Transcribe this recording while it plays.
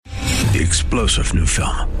The explosive new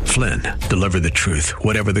film, Flynn, deliver the truth,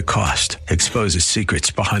 whatever the cost, exposes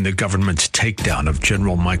secrets behind the government's takedown of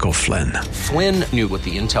General Michael Flynn. Flynn knew what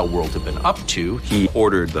the intel world had been up to. He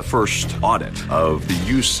ordered the first audit of the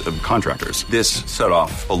use of contractors. This set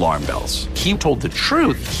off alarm bells. He told the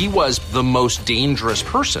truth. He was the most dangerous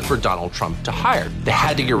person for Donald Trump to hire. They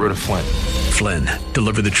had to get rid of Flynn. Flynn,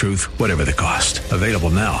 deliver the truth, whatever the cost. Available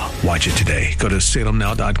now. Watch it today. Go to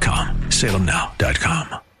salemnow.com.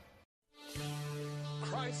 salemnow.com.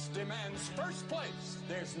 Christ demands first place.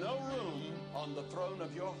 There's no room on the throne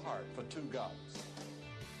of your heart for two gods.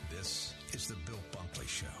 This is the Bill Bunkley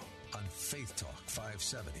Show on Faith Talk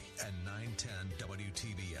 570 and 910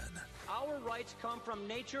 WTBN. Our rights come from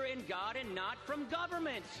nature and God and not from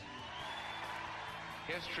government.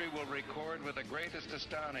 History will record with the greatest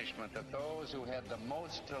astonishment that those who had the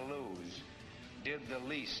most to lose did the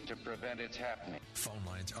least to prevent its happening. Phone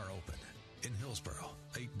lines are open. In Hillsborough,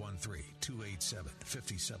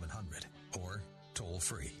 813-287-5700 or toll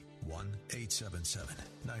free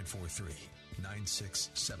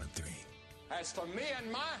 1-877-943-9673. As for me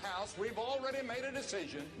and my house, we've already made a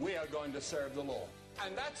decision. We are going to serve the Lord.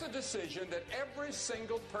 And that's a decision that every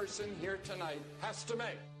single person here tonight has to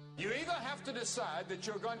make. You either have to decide that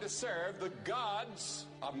you're going to serve the gods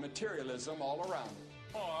of materialism all around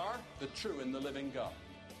you, or the true and the living God.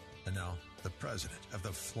 And now, the president of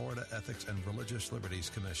the Florida Ethics and Religious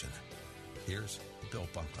Liberties Commission. Here's Bill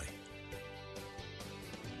Bunkley.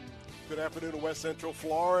 Good afternoon to West Central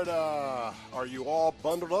Florida. Are you all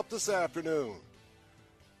bundled up this afternoon?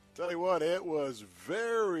 Tell you what, it was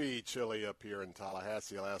very chilly up here in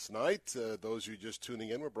Tallahassee last night. Those of you just tuning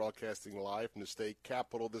in, we're broadcasting live from the state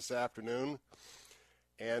capitol this afternoon.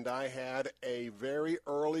 And I had a very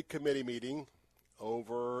early committee meeting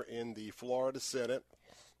over in the Florida Senate,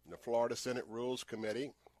 the Florida Senate Rules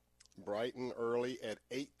Committee, bright and early at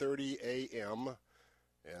 8:30 a.m.,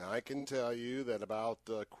 and I can tell you that about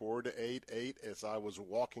 7:45 as I was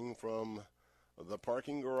walking from the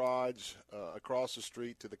parking garage across the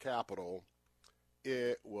street to the Capitol,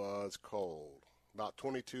 it was cold, about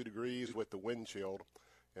 22 degrees with the wind chill,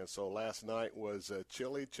 and so last night was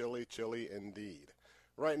chilly, chilly, chilly indeed.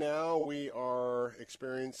 Right now we are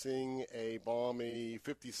experiencing a balmy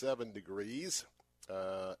 57 degrees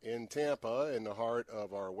in Tampa, in the heart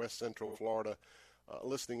of our West Central Florida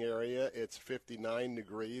listening area. It's 59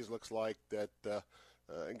 degrees. Looks like that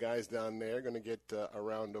guys down there are going to get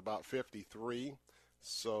around about 53.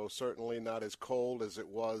 So certainly not as cold as it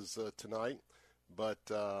was tonight, but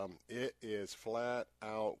it is flat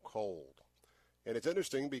out cold. And it's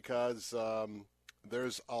interesting because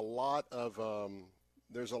there's a lot of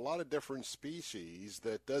different species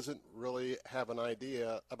that doesn't really have an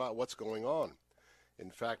idea about what's going on. In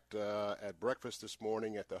fact, at breakfast this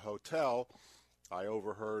morning at the hotel, I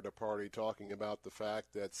overheard a party talking about the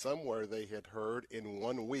fact that somewhere they had heard in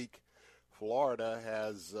 1 week, Florida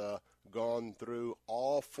has gone through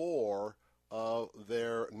all four of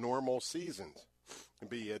their normal seasons,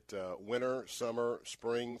 be it winter, summer,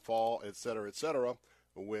 spring, fall, et cetera,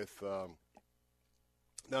 with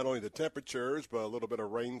not only the temperatures, but a little bit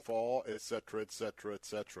of rainfall, et cetera.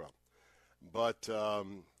 But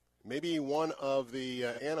maybe one of the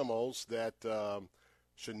animals that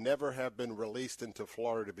should never have been released into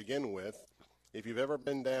Florida to begin with. If you've ever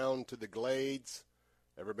been down to the Glades,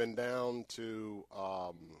 ever been down to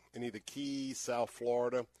any of the Keys, South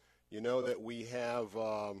Florida, you know that we have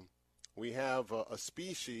a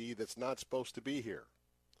species that's not supposed to be here.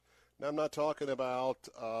 Now, I'm not talking about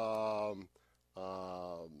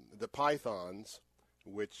the pythons,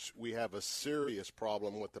 which we have a serious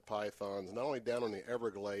problem with the pythons, not only down on the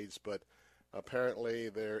Everglades, but apparently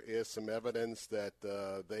there is some evidence that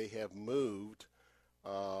they have moved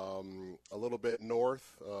a little bit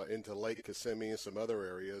north into Lake Kissimmee and some other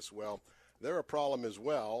areas. Well, they're a problem as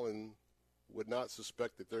well, and would not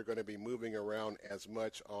suspect that they're going to be moving around as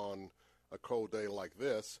much on a cold day like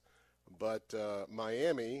this. But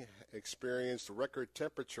Miami experienced record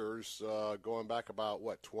temperatures going back about,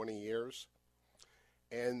 20 years?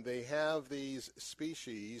 And they have these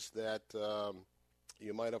species that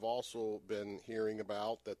you might have also been hearing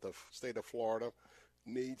about that the state of Florida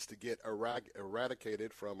needs to get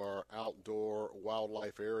eradicated from our outdoor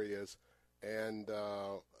wildlife areas, and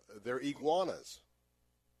they're iguanas.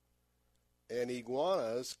 And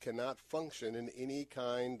iguanas cannot function in any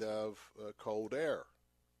kind of cold air.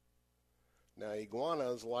 Now,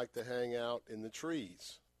 iguanas like to hang out in the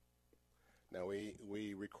trees. Now,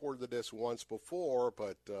 we recorded this once before,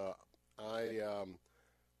 but I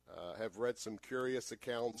have read some curious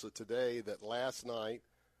accounts of today that last night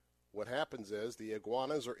what happens is the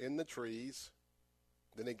iguanas are in the trees,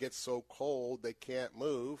 then it gets so cold they can't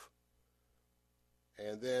move.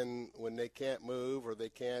 And then when they can't move or they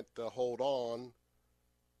can't hold on,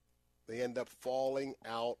 they end up falling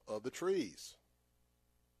out of the trees.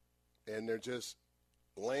 And they're just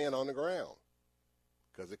laying on the ground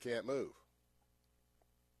because they can't move.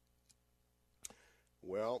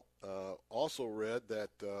 Well, also read that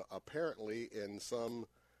apparently in some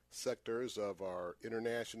sectors of our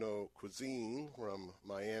international cuisine from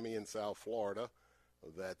Miami and South Florida,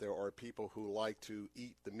 that there are people who like to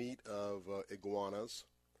eat the meat of iguanas.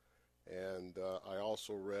 And I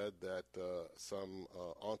also read that some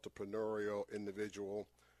entrepreneurial individual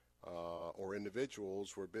or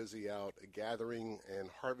individuals were busy out gathering and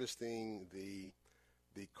harvesting the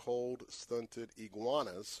cold, stunted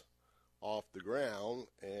iguanas off the ground,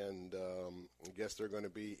 and I guess they're going to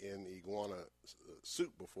be in iguana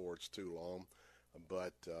soup before it's too long.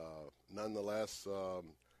 But nonetheless, a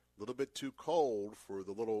little bit too cold for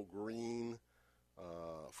the little green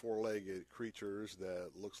four-legged creatures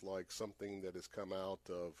that looks like something that has come out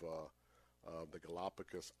of the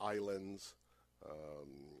Galapagos Islands.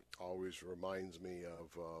 Always reminds me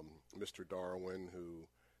of Mr. Darwin, who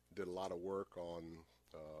did a lot of work on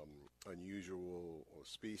unusual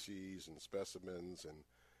species and specimens, and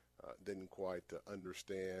didn't quite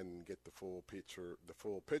understand and get the full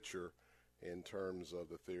picture in terms of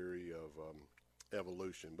the theory of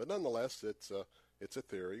evolution. But nonetheless, it's a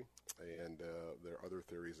theory, and there are other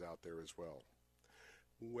theories out there as well.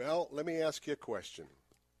 Well, let me ask you a question.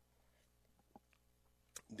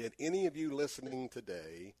 Did any of you listening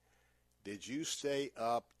today, did you stay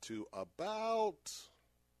up to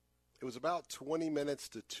it was about 20 minutes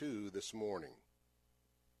to 2 this morning?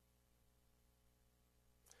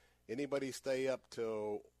 Anybody stay up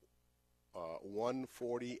till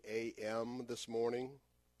 1:40 a.m. this morning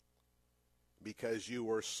because you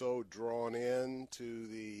were so drawn in to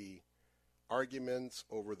the arguments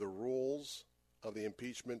over the rules of the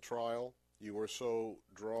impeachment trial? You were so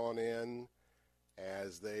drawn in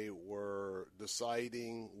as they were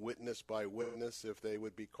deciding witness by witness if they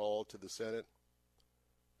would be called to the Senate?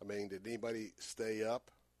 I mean, did anybody stay up?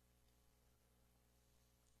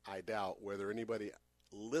 I doubt whether anybody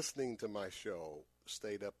listening to my show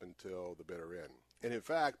stayed up until the bitter end. And in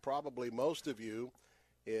fact, probably most of you,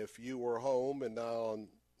 if you were home and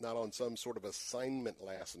not on some sort of assignment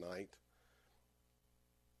last night,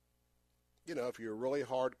 you know, if you're really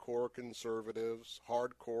hardcore conservatives,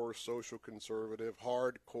 hardcore social conservative,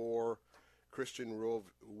 hardcore Christian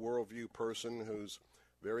worldview person who's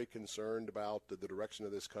very concerned about the direction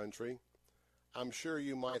of this country, I'm sure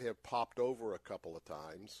you might have popped over a couple of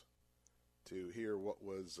times to hear what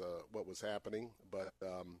was happening, but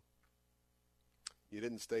you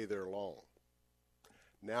didn't stay there long.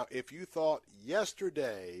 Now, if you thought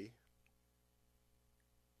yesterday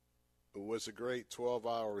was a great 12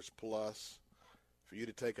 hours plus for you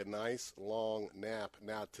to take a nice long nap,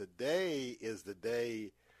 now today is the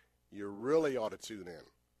day you really ought to tune in.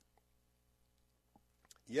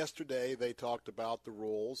 Yesterday they talked about the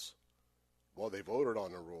rules. Well, they voted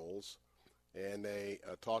on the rules, and they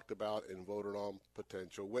talked about and voted on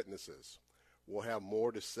potential witnesses. We'll have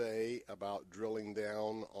more to say about drilling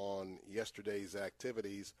down on yesterday's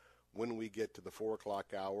activities when we get to the 4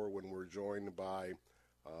 o'clock hour, when we're joined by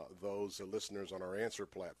those listeners on our Answer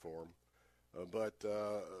platform. But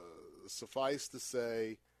suffice to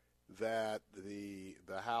say that the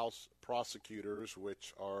House prosecutors,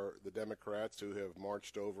 which are the Democrats who have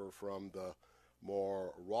marched over from the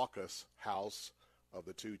more raucous House of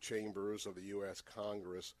the two chambers of the U.S.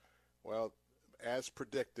 Congress, well, as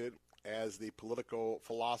predicted, as the political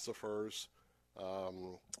philosophers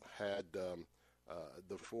had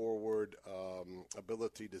the forward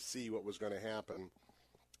ability to see what was going to happen,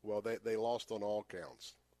 well, they lost on all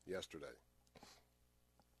counts yesterday.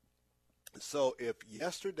 So if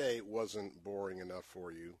yesterday wasn't boring enough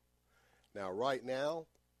for you, now right now,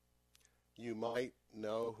 you might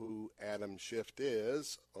know who Adam Schiff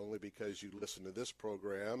is, only because you listen to this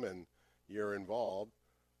program and you're involved.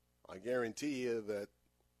 I guarantee you that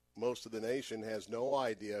most of the nation has no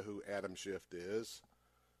idea who Adam Schiff is.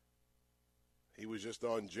 He was just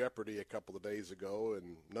on Jeopardy a couple of days ago,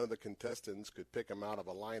 and none of the contestants could pick him out of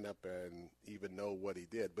a lineup and even know what he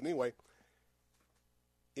did. But anyway,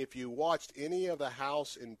 if you watched any of the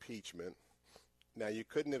House impeachment, now you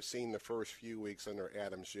couldn't have seen the first few weeks under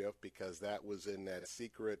Adam Schiff because that was in that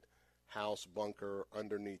secret House bunker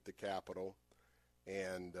underneath the Capitol.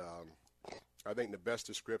 And I think the best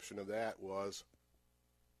description of that was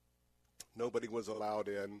nobody was allowed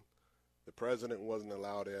in. The president wasn't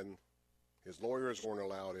allowed in. His lawyers weren't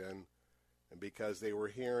allowed in. because they were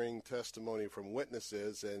hearing testimony from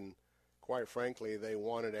witnesses, and quite frankly, they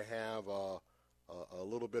wanted to have a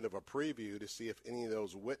little bit of a preview to see if any of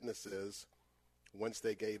those witnesses, once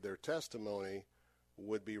they gave their testimony,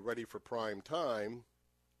 would be ready for prime time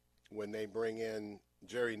when they bring in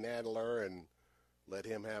Jerry Nadler and let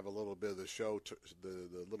him have a little bit of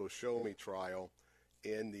the little show me trial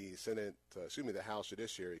in the the House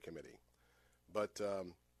Judiciary Committee. But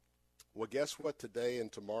well, guess what today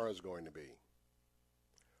and tomorrow is going to be?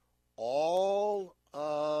 All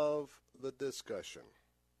of the discussion,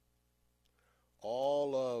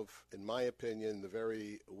 all of, in my opinion, the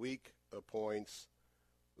very weak points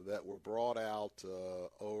that were brought out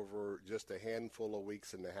over just a handful of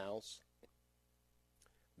weeks in the House,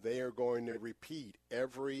 they are going to repeat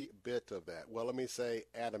every bit of that. Well, let me say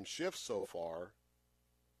Adam Schiff so far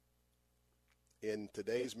in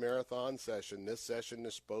today's marathon session. This session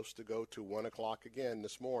is supposed to go to 1 o'clock again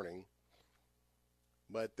this morning,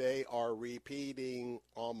 but they are repeating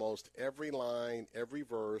almost every line, every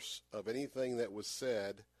verse of anything that was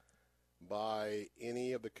said by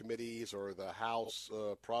any of the committees or the House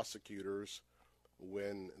prosecutors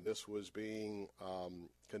when this was being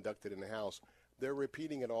conducted in the House. They're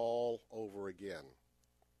repeating it all over again.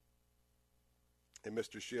 And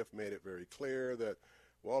Mr. Schiff made it very clear that,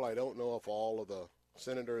 well, I don't know if all of the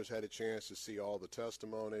senators had a chance to see all the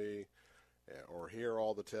testimony or hear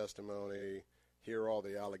all the testimony, hear all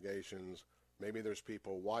the allegations. Maybe there's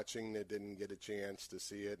people watching that didn't get a chance to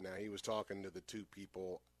see it. Now, he was talking to the two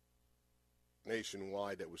people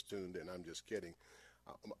nationwide that was tuned in. I'm just kidding.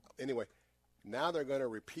 Anyway, now they're going to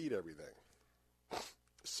repeat everything.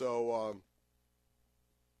 So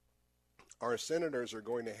our senators are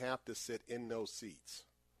going to have to sit in those seats,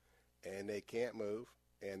 and they can't move.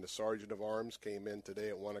 And the Sergeant of Arms came in today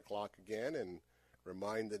at 1 o'clock again and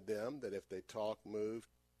reminded them that if they talk, move,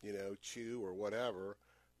 chew or whatever,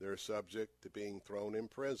 they're subject to being thrown in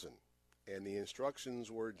prison. And the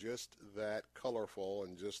instructions were just that colorful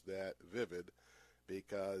and just that vivid,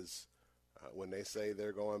 because when they say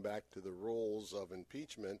they're going back to the rules of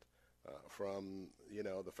impeachment from,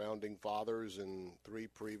 the Founding Fathers and 3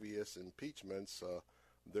 previous impeachments,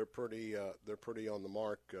 they're pretty on the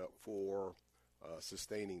mark for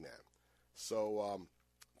sustaining that. So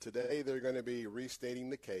today they're going to be restating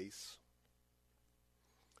the case,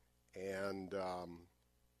 and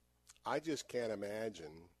I just can't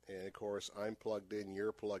imagine. And of course, I'm plugged in,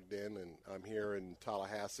 you're plugged in, and I'm here in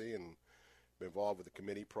Tallahassee and been involved with the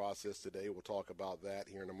committee process today. We'll talk about that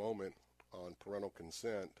here in a moment on parental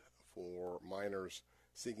consent for minors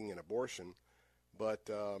seeking an abortion. But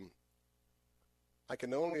I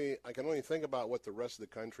can only think about what the rest of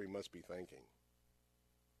the country must be thinking.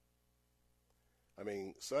 I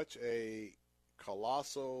mean, such a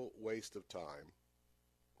colossal waste of time.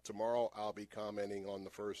 Tomorrow I'll be commenting on the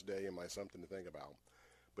first day in my Something to Think About.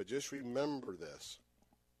 But just remember this.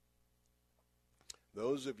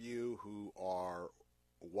 Those of you who are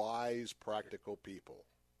wise, practical people,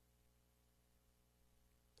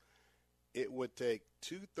 it would take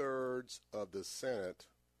 2/3 of the Senate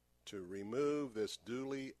to remove this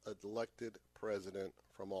duly elected president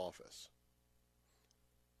from office.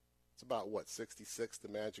 It's about, 66, the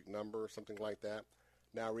magic number, or something like that.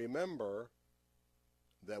 Now remember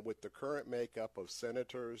that with the current makeup of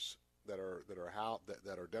senators that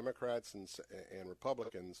are Democrats and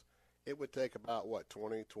Republicans, it would take about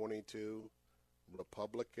 22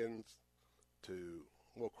 Republicans to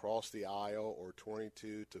cross the aisle, or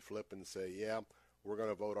 22 to flip and say, yeah, we're going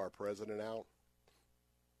to vote our president out.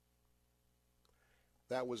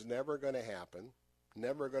 That was never going to happen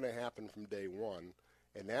from day one.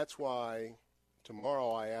 And that's why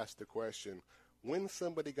tomorrow I asked the question, when's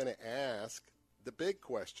somebody going to ask the big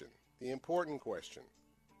question, the important question?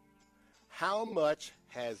 How much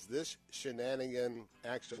has this shenanigan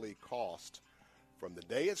actually cost from the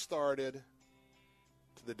day it started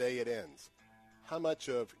to the day it ends? How much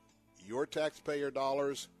of your taxpayer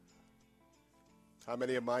dollars? How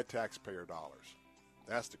many of my taxpayer dollars?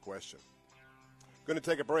 That's the question. Going to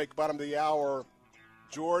take a break. Bottom of the hour,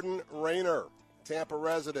 Jordan Rayner, Tampa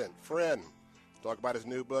resident, friend. Talk about his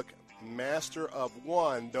new book, Master of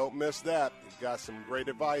One. Don't miss that. He's got some great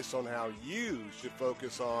advice on how you should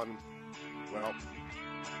focus on,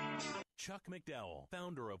 Chuck McDowell,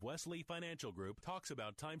 founder of Wesley Financial Group, talks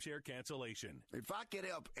about timeshare cancellation. If I could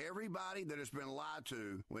help everybody that has been lied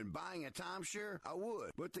to when buying a timeshare, I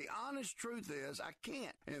would. But the honest truth is I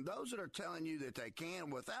can't. And those that are telling you that they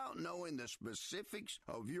can without knowing the specifics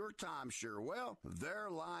of your timeshare, well,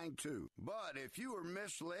 they're lying too. But if you were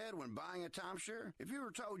misled when buying a timeshare, if you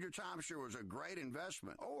were told your timeshare was a great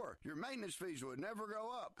investment or your maintenance fees would never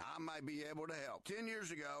go up, I might be able to help. 10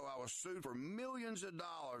 years ago, I was sued for millions of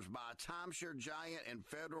dollars by a timeshare giant in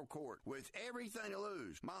federal court with everything to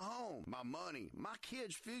lose. My home, my money, my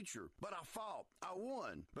kids' future. But I fought. I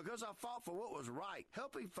won because I fought for what was right,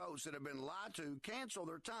 helping folks that have been lied to cancel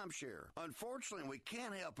their timeshare. Unfortunately, we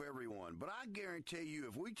can't help everyone, but I guarantee you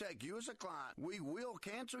if we take you as a client, we will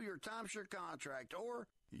cancel your timeshare contract or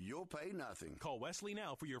you'll pay nothing. Call Wesley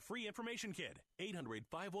now for your free information kit.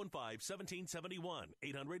 800-515-1771.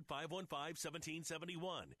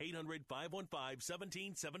 800-515-1771.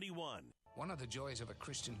 800-515-1771. One of the joys of a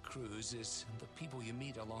Christian cruise is the people you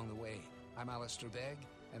meet along the way. I'm Alistair Begg,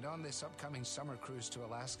 and on this upcoming summer cruise to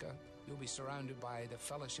Alaska, you'll be surrounded by the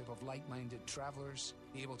fellowship of like-minded travelers,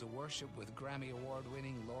 be able to worship with Grammy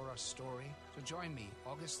Award-winning Laura Story. So join me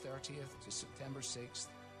August 30th to September 6th,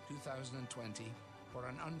 2020, for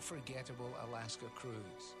an unforgettable Alaska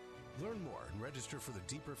cruise. Learn more and register for the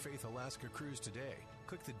Deeper Faith Alaska cruise today.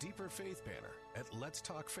 Click the Deeper Faith banner at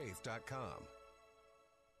letstalkfaith.com.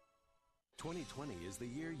 2020 is the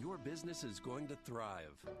year your business is going to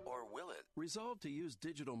thrive. Or will it? Resolve to use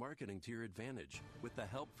digital marketing to your advantage. With the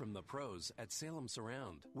help from the pros at Salem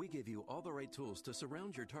Surround, we give you all the right tools to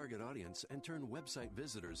surround your target audience and turn website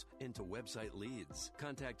visitors into website leads.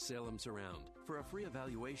 Contact Salem Surround for a free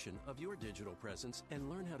evaluation of your digital presence and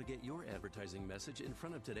learn how to get your advertising message in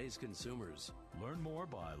front of today's consumers. Learn more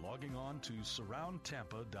by logging on to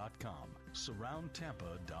surroundtampa.com.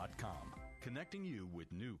 Surroundtampa.com. Connecting you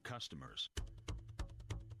with new customers.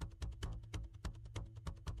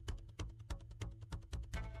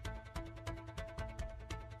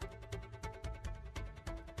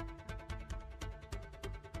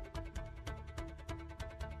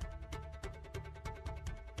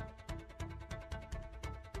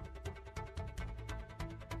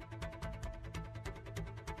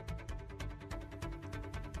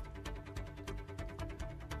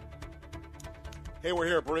 Hey, we're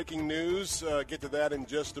here at Breaking News. Get to that in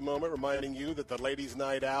just a moment, reminding you that the Ladies'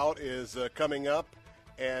 Night Out is coming up.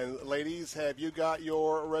 And ladies, have you got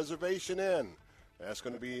your reservation in? That's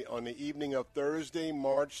going to be on the evening of Thursday,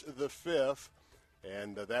 March the 5th.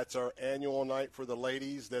 And that's our annual night for the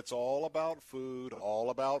ladies. That's all about food,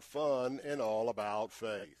 all about fun, and all about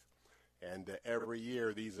faith. And every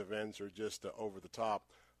year these events are just over the top.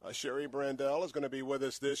 Sherry Brandell is going to be with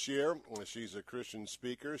us this year. She's a Christian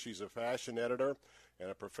speaker. She's a fashion editor and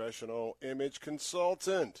a professional image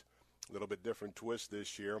consultant. A little bit different twist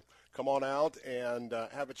this year. Come on out and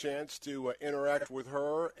have a chance to interact with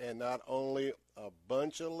her, and not only a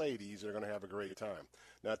bunch of ladies are going to have a great time.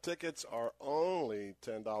 Now, tickets are only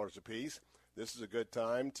 $10 a piece. This is a good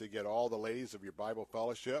time to get all the ladies of your Bible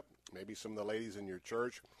fellowship, maybe some of the ladies in your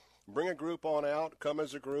church. Bring a group on out. Come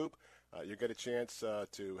as a group. You get a chance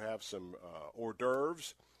to have some hors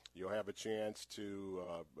d'oeuvres. You'll have a chance to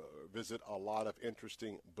visit a lot of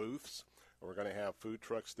interesting booths. We're going to have food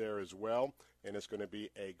trucks there as well, and it's going to be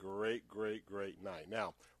a great, great, great night.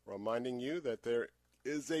 Now, reminding you that there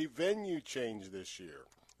is a venue change this year.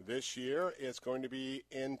 This year, it's going to be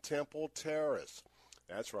in Temple Terrace.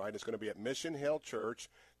 That's right. It's going to be at Mission Hill Church,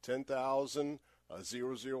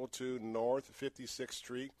 10,002 North 56th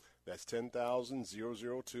Street. That's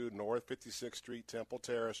 10,002 North 56th Street, Temple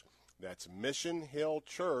Terrace. That's Mission Hill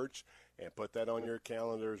Church. And put that on your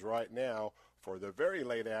calendars right now for the very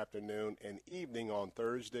late afternoon and evening on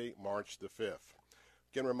Thursday, March the 5th.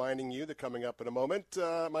 Again, reminding you that coming up in a moment,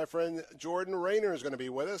 my friend Jordan Rayner is going to be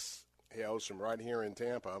with us. He hails from right here in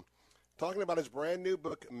Tampa, talking about his brand new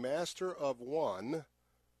book, Master of One,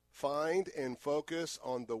 Find and Focus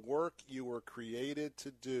on the Work You Were Created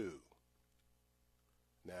to Do.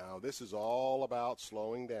 Now, this is all about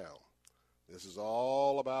slowing down. This is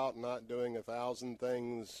all about not doing 1,000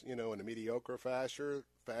 things, in a mediocre fashion.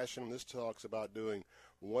 This talks about doing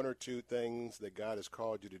one or two things that God has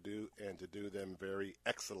called you to do and to do them very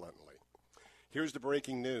excellently. Here's the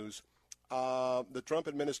breaking news. The Trump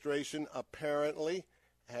administration apparently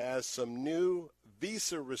has some new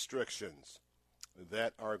visa restrictions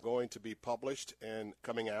that are going to be published and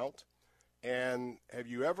coming out. And have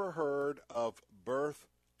you ever heard of birth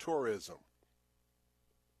tourism?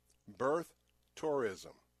 Birth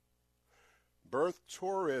tourism. Birth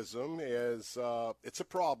tourism is it's a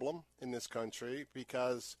problem in this country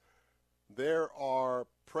because there are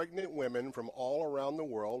pregnant women from all around the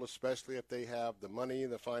world, especially if they have the money,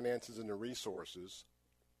 the finances, and the resources,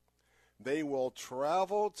 they will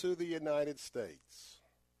travel to the United States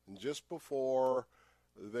just before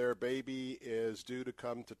their baby is due to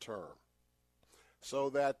come to term, so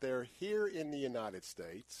that they're here in the United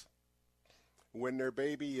States. When their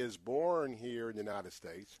baby is born here in the United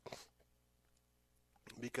States,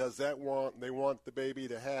 because they want the baby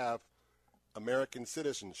to have American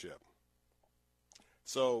citizenship.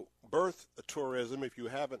 So birth tourism, if you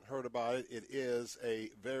haven't heard about it, it is a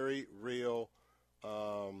very real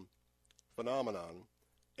phenomenon.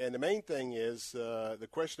 And the main thing is the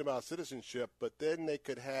question about citizenship, but then they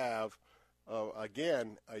could have,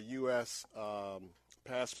 again, a U.S.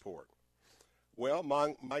 passport. Well,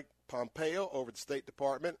 Mike Pompeo over at the State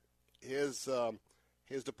Department, his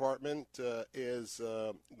department is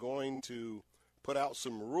going to put out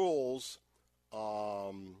some rules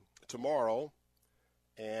tomorrow,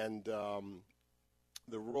 and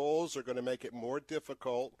the rules are going to make it more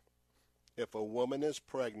difficult if a woman is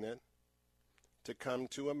pregnant to come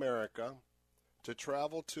to America, to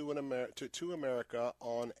travel to America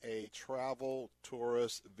on a travel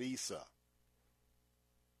tourist visa.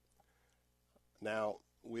 Now,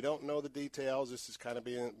 we don't know the details. This is kind of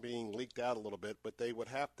being leaked out a little bit, but they would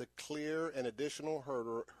have to clear an additional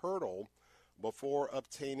hurdle before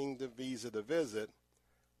obtaining the visa to visit.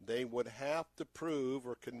 They would have to prove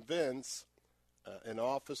or convince an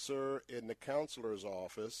officer in the counselor's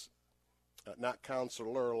office, not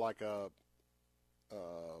counselor like a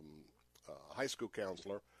high school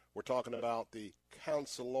counselor. We're talking about the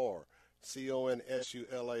counselor,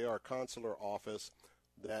 C-O-N-S-U-L-A-R, consular office,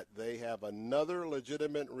 that they have another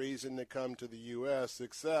legitimate reason to come to the U.S.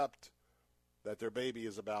 except that their baby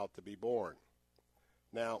is about to be born.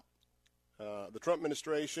 Now, the Trump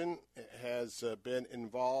administration has been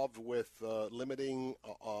involved with limiting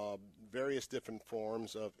various different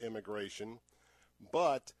forms of immigration,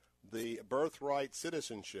 but the birthright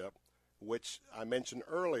citizenship, which I mentioned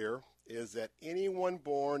earlier, is that anyone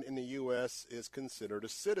born in the U.S. is considered a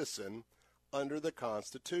citizen under the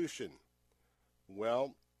Constitution.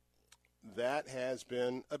 Well, that has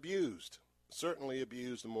been abused, certainly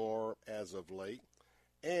abused more as of late.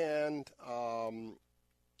 And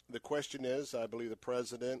the question is, I believe the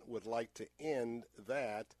president would like to end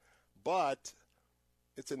that, but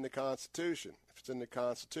it's in the Constitution. If it's in the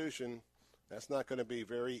Constitution, that's not going to be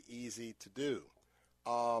very easy to do.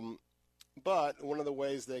 But one of the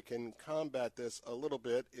ways they can combat this a little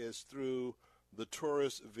bit is through the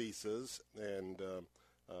tourist visas, and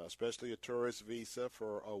especially a tourist visa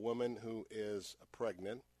for a woman who is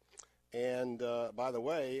pregnant. And by the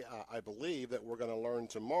way, I believe that we're going to learn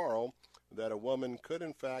tomorrow that a woman could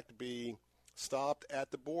in fact be stopped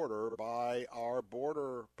at the border by our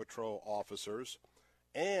Border Patrol officers.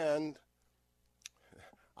 And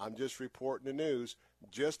I'm just reporting the news,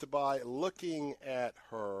 just by looking at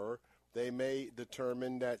her, they may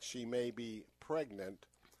determine that she may be pregnant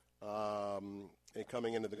and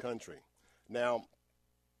coming into the country. Now,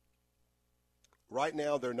 right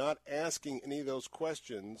now, they're not asking any of those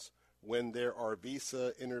questions when there are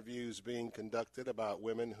visa interviews being conducted about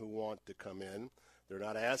women who want to come in. They're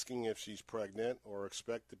not asking if she's pregnant or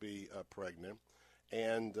expect to be pregnant.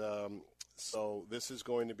 And so this is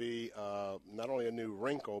going to be not only a new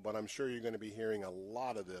wrinkle, but I'm sure you're going to be hearing a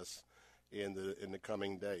lot of this in the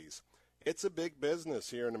coming days. It's a big business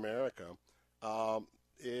here in America.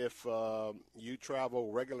 If you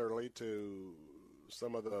travel regularly to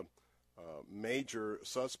some of the major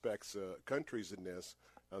suspects countries in this,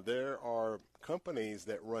 there are companies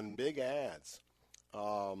that run big ads.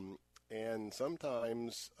 And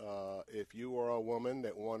sometimes if you are a woman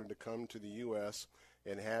that wanted to come to the U.S.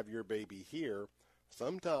 and have your baby here,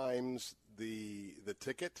 sometimes the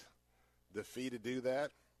ticket, the fee to do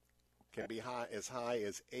that, can be as high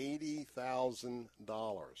as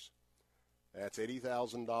 $80,000. That's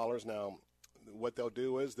 $80,000. Now, what they'll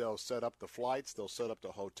do is they'll set up the flights, they'll set up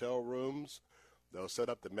the hotel rooms, they'll set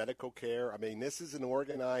up the medical care. I mean, this is an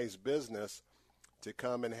organized business to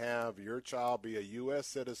come and have your child be a U.S.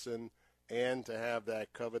 citizen and to have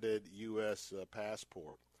that coveted U.S.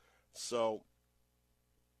 passport. So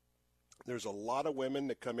there's a lot of women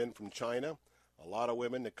that come in from China, a lot of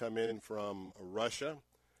women that come in from Russia,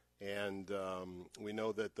 and we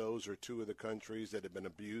know that those are two of the countries that have been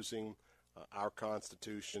abusing our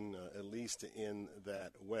Constitution, at least in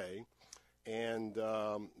that way. And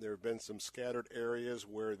there have been some scattered areas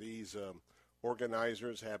where these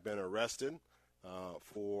organizers have been arrested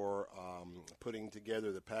for putting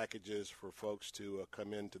together the packages for folks to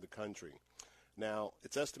come into the country. Now,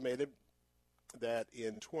 it's estimated that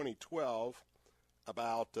in 2012,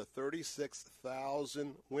 about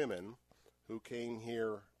 36,000 women who came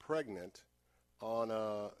here pregnant on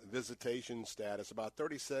a visitation status. About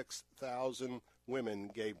 36,000 women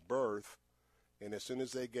gave birth, and as soon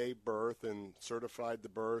as they gave birth and certified the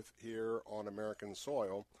birth here on American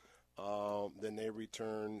soil, then they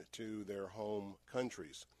returned to their home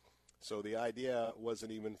countries. So the idea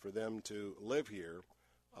wasn't even for them to live here,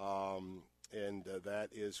 and that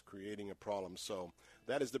is creating a problem. So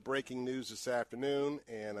that is the breaking news this afternoon,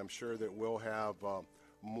 and I'm sure that we'll have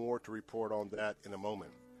more to report on that in a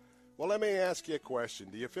moment. Well, let me ask you a question.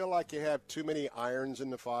 Do you feel like you have too many irons in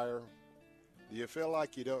the fire? Do you feel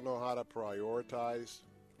like you don't know how to prioritize?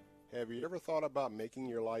 Have you ever thought about making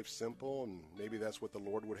your life simple, and maybe that's what the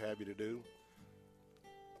Lord would have you to do?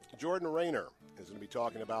 Jordan Rayner is going to be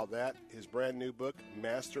talking about that, his brand new book,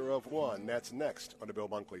 Master of One. That's next on The Bill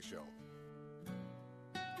Bunkley Show.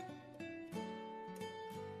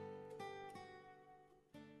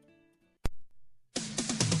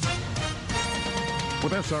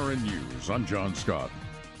 With SRN News, I'm John Scott.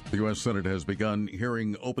 The U.S. Senate has begun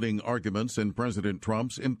hearing opening arguments in President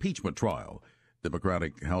Trump's impeachment trial.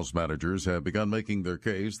 Democratic House managers have begun making their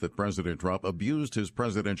case that President Trump abused his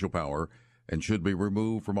presidential power and should be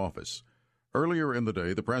removed from office. Earlier in the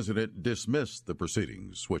day, the president dismissed the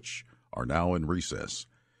proceedings, which are now in recess.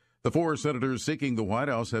 The 4 senators seeking the White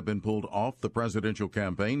House have been pulled off the presidential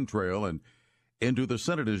campaign trail and into the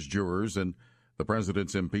Senate as jurors in the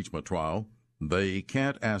president's impeachment trial. They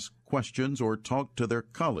can't ask questions or talk to their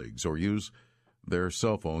colleagues or use their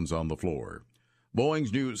cell phones on the floor.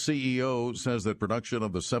 Boeing's new CEO says that production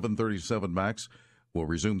of the 737 MAX will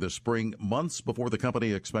resume this spring, months before the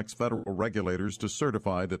company expects federal regulators to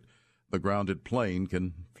certify that the grounded plane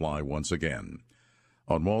can fly once again.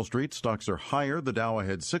 On Wall Street, stocks are higher. The Dow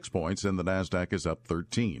ahead 6 points and the Nasdaq is up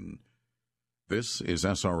 13. This is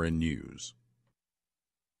SRN News.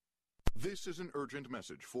 This is an urgent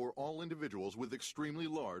message for all individuals with extremely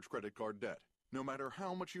large credit card debt. No matter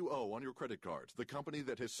how much you owe on your credit cards, the company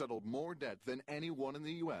that has settled more debt than anyone in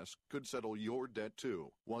the U.S. could settle your debt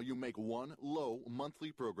too. While you make one low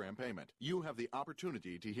monthly program payment, you have the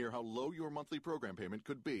opportunity to hear how low your monthly program payment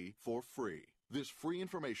could be for free. This free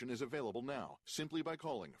information is available now simply by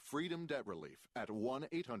calling Freedom Debt Relief at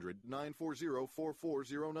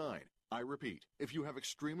 1-800-940-4409. I repeat, if you have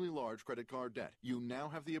extremely large credit card debt, you now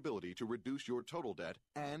have the ability to reduce your total debt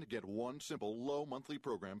and get one simple low monthly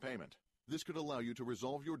program payment. This could allow you to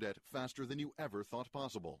resolve your debt faster than you ever thought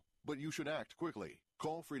possible. But you should act quickly.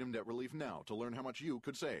 Call Freedom Debt Relief now to learn how much you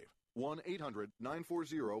could save.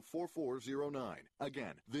 1-800-940-4409.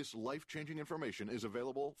 Again, this life-changing information is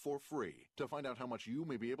available for free. To find out how much you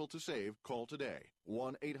may be able to save, call today.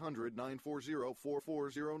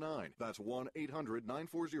 1-800-940-4409. That's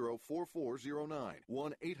 1-800-940-4409.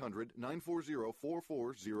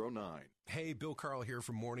 1-800-940-4409. Hey, Bill Carl here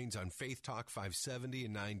from Mornings on Faith Talk 570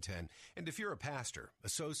 and 910. And if you're a pastor,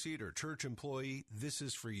 associate, or church employee, this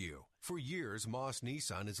is for you. For years, Moss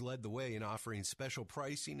Nissan has led the way in offering special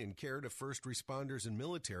pricing and care to first responders and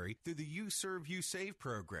military through the You Serve, You Save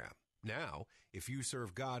program. Now, if you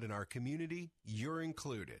serve God in our community, you're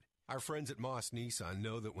included. Our friends at Moss Nissan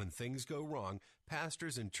know that when things go wrong,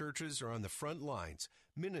 pastors and churches are on the front lines,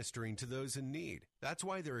 ministering to those in need. That's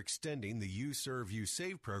why they're extending the You Serve, You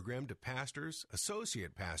Save program to pastors,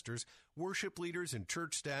 associate pastors, worship leaders, and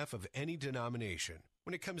church staff of any denomination.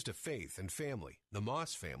 When it comes to faith and family, the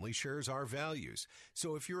Moss family shares our values.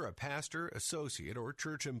 So if you're a pastor, associate, or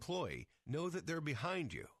church employee, know that they're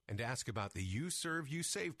behind you and ask about the You Serve, You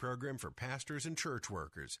Save program for pastors and church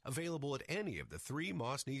workers, available at any of the 3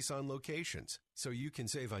 Moss Nissan locations, so you can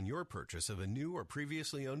save on your purchase of a new or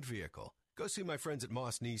previously owned vehicle. Go see my friends at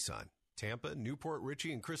Moss Nissan, Tampa, Newport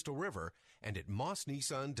Richey, and Crystal River, and at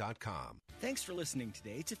mossnissan.com. Thanks for listening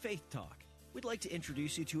today to Faith Talk. We'd like to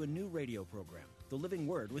introduce you to a new radio program, The Living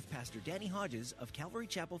Word with Pastor Danny Hodges of Calvary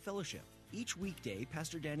Chapel Fellowship. Each weekday,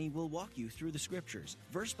 Pastor Danny will walk you through the Scriptures,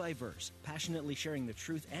 verse by verse, passionately sharing the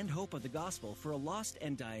truth and hope of the gospel for a lost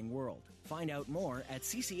and dying world. Find out more at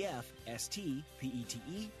ccfstpete.church.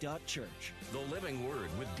 The Living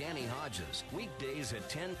Word with Danny Hodges, weekdays at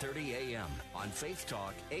 10:30 a.m. on Faith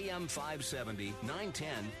Talk, AM 570, 910,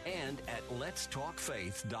 and at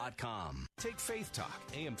letstalkfaith.com. Take Faith Talk,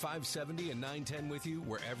 AM 570 and 910 with you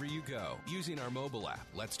wherever you go, using our mobile app,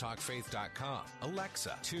 letstalkfaith.com,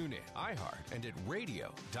 Alexa, TuneIn, iHeart, and at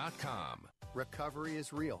radio.com. Recovery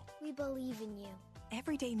is real. We believe in you.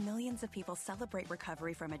 Every day, millions of people celebrate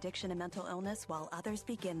recovery from addiction and mental illness while others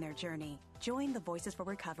begin their journey. Join the Voices for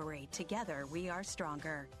Recovery. Together, we are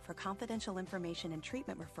stronger. For confidential information and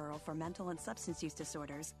treatment referral for mental and substance use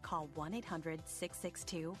disorders, call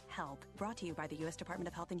 1-800-662-HELP. Brought to you by the U.S. Department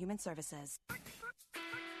of Health and Human Services.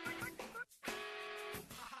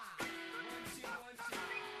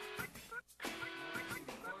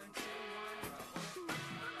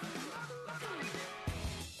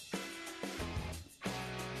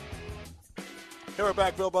 Hey, we're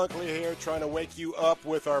back. Bill Bunkley here, trying to wake you up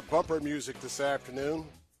with our bumper music this afternoon.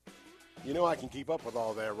 You know I can keep up with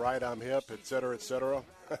all that, right? I'm hip, et cetera, et cetera.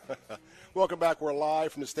 Welcome back. We're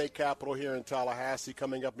live from the state capitol here in Tallahassee.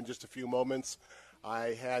 Coming up in just a few moments, I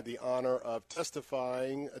had the honor of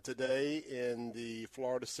testifying today in the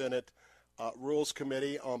Florida Senate Rules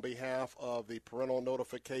Committee on behalf of the parental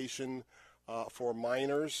notification for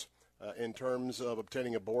minors in terms of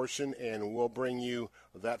obtaining abortion, and we'll bring you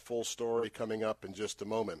that full story coming up in just a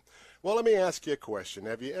moment. Well, let me ask you a question.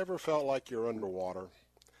 Have you ever felt like you're underwater?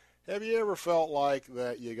 Have you ever felt like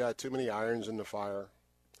that you got too many irons in the fire?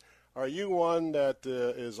 Are you one that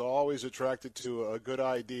is always attracted to a good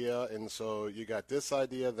idea, and so you got this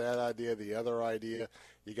idea, that idea, the other idea,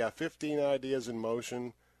 you got 15 ideas in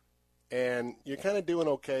motion, and you're kind of doing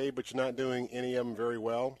okay, but you're not doing any of them very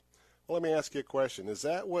well? Well, let me ask you a question. Is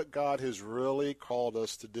that what God has really called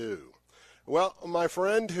us to do? Well, my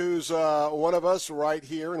friend who's one of us right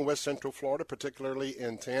here in West Central Florida, particularly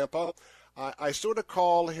in Tampa, I sort of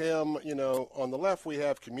call him, you know, on the left we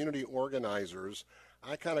have community organizers.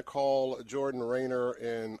 I kind of call Jordan Rayner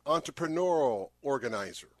an entrepreneurial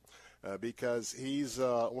organizer because he's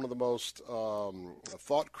one of the most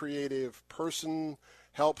thought-creative person,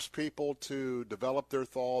 helps people to develop their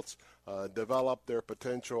thoughts, develop their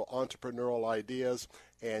potential entrepreneurial ideas,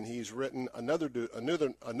 and he's written another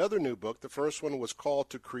new book. The first one was called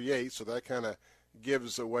To Create, so that kind of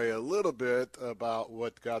gives away a little bit about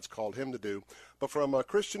what God's called him to do. But from a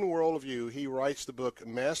Christian worldview, he writes the book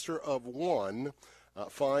Master of One,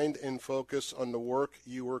 Find and Focus on the Work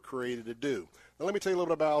You Were Created to Do. Now let me tell you a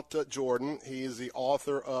little bit about Jordan. He is the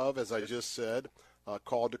author of, as I just said,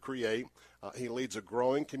 Called to Create. He leads a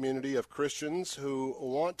growing community of Christians who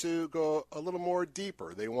want to go a little more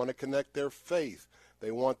deeper. They want to connect their faith. They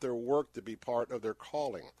want their work to be part of their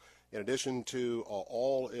calling. In addition to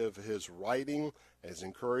all of his writing, as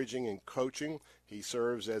encouraging and coaching, he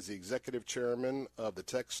serves as the executive chairman of the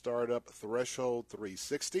tech startup Threshold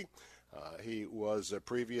 360. He was a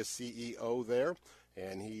previous CEO there,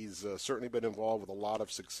 and he's certainly been involved with a lot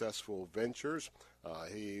of successful ventures.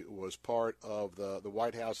 He was part of the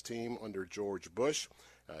White House team under George Bush.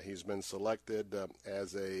 He's been selected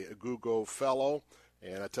as a Google Fellow,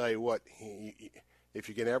 and I tell you what, if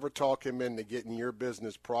you can ever talk him into getting your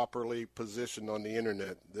business properly positioned on the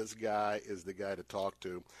internet, this guy is the guy to talk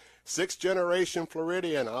to. 6th-generation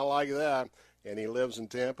Floridian, I like that, and he lives in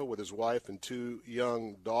Tampa with his wife and 2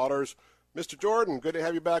 young daughters. Mr. Jordan, good to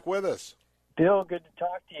have you back with us. Bill, good to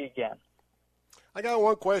talk to you again. I got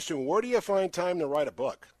one question. Where do you find time to write a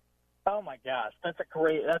book? Oh my gosh, that's a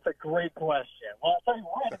great question. Well, I'll tell you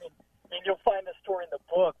what, and you'll find the story in the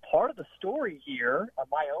book. Part of the story here,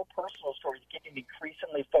 my own personal story, is getting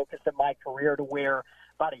increasingly focused in my career to where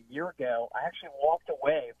about a year ago, I actually walked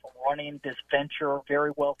away from running this venture,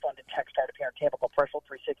 very well-funded tech startup here in Tampa called Threshold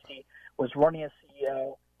 360, was running as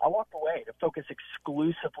CEO. I walked away to focus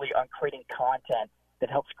exclusively on creating content that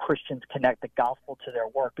helps Christians connect the gospel to their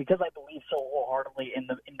work, because I believe so wholeheartedly in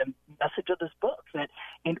the message of this book that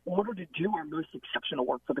in order to do our most exceptional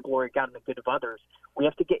work for the glory of God and the good of others, we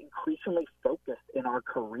have to get increasingly focused in our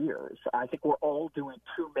careers. I think we're all doing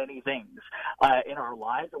too many things in our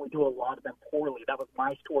lives, and we do a lot of them poorly. That was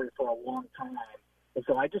my story for a long time. And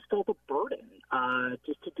so I just felt a burden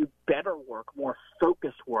just to do better work, more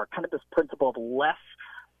focused work, kind of this principle of less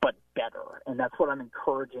but better. And that's what I'm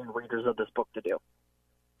encouraging readers of this book to do.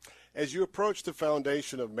 As you approach the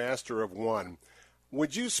foundation of Master of One,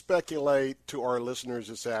 would you speculate to our listeners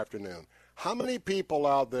this afternoon, how many people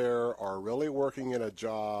out there are really working in a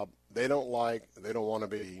job they don't like, they don't want to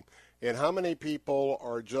be, and how many people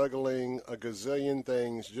are juggling a gazillion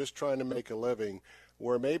things just trying to make a living,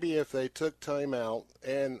 where maybe if they took time out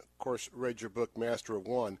and, of course, read your book, Master of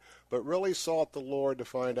One, but really sought the Lord to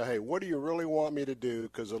find out, hey, what do you really want me to do?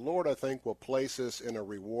 Because the Lord, I think, will place us in a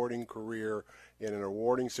rewarding career, in a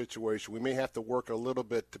rewarding situation. We may have to work a little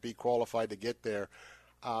bit to be qualified to get there.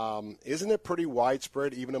 Isn't it pretty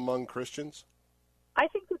widespread, even among Christians? I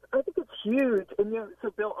think it's huge. And, so,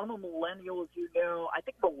 Bill, I'm a millennial, as you know. I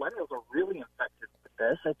think millennials are really infected with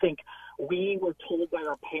this. I think we were told by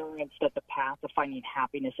our parents that the path to finding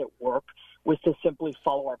happiness at work was to simply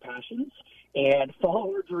follow our passions and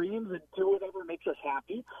follow our dreams and do whatever makes us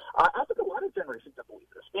happy. I think a lot of generations have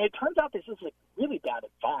believed this. And it turns out this is like really bad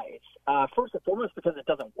advice. First and foremost, because it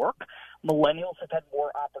doesn't work. Millennials have had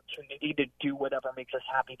more opportunity to do whatever makes us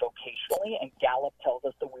happy vocationally, and Gallup tells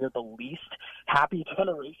us that we are the least happy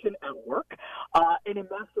generation at work. And in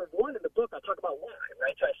Master of One, in the book, I talk about why,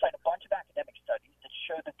 right? So I cite a bunch of academic studies that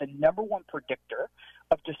show that the number one predictor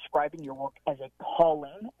of describing your work as a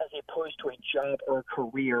calling as opposed to a job or a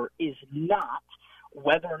career is not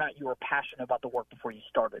whether or not you were passionate about the work before you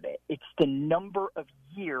started it. It's the number of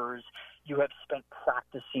years you have spent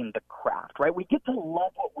practicing the craft, right? We get to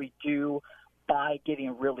love what we do by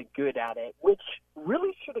getting really good at it, which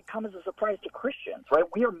really should have come as a surprise to Christians, right?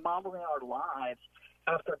 We are modeling our lives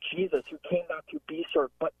after Jesus, who came not to be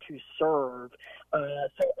served, but to serve. So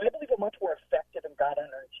I believe a much more effective and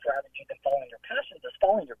God-honoring strategy than following your passions is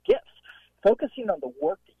following your gifts, focusing on the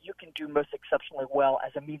work that you can do most exceptionally well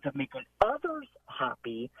as a means of making others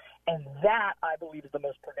happy. And that, I believe, is the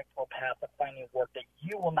most predictable path of finding work that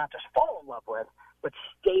you will not just fall in love with, but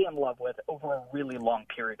stay in love with over a really long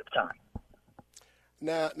period of time.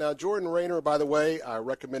 Now, Jordan Raynor, by the way, I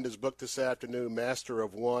recommend his book this afternoon, Master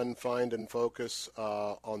of One, Find and Focus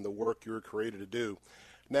on the Work You Were Created to Do.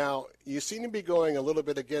 Now, you seem to be going a little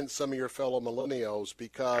bit against some of your fellow millennials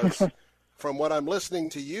because from what I'm listening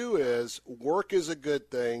to you is work is a good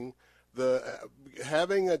thing.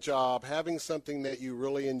 Having a job, having something that you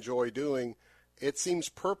really enjoy doing, it seems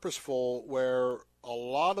purposeful where a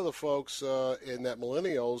lot of the folks in that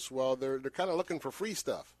millennials, well, they're kind of looking for free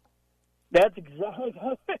stuff. That's exactly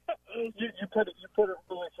you put it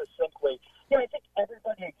really succinctly. Yeah, I think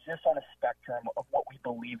everybody exists on a spectrum of what we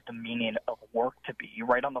believe the meaning of work to be.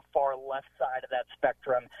 Right on the far left side of that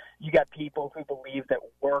spectrum, you got people who believe that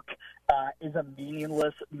work is a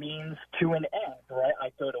meaningless means to an end. Right,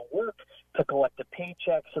 I go to work to collect a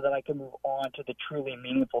paycheck so that I can move on to the truly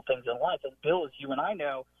meaningful things in life. And Bill, as you and I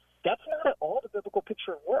know, that's not at all the biblical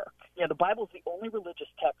picture of work. You know, the Bible is the only religious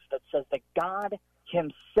text that says that God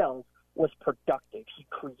Himself was productive. He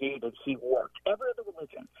created. He worked. Every other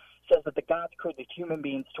religion says that the gods created human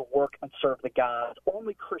beings to work and serve the gods.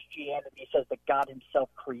 Only Christianity says that God Himself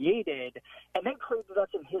created and then created us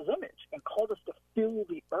in His image and called us to fill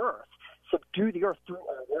the earth, subdue the earth through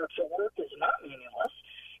our work. So work is not meaningless.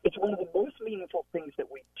 It's one of the most meaningful things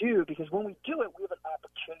that we do because when we do it, we have an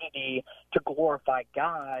opportunity to glorify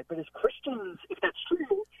God. But as Christians, if that's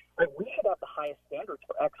true, right, we should have the highest standards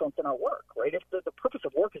for excellence in our work, right? If the purpose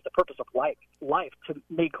of work is the purpose of life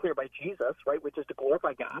made clear by Jesus, right, which is to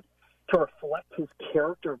glorify God, to reflect His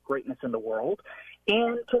character of greatness in the world,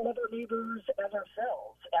 and to love our neighbors as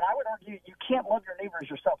ourselves. And I would argue you can't love your neighbor as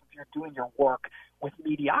yourself if you're doing your work with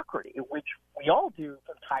mediocrity, which we all do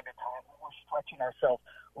from time to time when we're stretching ourselves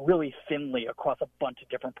really thinly across a bunch of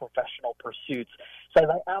different professional pursuits. So as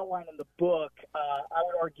I outline in the book, I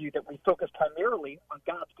would argue that we focus primarily on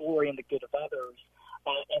God's glory and the good of others,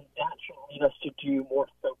 and that should lead us to do more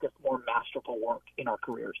focused, more masterful work in our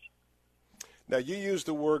careers. Now, you used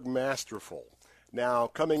the word masterful. Now,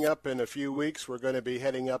 coming up in a few weeks, we're going to be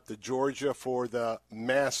heading up to Georgia for the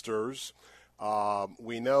Masters.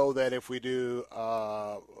 We know that if we do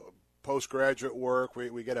postgraduate work,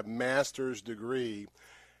 we get a master's degree.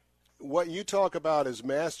 What you talk about is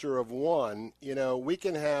Master of One. You know, we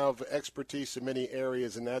can have expertise in many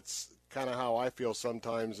areas, and that's kind of how I feel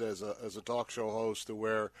sometimes as a talk show host, to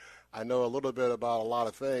where I know a little bit about a lot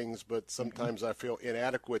of things, but sometimes I feel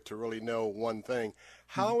inadequate to really know one thing.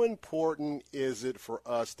 How important is it for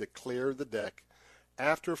us to clear the deck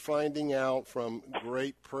after finding out from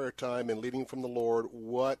great prayer time and leading from the Lord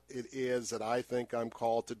what it is that I think I'm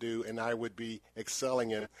called to do and I would be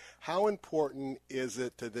excelling in? How important is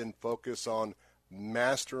it to then focus on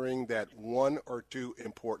mastering that one or two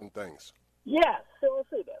important things? Yeah, so I'll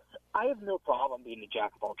say this. I have no problem being a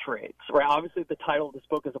jack of all trades. Right? Obviously, the title of this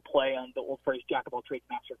book is a play on the old phrase, jack of all trades,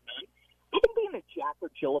 master of none. Even being a jack or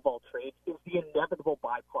Jill of all trades is the inevitable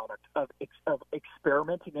byproduct of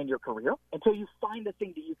experimenting in your career until you find the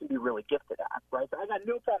thing that you can be really gifted at, right? So I got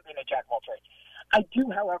no problem being a jack of all trades. I do,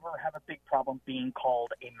 however, have a big problem being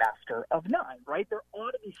called a master of none, right? There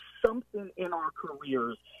ought to be something in our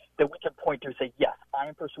careers that we can point to and say, yes, I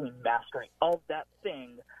am pursuing mastery of that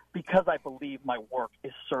thing because I believe my work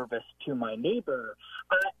is service to my neighbor.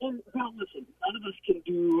 And now, listen, none of us can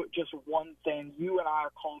do just one thing. You and I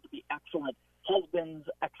are called to be excellent husbands,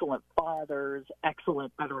 excellent fathers,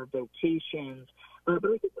 excellent at our vocations. But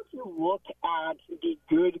I think what's you look at the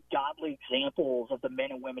good, godly examples of the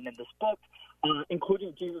men and women in this book,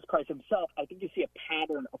 including Jesus Christ himself, I think you see a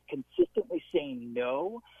pattern of consistently saying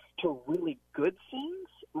no to really good things,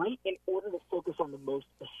 right, in order to focus on the most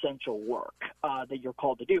essential work that you're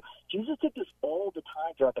called to do. Jesus did this all the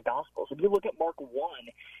time throughout the Gospels. If you look at Mark 1,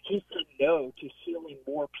 he said no to healing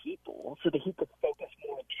more people so that he could focus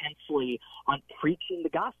more intensely on preaching the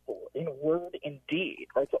gospel in word and deed,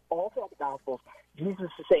 right? So all throughout the Gospels, Jesus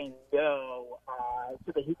is saying no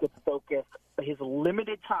so that he could focus his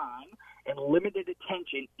limited time and limited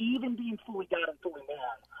attention, even being fully God and fully man,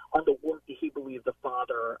 on the work that he believed the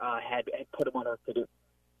Father had put him on earth to do.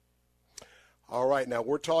 All right, now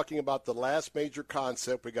we're talking about the last major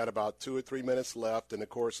concept. We got about 2 or 3 minutes left, and of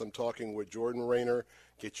course I'm talking with Jordan Raynor.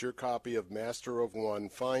 Get your copy of Master of One.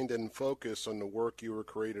 Find and focus on the work you were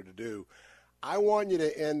created to do. I want you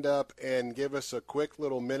to end up and give us a quick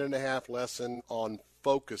little minute-and-a-half lesson on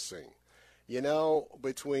focusing. You know,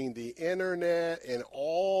 between the internet and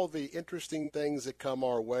all the interesting things that come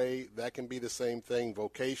our way, that can be the same thing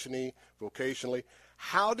vocationally.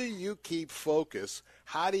 How do you keep focus?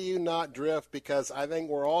 How do you not drift? Because I think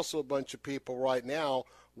we're also a bunch of people right now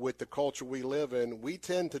with the culture we live in. We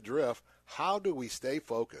tend to drift. How do we stay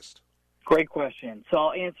focused? Great question. So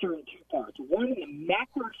I'll answer in 2 parts. One, in the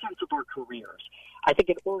macro sense of our careers. I think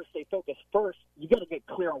in order to stay focused, first, you got to get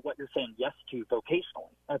clear on what you're saying yes to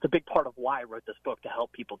vocationally. That's a big part of why I wrote this book, to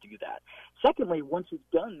help people do that. Secondly, once you've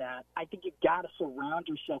done that, I think you've got to surround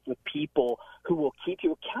yourself with people who will keep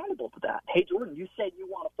you accountable to that. Hey, Jordan, you said you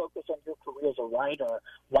want to focus on your career as a writer.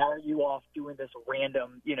 Why are you off doing this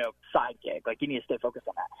random, side gig? Like, you need to stay focused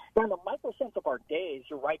on that. Now, in the micro sense of our days,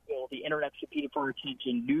 you're right, Bill, the internet's competing for our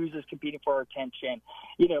attention. News is competing for our attention.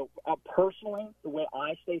 Personally, the way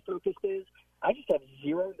I stay focused is I just have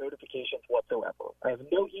 0 notifications whatsoever. I have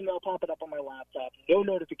no email popping up on my laptop, no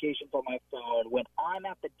notifications on my phone. When I'm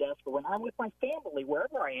at the desk or when I'm with my family,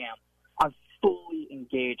 wherever I am, I'm fully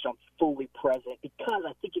engaged. I'm fully present, because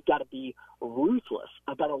I think you've got to be ruthless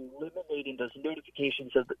about eliminating those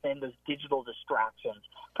notifications and those digital distractions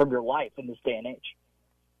from your life in this day and age.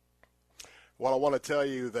 Well, I want to tell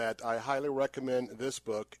you that I highly recommend this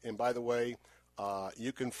book. And by the way,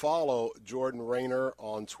 you can follow Jordan Raynor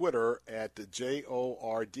on Twitter at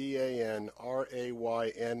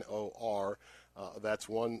JordanRaynor. That's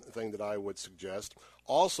one thing that I would suggest.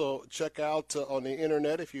 Also, check out on the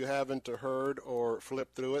internet, if you haven't heard or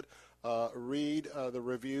flipped through it, read the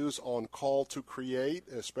reviews on Call to Create,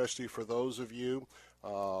 especially for those of you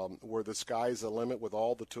where the sky's the limit with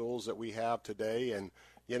all the tools that we have today. And,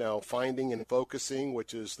 finding and focusing,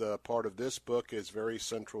 which is the part of this book, is very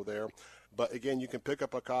central there. But again, you can pick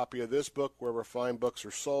up a copy of this book wherever fine books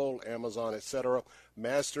are sold, Amazon, etc.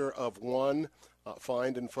 Master of One,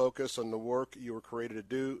 find and focus on the work you were created to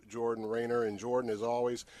do. Jordan Raynor. And Jordan, as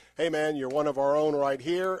always, hey man, you're one of our own right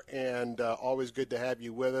here, and always good to have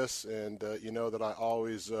you with us. And you know that I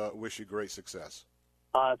always wish you great success.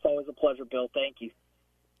 It's always a pleasure, Bill. Thank you.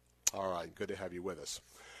 All right, good to have you with us.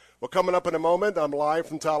 Well, coming up in a moment, I'm live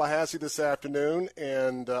from Tallahassee this afternoon,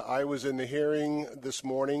 and I was in the hearing this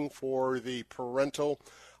morning for the parental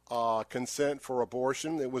consent for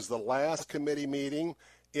abortion. It was the last committee meeting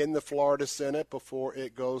in the Florida Senate before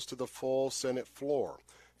it goes to the full Senate floor.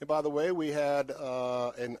 And by the way, we had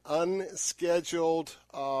an unscheduled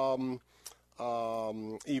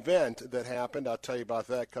event that happened. I'll tell you about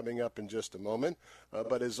that coming up in just a moment.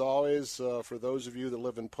 But as always, for those of you that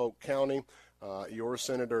live in Polk County, your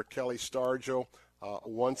Senator Kelly Stargel,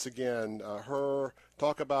 once again, her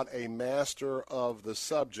talk about a master of the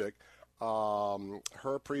subject,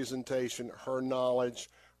 her presentation, her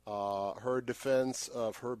knowledge, her defense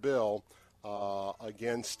of her bill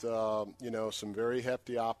against, some very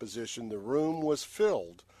hefty opposition. The room was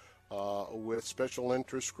filled with special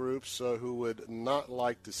interest groups who would not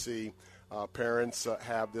like to see parents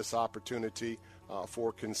have this opportunity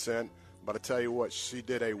for consent. But I tell you what, she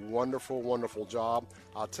did a wonderful, wonderful job.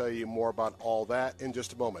 I'll tell you more about all that in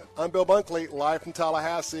just a moment. I'm Bill Bunkley, live from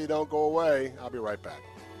Tallahassee. Don't go away. I'll be right back.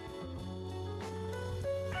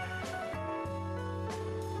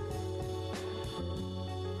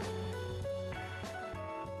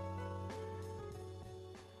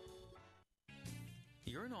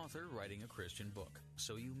 You're an author writing a Christian book,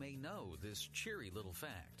 so you may know this cheery little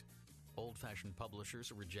fact. Old-fashioned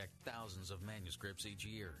publishers reject thousands of manuscripts each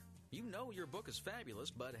year. You know your book is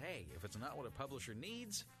fabulous, but hey, if it's not what a publisher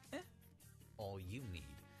needs, all you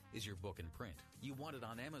need is your book in print. You want it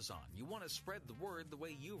on Amazon. You want to spread the word the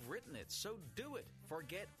way you've written it, so do it.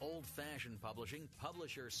 Forget old-fashioned publishing.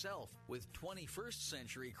 Publish yourself with 21st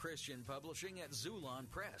century Christian publishing at Xulon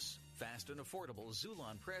Press. Fast and affordable,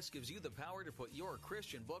 Xulon Press gives you the power to put your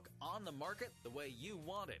Christian book on the market the way you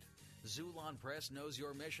want it. Xulon Press knows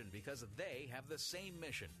your mission because they have the same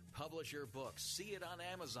mission. Publish your book. See it on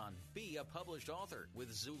Amazon. Be a published author with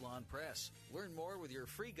Xulon Press. Learn more with your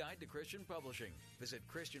free guide to Christian publishing. Visit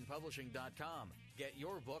ChristianPublishing.com. Get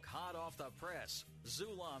your book hot off the press.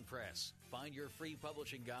 Xulon Press. Find your free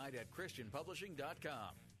publishing guide at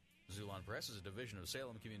ChristianPublishing.com. Xulon Press is a division of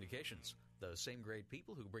Salem Communications, the same great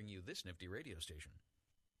people who bring you this nifty radio station.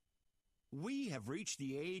 We have reached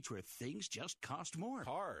the age where things just cost more.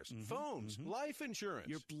 Cars, phones, life insurance.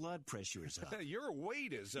 Your blood pressure is up. Your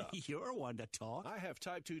weight is up. You're one to talk. I have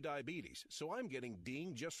type 2 diabetes, so I'm getting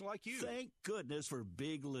dinged just like you. Thank goodness for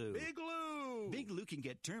Big Lou. Big Lou! Big Lou can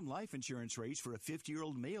get term life insurance rates for a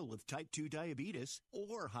 50-year-old male with type 2 diabetes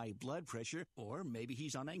or high blood pressure, or maybe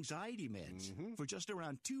he's on anxiety meds. For just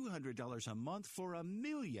around $200 a month for $1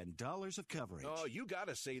 million of coverage. Oh, you got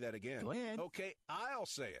to say that again. Go ahead. Okay, I'll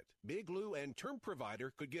say it. Big Lou and term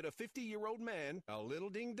provider could get a 50-year-old man, a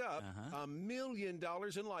little dinged up, $1 million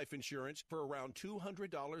in life insurance for around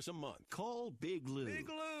 $200 a month. Call Big Lou. Big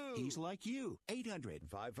Lou! He's like you.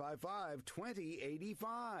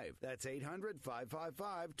 800-555-2085. That's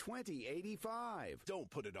 800-555-2085.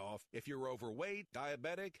 Don't put it off. If you're overweight,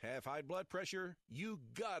 diabetic, have high blood pressure, you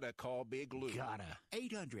gotta call Big Lou. Gotta.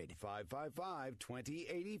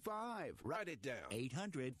 800-555-2085. Write it down.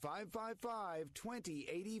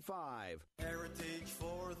 800-555-2085. Heritage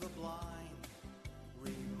for the Blind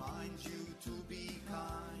reminds you to be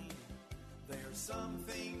kind. There's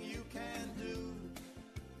something you can do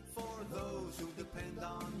for those who depend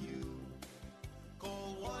on you.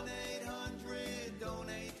 Call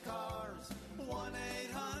 1-800-DONATE-CARS.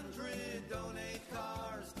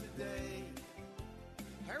 1-800-DONATE-CARS today.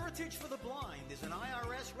 Heritage for the Blind is an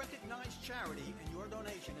IRS-recognized charity, and your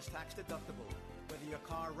donation is tax-deductible. Whether your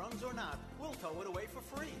car runs or not, we'll tow it away for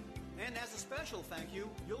free. And as a special thank you,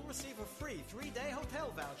 you'll receive a free 3-day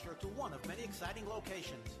hotel voucher to one of many exciting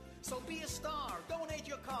locations. So be a star. Donate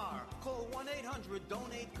your car. Call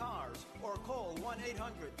 1-800-DONATE-CARS or call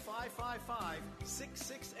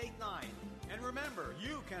 1-800-555-6689. And remember,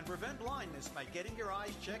 you can prevent blindness by getting your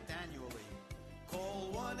eyes checked annually.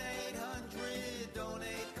 Call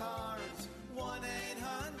 1-800-DONATE-CARS.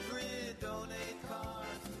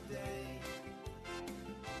 1-800-DONATE-CARS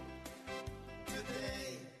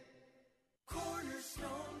today.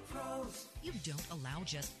 Cornerstone Pros. You don't allow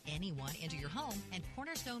just anyone into your home, and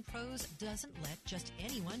Cornerstone Pros doesn't let just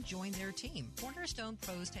anyone join their team. Cornerstone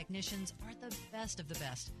Pros technicians are the best of the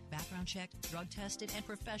best. Background checked, drug tested, and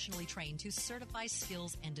professionally trained to certify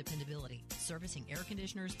skills and dependability. Servicing air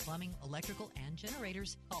conditioners, plumbing, electrical, and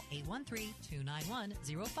generators. Call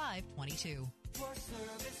 813-291-0522. For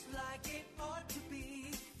service like it ought to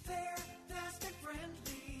be, fair, fast, and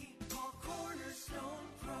friendly. Call Cornerstone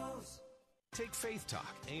Pros. Take Faith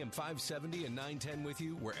Talk, AM 570 and 910 with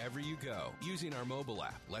you wherever you go using our mobile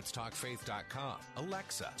app, letstalkfaith.com,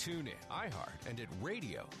 Alexa, TuneIn, iHeart, and at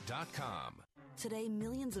radio.com. Today,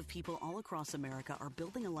 millions of people all across America are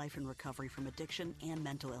building a life in recovery from addiction and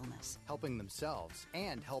mental illness, helping themselves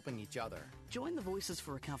and helping each other. Join the Voices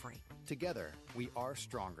for Recovery. Together, we are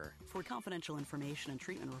stronger. For confidential information and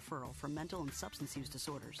treatment referral for mental and substance use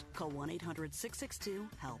disorders, call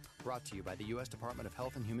 1-800-662-HELP. Brought to you by the U.S. Department of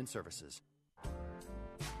Health and Human Services.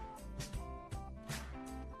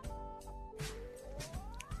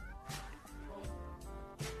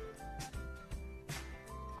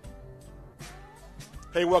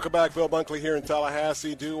 Hey, welcome back. Bill Bunkley here in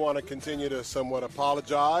Tallahassee. Do want to continue to somewhat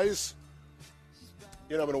apologize.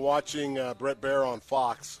 You know, I've been watching Bret Baier on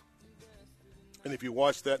Fox. And if you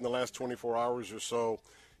watch that in the last 24 hours or so,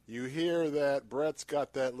 you hear that Bret's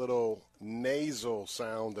got that little nasal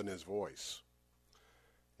sound in his voice.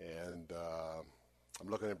 And I'm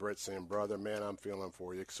looking at Bret saying, brother, man, I'm feeling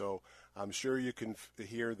for you. So I'm sure you can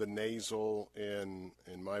hear the nasal in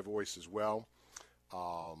my voice as well.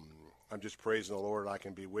 I'm just praising the Lord I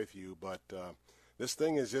can be with you. But this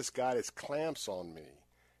thing has just got its clamps on me.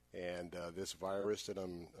 And this virus that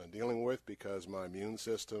I'm dealing with, because my immune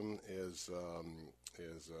system is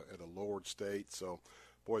at a lowered state. So,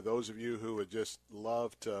 boy, those of you who would just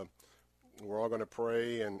love to, we're all going to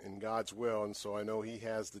pray in God's will. And so I know he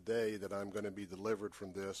has the day that I'm going to be delivered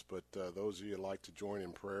from this. But those of you who like to join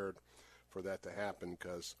in prayer for that to happen,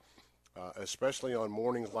 because especially on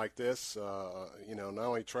mornings like this, you know, not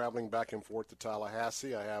only traveling back and forth to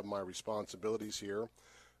Tallahassee, I have my responsibilities here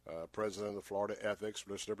president of the Florida Ethics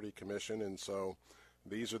Religious Liberty Commission, and so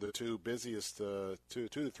these are the two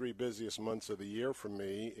to three busiest months of the year for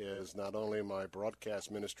me, is not only my broadcast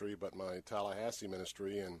ministry but my Tallahassee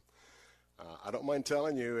ministry. And I don't mind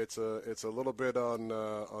telling you, it's a little bit on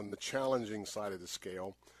the challenging side of the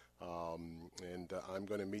scale, and I'm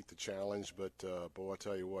going to meet the challenge. But boy, I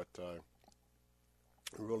tell you what, I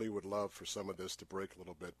really would love for some of this to break a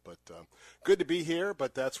little bit. But good to be here.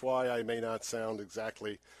 But that's why I may not sound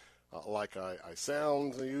exactly like I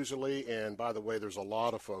sound usually. And by the way, there's a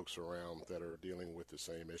lot of folks around that are dealing with the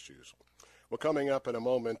same issues. Well, coming up in a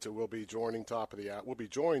moment, we'll be joined top of the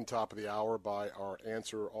hour by our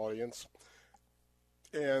Answer audience,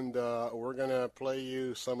 and we're going to play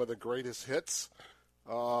you some of the greatest hits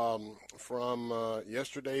from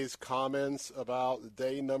yesterday's comments about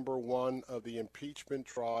day number 1 of the impeachment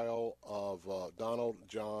trial of Donald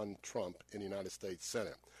John Trump in the United States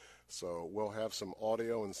Senate. So we'll have some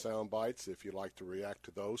audio and sound bites if you'd like to react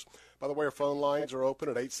to those. By the way, our phone lines are open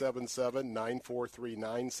at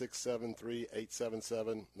 877-943-9673,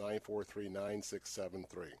 877-943-9673.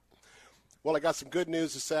 Well, I got some good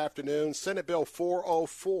news this afternoon. Senate Bill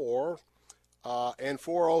 404 and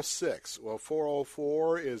 406. Well,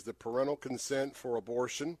 404 is the parental consent for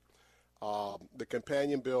abortion. The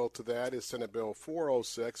companion bill to that is Senate Bill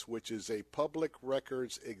 406, which is a public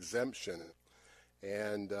records exemption.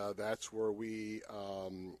 And that's where we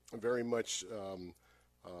very much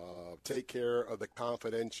take care of the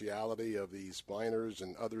confidentiality of these minors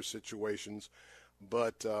and other situations.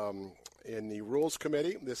 But in the Rules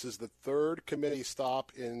Committee, this is the third committee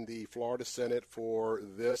stop in the Florida Senate for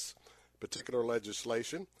this particular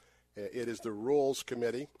legislation. It is the Rules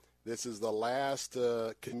Committee. This is the last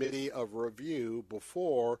committee of review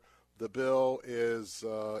before the bill is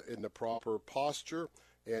in the proper posture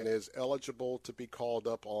and is eligible to be called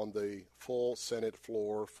up on the full Senate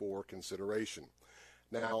floor for consideration.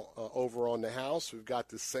 Now, over on the House, we've got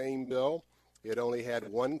the same bill. It only had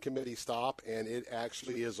one committee stop, and it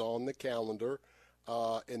actually is on the calendar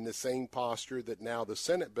in the same posture that now the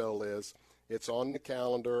Senate bill is. It's on the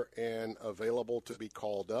calendar and available to be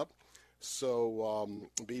called up. So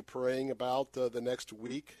be praying about the next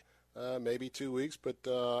week, maybe 2 weeks, but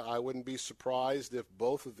I wouldn't be surprised if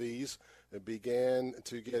both of these began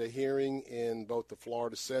to get a hearing in both the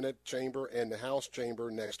Florida Senate chamber and the House chamber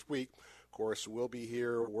next week. Of course, we'll be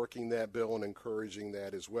here working that bill and encouraging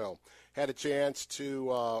that as well. Had a chance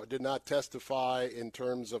to, did not testify in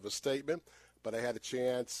terms of a statement, but I had a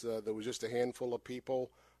chance. There was just a handful of people,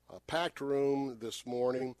 packed room this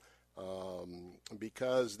morning,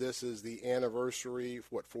 because this is the anniversary,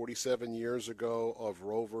 47 years ago of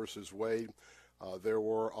Roe versus Wade. There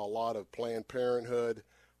were a lot of Planned Parenthood,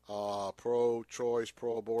 pro-choice,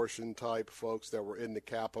 pro-abortion type folks that were in the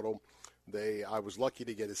Capitol. I was lucky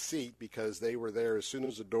to get a seat because they were there as soon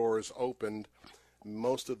as the doors opened.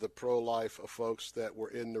 Most of the pro-life folks that were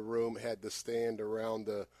in the room had to stand around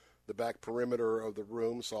the back perimeter of the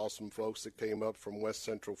room. Saw some folks that came up from West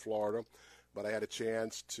Central Florida. But I had a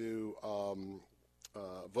chance to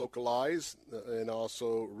vocalize and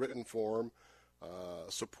also written form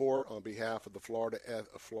support on behalf of the Florida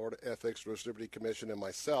Ethics Religious Liberty Commission and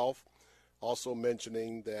myself, also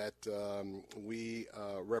mentioning that we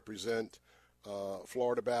represent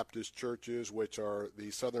Florida Baptist churches, which are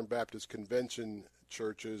the Southern Baptist Convention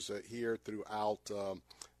churches here throughout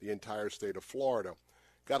the entire state of Florida.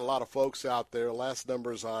 Got a lot of folks out there. Last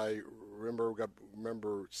numbers I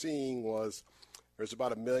remember seeing was there's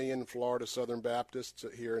about 1 million Florida Southern Baptists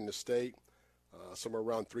here in the state, somewhere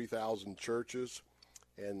around 3,000 churches.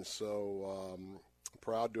 And so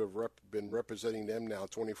proud to have been representing them now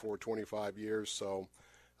 25 years. So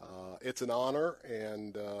it's an honor,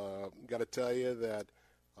 and got to tell you that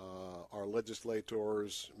our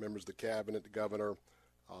legislators, members of the cabinet, the governor,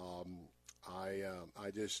 I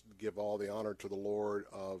just give all the honor to the Lord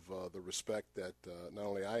of the respect that not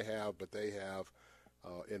only I have, but they have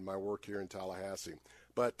in my work here in Tallahassee.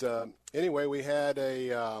 But anyway, we had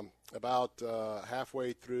about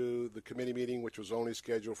halfway through the committee meeting, which was only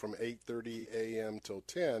scheduled from 8:30 a.m. till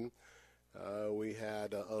 10. We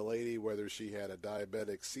had a lady, whether she had a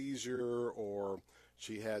diabetic seizure or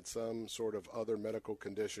she had some sort of other medical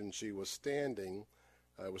condition, she was standing.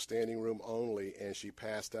 It was standing room only, and she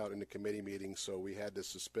passed out in the committee meeting, so we had to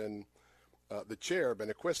suspend the chair,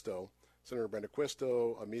 Benequisto. Senator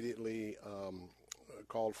Benequisto immediately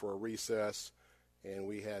called for a recess, and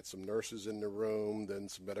we had some nurses in the room, then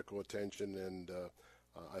some medical attention, and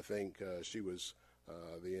I think she was,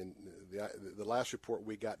 the last report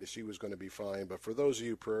we got that she was going to be fine. But for those of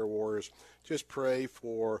you prayer warriors, just pray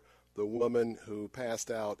for the woman who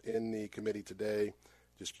passed out in the committee today.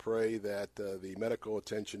 Just pray that the medical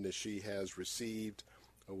attention that she has received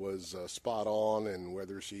was spot on, and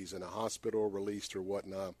whether she's in a hospital, released, or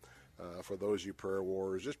whatnot, for those of you prayer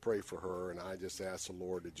warriors, just pray for her, and I just ask the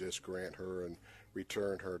Lord to just grant her and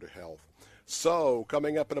return her to health. So,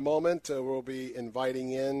 coming up in a moment, we'll be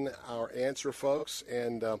inviting in our answer folks,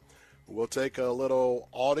 and we'll take a little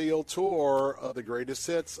audio tour of the greatest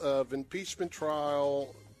hits of impeachment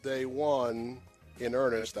trial day 1 in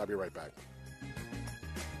earnest. I'll be right back.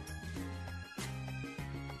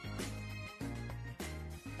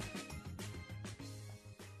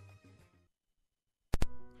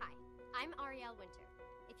 Hi, I'm Arielle Winter.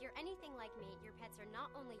 If you're anything like me, your pets are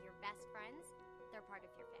not only your best friends, they're part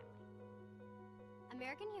of your family.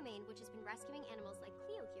 American Humane, which has been rescuing animals like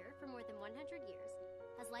Cleo here for more than 100 years,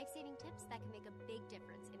 has life-saving tips that can make a big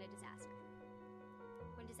difference in a disaster.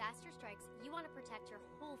 When disaster strikes, you want to protect your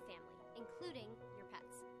whole family, including your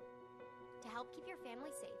pets. To help keep your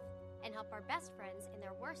family safe and help our best friends in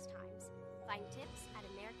their worst times, find tips at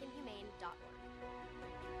AmericanHumane.org.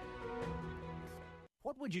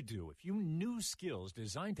 What would you do if you knew skills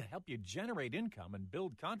designed to help you generate income and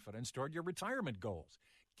build confidence toward your retirement goals?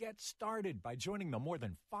 Get started by joining the more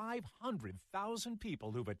than 500,000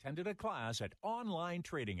 people who've attended a class at Online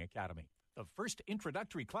Trading Academy. The first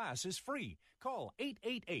introductory class is free. Call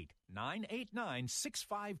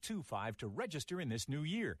 888-989-6525 to register in this new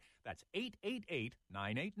year. That's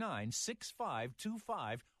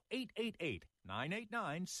 888-989-6525,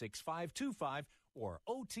 888-989-6525, or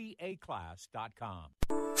otaclass.com.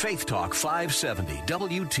 Faith Talk 570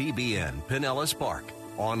 WTBN Pinellas Park.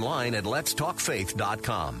 Online at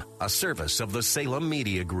letstalkfaith.com, a service of the Salem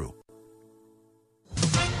Media Group.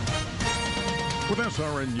 With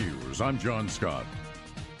SRN News, I'm John Scott.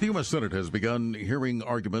 The U.S. Senate has begun hearing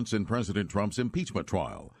arguments in President Trump's impeachment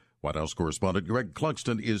trial. White House correspondent Greg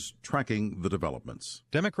Clugston is tracking the developments.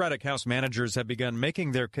 Democratic House managers have begun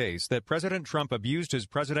making their case that President Trump abused his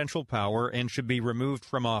presidential power and should be removed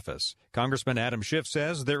from office. Congressman Adam Schiff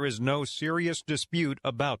says there is no serious dispute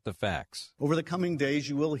about the facts. Over the coming days,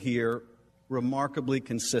 you will hear remarkably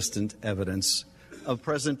consistent evidence of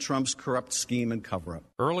President Trump's corrupt scheme and cover-up.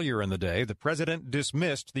 Earlier in the day, the president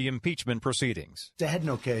dismissed the impeachment proceedings. It's a head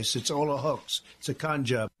no case. It's all a hoax. It's a con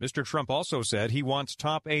job. Mr. Trump also said he wants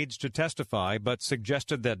top aides to testify, but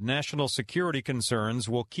suggested that national security concerns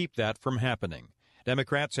will keep that from happening.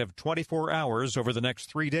 Democrats have 24 hours over the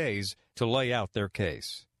next 3 days to lay out their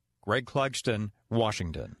case. Greg Clugston,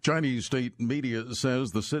 Washington. Chinese state media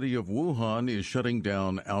says the city of Wuhan is shutting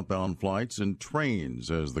down outbound flights and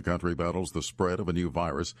trains as the country battles the spread of a new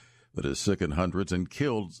virus that has sickened hundreds and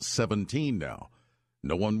killed 17 now.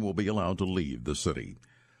 No one will be allowed to leave the city.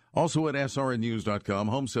 Also at srnnews.com,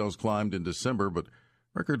 home sales climbed in December, but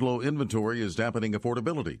record low inventory is dampening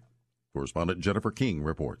affordability. Correspondent Jennifer King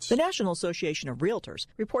reports. The National Association of Realtors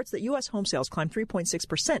reports that U.S. home sales climbed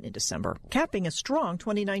 3.6% in December, capping a strong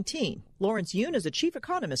 2019. Lawrence Yoon is a chief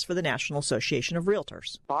economist for the National Association of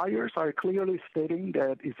Realtors. Buyers are clearly stating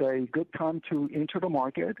that it's a good time to enter the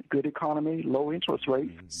market, good economy, low interest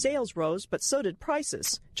rates. Sales rose, but so did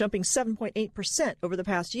prices, jumping 7.8% over the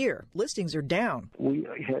past year. Listings are down. We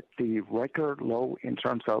hit the record low in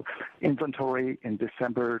terms of inventory in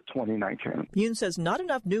December 2019. Yoon says not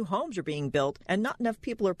enough new homes are being built and not enough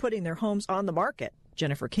people are putting their homes on the market.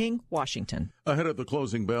 Jennifer King, Washington. Ahead of the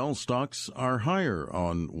closing bell, stocks are higher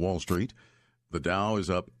on Wall Street. The Dow is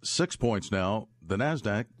up 6 points now, the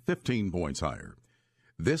Nasdaq 15 points higher.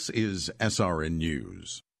 This is SRN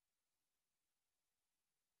News.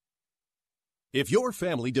 If your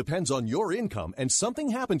family depends on your income and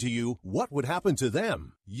something happened to you, what would happen to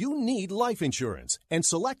them? You need life insurance, and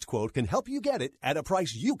SelectQuote can help you get it at a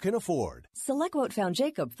price you can afford. SelectQuote found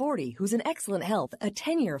Jacob, 40, who's in excellent health, a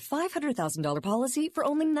 10-year, $500,000 policy for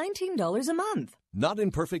only $19 a month. Not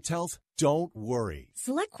in perfect health? Don't worry.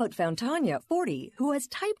 SelectQuote found Tanya, 40, who has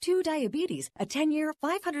type 2 diabetes, a 10-year,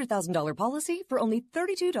 $500,000 policy for only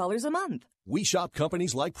 $32 a month. We shop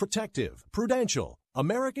companies like Protective, Prudential,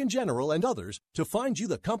 American General, and others to find you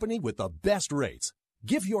the company with the best rates.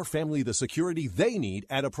 Give your family the security they need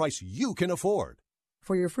at a price you can afford.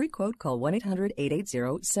 For your free quote, call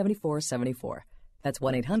 1-800-880-7474. That's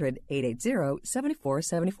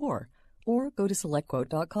 1-800-880-7474. Or go to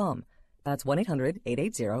SelectQuote.com. That's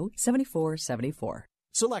 1-800-880-7474.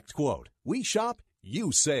 SelectQuote. We shop,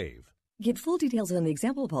 you save. Get full details on the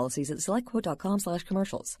example policies at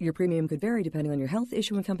SelectQuote.com/commercials. Your premium could vary depending on your health,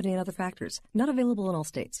 issuing company, and other factors. Not available in all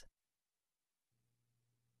states.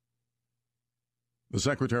 The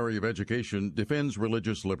Secretary of Education defends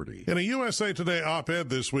religious liberty. In a USA Today op-ed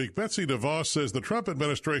this week, Betsy DeVos says the Trump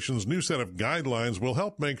administration's new set of guidelines will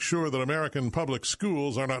help make sure that American public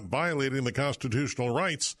schools are not violating the constitutional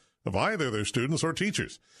rights of either their students or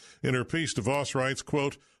teachers. In her piece, DeVos writes,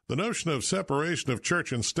 quote, "The notion of separation of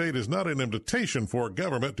church and state is not an invitation for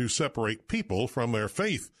government to separate people from their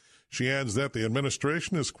faith." She adds that the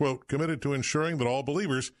administration is, quote, "committed to ensuring that all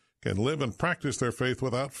believers can live and practice their faith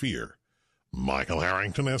without fear." Michael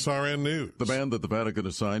Harrington, SRN News. The man that the Vatican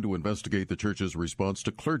assigned to investigate the church's response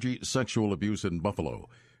to clergy sexual abuse in Buffalo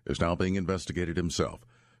is now being investigated himself.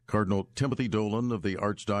 Cardinal Timothy Dolan of the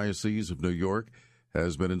Archdiocese of New York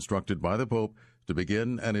has been instructed by the Pope to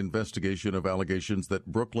begin an investigation of allegations that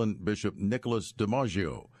Brooklyn Bishop Nicholas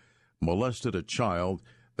DiMaggio molested a child.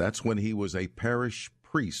 That's when he was a parish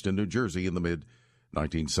priest in New Jersey in the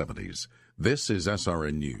mid-1970s. This is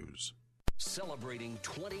SRN News. Celebrating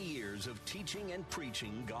 20 years of teaching and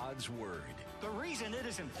preaching God's Word. The reason it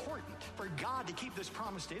is important for God to keep this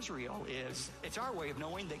promise to Israel is it's our way of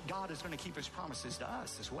knowing that God is going to keep his promises to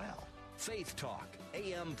us as well. Faith Talk,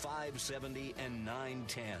 AM 570 and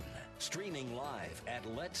 910. Streaming live at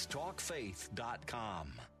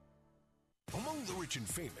letstalkfaith.com. Among the rich and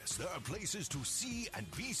famous, there are places to see and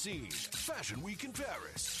be seen. Fashion Week in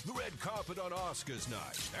Paris, the red carpet on Oscars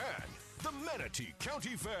night, and the Manatee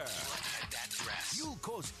County Fair. That dress. You'll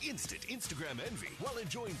cause instant Instagram envy while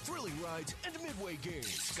enjoying thrilling rides and midway games,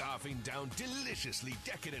 scarfing down deliciously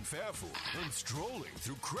decadent fair food, and strolling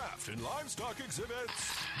through craft and livestock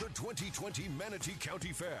exhibits. The 2020 Manatee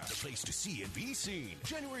County Fair, the place to see and be seen.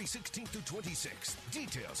 January 16th through 26th.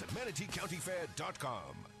 Details at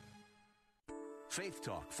manateecountyfair.com. Faith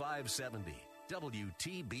Talk 570,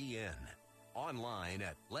 WTBN. Online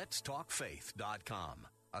at letstalkfaith.com,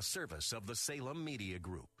 a service of the Salem Media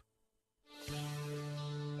Group.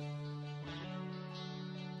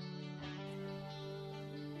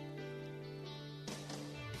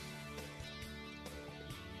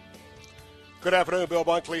 Good afternoon, Bill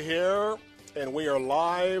Bunkley here, and we are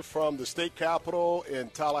live from the state capitol in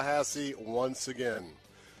Tallahassee once again.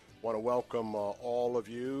 I want to welcome all of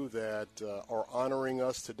you that are honoring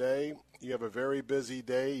us today. You have a very busy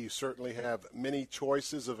day. You certainly have many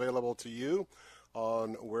choices available to you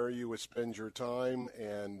on where you would spend your time,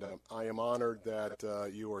 and I am honored that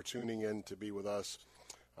you are tuning in to be with us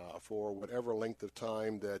for whatever length of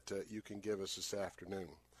time that you can give us this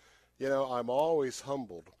afternoon. You know, I'm always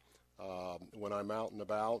humbled when I'm out and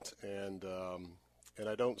about, and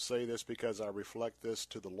I don't say this because I reflect this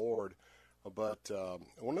to the Lord, but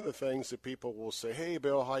one of the things that people will say, "Hey,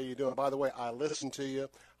 Bill, how you doing? By the way, I listen to you."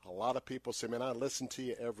 A lot of people say, "Man, I listen to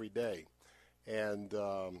you every day." And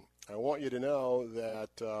I want you to know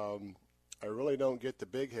that I really don't get the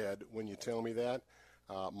big head when you tell me that.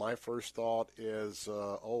 My first thought is,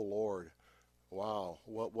 oh, Lord, wow,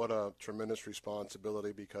 what a tremendous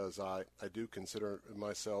responsibility, because I do consider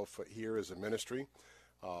myself here as a ministry.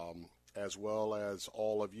 As well as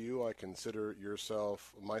all of you, I consider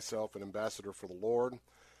myself an ambassador for the Lord.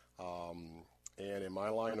 And in my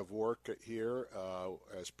line of work here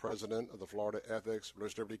as president of the Florida Ethics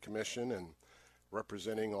Religious Liberty Commission and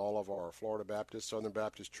representing all of our Florida Baptist, Southern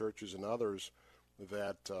Baptist churches and others,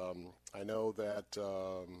 that I know that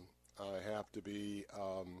I have to be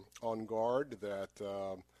on guard, that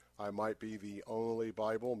I might be the only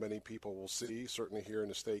Bible many people will see, certainly here in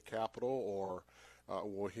the state capitol, or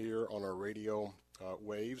will hear on our radio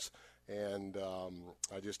waves, and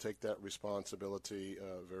I just take that responsibility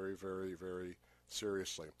very, very, very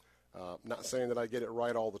seriously. Not saying that I get it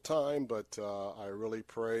right all the time, but I really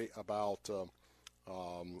pray about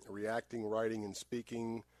reacting, writing, and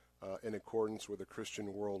speaking in accordance with a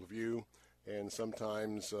Christian worldview, and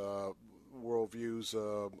sometimes worldviews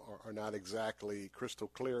are not exactly crystal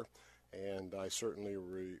clear, and I certainly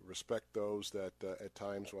respect those that at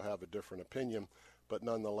times will have a different opinion. But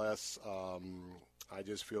nonetheless, I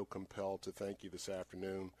just feel compelled to thank you this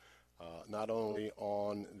afternoon, not only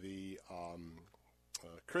on the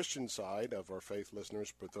Christian side of our faith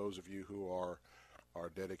listeners, but those of you who are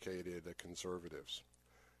dedicated conservatives.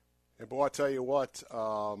 And boy, I tell you what,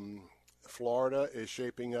 Florida is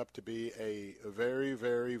shaping up to be a very,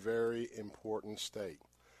 very, very important state.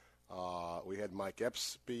 We had Mike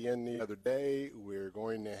Epps be in the other day. We're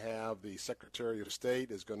going to have the Secretary of State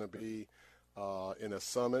is going to be in a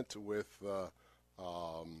summit with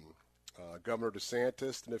Governor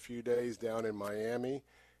DeSantis in a few days down in Miami.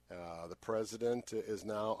 The president is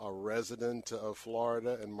now a resident of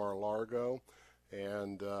Florida in Mar-a-Lago.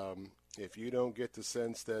 And if you don't get the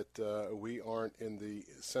sense that we aren't in the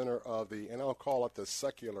center of and I'll call it the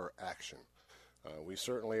secular action, We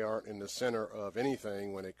certainly aren't in the center of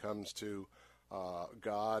anything when it comes to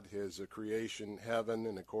God, his creation, heaven,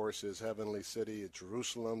 and of course his heavenly city at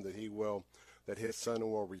Jerusalem that his son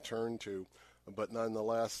will return to. But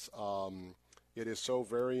nonetheless, it is so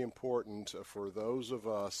very important for those of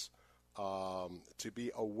us to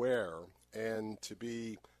be aware and to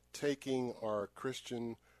be taking our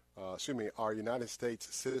our United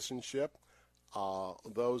States citizenship.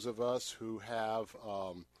 Those of us who have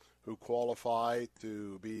who qualify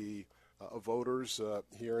to be voters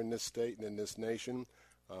here in this state and in this nation,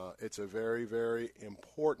 it's a very, very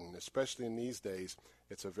important, especially in these days,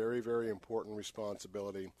 it's a very, very important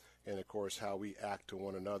responsibility. And, of course, how we act to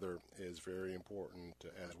one another is very important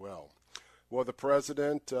as well. Well, the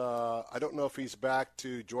president, I don't know if he's back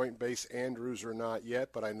to Joint Base Andrews or not yet,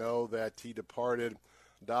 but I know that he departed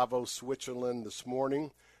Davos, Switzerland this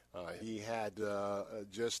morning. He had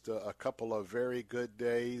just a couple of very good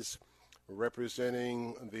days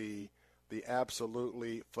representing the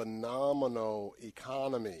absolutely phenomenal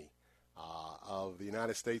economy of the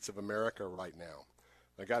United States of America right now.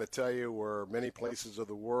 I got to tell you, where many places of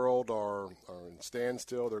the world are in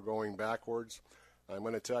standstill, they're going backwards. I'm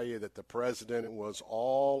going to tell you that the president was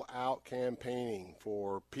all out campaigning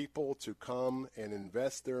for people to come and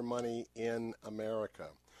invest their money in America.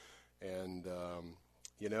 And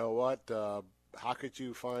you know what? How could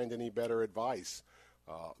you find any better advice?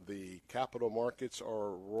 The capital markets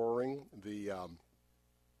are roaring. The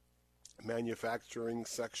manufacturing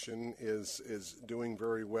section is doing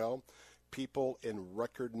very well. People in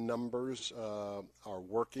record numbers are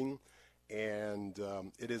working, and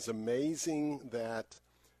it is amazing that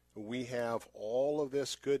we have all of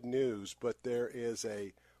this good news, but there's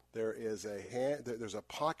a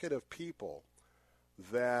pocket of people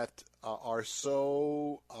that are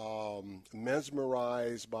so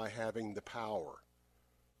mesmerized by having the power,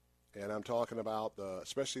 and I'm talking about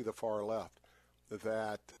especially the far left,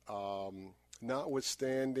 that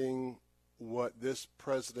notwithstanding what this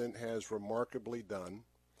president has remarkably done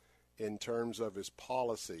in terms of his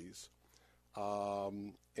policies,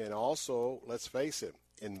 and also, let's face it,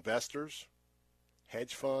 investors,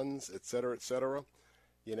 hedge funds, et cetera,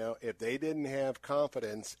 you know, if they didn't have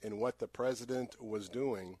confidence in what the president was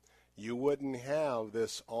doing, you wouldn't have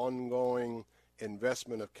this ongoing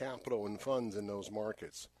investment of capital and funds in those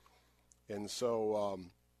markets. And so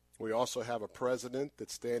we also have a president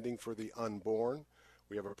that's standing for the unborn.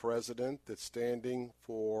 We have a president that's standing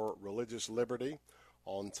for religious liberty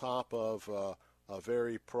on top of a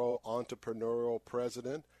very pro-entrepreneurial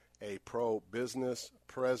president, a pro-business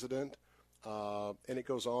president, and it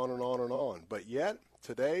goes on and on and on. But yet,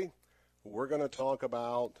 today, we're going to talk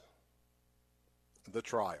about the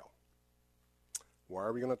trial. Why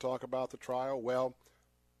are we going to talk about the trial? Well,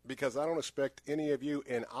 because I don't expect any of you,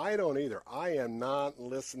 and I don't either. I am not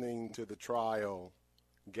listening to the trial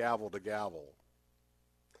gavel to gavel.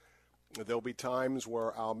 There'll be times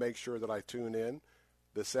where I'll make sure that I tune in.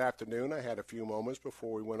 This afternoon, I had a few moments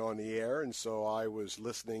before we went on the air, and so I was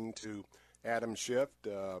listening to Adam Schiff.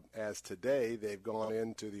 As today, they've gone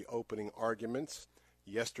into the opening arguments.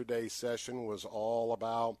 Yesterday's session was all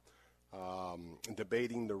about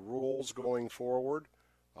debating the rules going forward,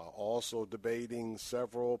 also debating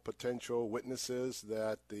several potential witnesses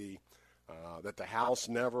that the House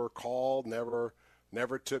never called, never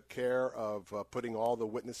took care of putting all the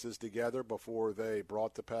witnesses together before they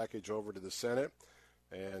brought the package over to the Senate.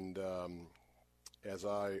 And as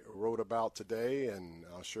I wrote about today, and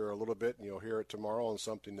I'll share a little bit, and you'll hear it tomorrow, on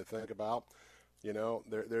something to think about, you know,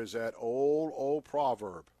 there's that old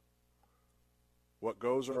proverb, what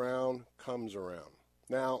goes around comes around.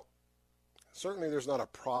 Now, certainly there's not a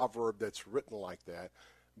proverb that's written like that,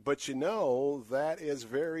 but you know that is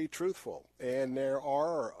very truthful. And there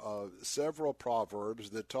are several proverbs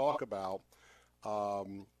that talk about, are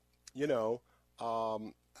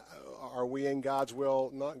we in God's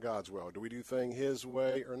will, not God's will? Do we do things His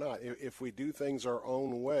way or not? If we do things our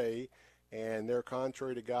own way and they're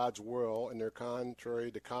contrary to God's will and they're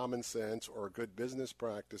contrary to common sense or good business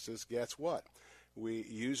practices, guess what? We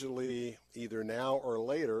usually either now or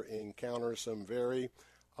later encounter some very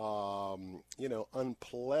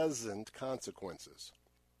unpleasant consequences.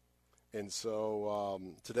 And so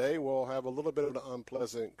today we'll have a little bit of an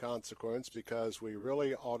unpleasant consequence, because we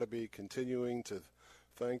really ought to be continuing to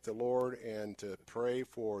thank the Lord and to pray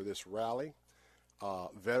for this rally.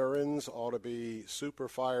 Veterans ought to be super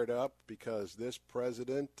fired up, because this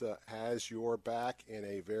president has your back in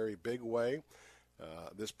a very big way.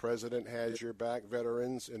 This president has your back,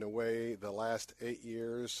 veterans, in a way the last 8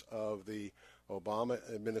 years of the Obama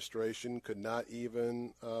administration could not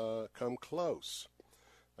even come close.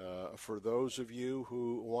 For those of you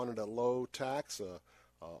who wanted a low tax,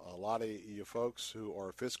 a lot of you folks who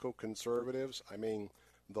are fiscal conservatives, I mean,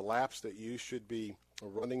 the laps that you should be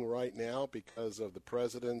running right now because of the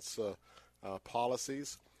president's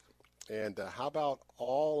policies. And how about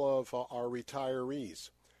all of our retirees?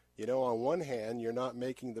 You know, on one hand, you're not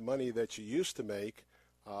making the money that you used to make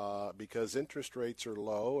because interest rates are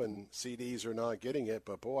low and CDs are not getting it.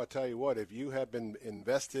 But, boy, I tell you what, if you have been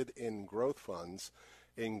invested in growth funds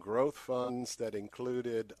that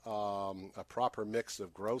included a proper mix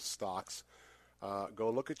of growth stocks, go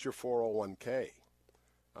look at your 401k.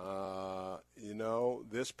 You know,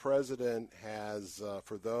 this president has,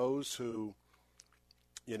 for those who,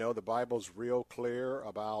 you know, the Bible's real clear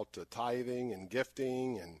about tithing and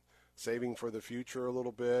gifting and saving for the future a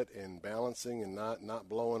little bit and balancing and not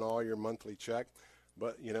blowing all your monthly check.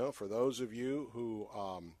 But, you know, for those of you who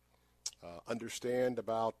understand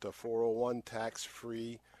about 401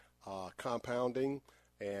 tax-free compounding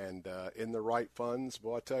and in the right funds,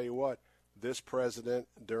 well, I tell you what, this president,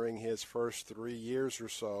 during his first 3 years or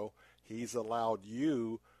so, he's allowed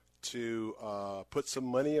you to put some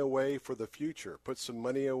money away for the future, put some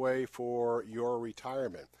money away for your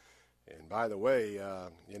retirement. And by the way,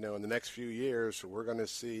 you know, in the next few years, we're going to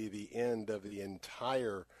see the end of the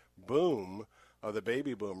entire boom of the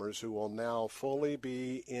baby boomers who will now fully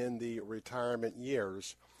be in the retirement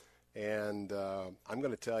years. And I'm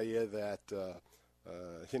going to tell you that,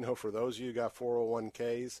 you know, for those of you who got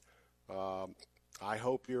 401ks, I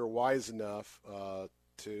hope you're wise enough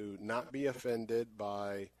to not be offended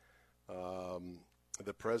by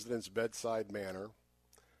the president's bedside manner.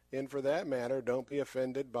 And for that matter, don't be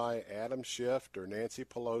offended by Adam Schiff or Nancy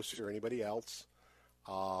Pelosi or anybody else.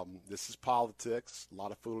 This is politics. A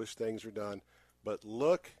lot of foolish things are done. But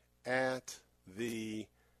look at the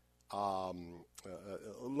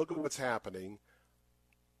look at what's happening.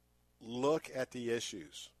 Look at the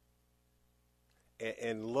issues.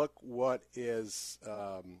 And look what is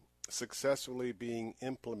successfully being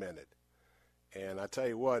implemented. And I tell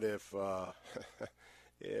you what, if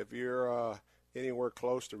if you're anywhere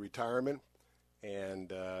close to retirement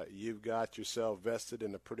and you've got yourself vested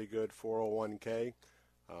in a pretty good 401k,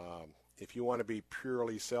 if you want to be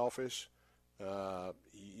purely selfish,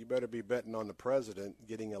 you better be betting on the president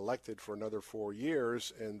getting elected for another 4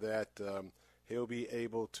 years, and that he'll be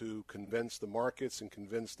able to convince the markets and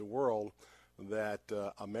convince the world that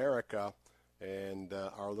America and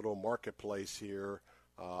our little marketplace here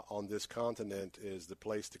on this continent is the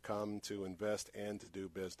place to come to invest and to do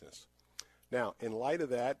business. Now, in light of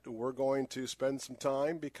that, we're going to spend some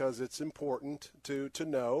time because it's important to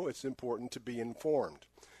know, it's important to be informed.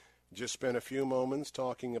 Just spent a few moments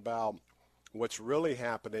talking about what's really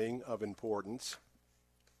happening of importance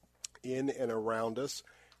in and around us.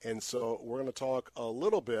 And so we're going to talk a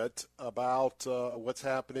little bit about what's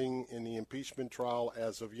happening in the impeachment trial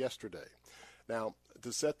as of yesterday. Now,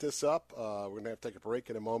 to set this up, we're going to have to take a break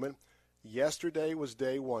in a moment. Yesterday was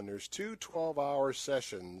day one. There's two 12-hour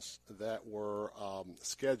sessions that were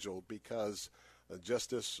scheduled because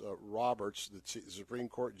Justice Roberts, the Supreme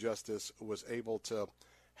Court Justice, was able to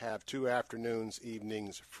have 2 afternoons,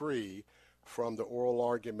 evenings free from the oral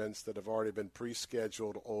arguments that have already been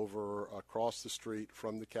pre-scheduled over across the street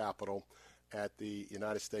from the Capitol at the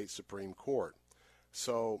United States Supreme Court.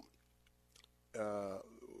 So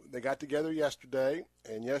they got together yesterday,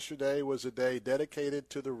 and yesterday was a day dedicated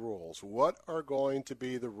to the rules. What are going to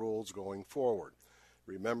be the rules going forward?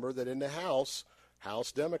 Remember that in the House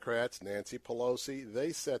Democrats, Nancy Pelosi,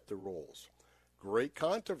 they set the rules. Great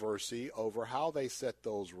controversy over how they set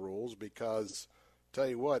those rules because, tell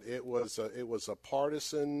you what, it was a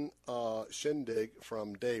partisan shindig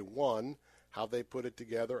from day one, how they put it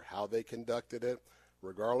together, how they conducted it.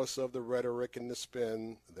 Regardless of the rhetoric and the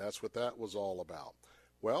spin, that's what that was all about.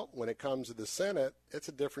 Well, when it comes to the Senate, it's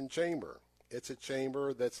a different chamber. It's a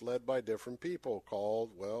chamber that's led by different people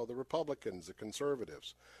called, well, the Republicans, the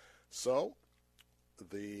conservatives. So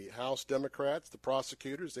the House Democrats, the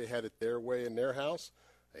prosecutors, they had it their way in their house.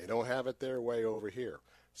 They don't have it their way over here.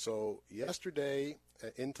 So yesterday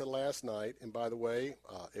into last night, and by the way,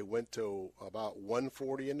 it went to about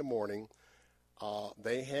 1:40 in the morning,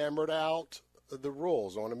 they hammered out the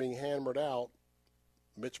rules. On it being hammered out,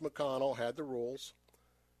 Mitch McConnell had the rules.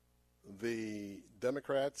 The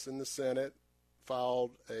Democrats in the Senate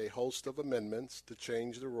filed a host of amendments to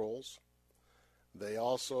change the rules. They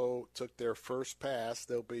also took their first pass.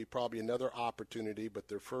 There'll be probably another opportunity, but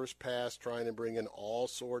their first pass trying to bring in all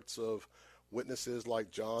sorts of witnesses like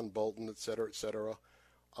John Bolton, et cetera, et cetera.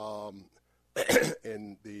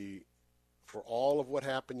 And the for all of what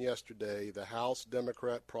happened yesterday, the House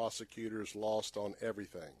Democrat prosecutors lost on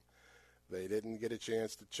everything. They didn't get a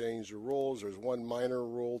chance to change the rules. There's one minor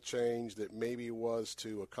rule change that maybe was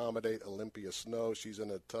to accommodate Olympia Snowe. She's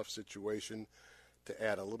in a tough situation, to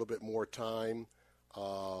add a little bit more time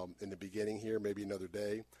in the beginning here, maybe another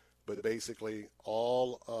day. But basically,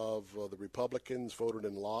 all of the Republicans voted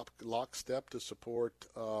in lockstep to support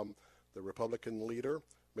the Republican leader,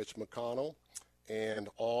 Mitch McConnell, and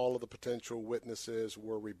all of the potential witnesses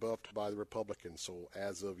were rebuffed by the Republicans. So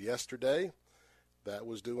as of yesterday, that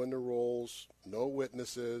was doing the rules, no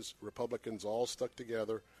witnesses, Republicans all stuck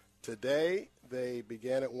together. Today, they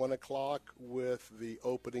began at 1 o'clock with the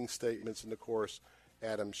opening statements, and, of course,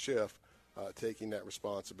 Adam Schiff taking that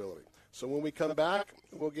responsibility. So when we come back,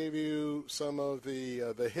 we'll give you some of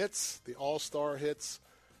the hits, the all-star hits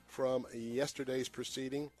from yesterday's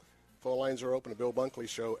proceeding. Phone lines are open. The Bill Bunkley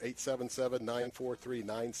Show,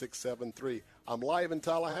 877-943-9673. I'm live in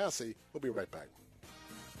Tallahassee. We'll be right back.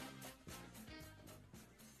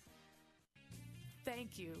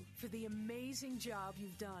 Thank you for the amazing job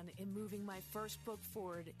you've done in moving my first book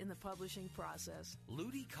forward in the publishing process.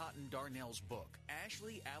 Ludi Cotton Darnell's book,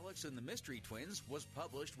 Ashley, Alex, and the Mystery Twins, was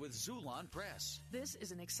published with Zulon Press. This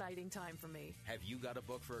is an exciting time for me. Have you got a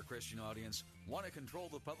book for a Christian audience? Want to control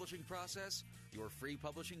the publishing process? Your free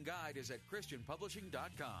publishing guide is at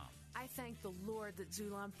ChristianPublishing.com. I thank the Lord that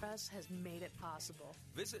Zulon Press has made it possible.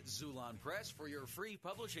 Visit Zulon Press for your free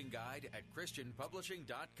publishing guide at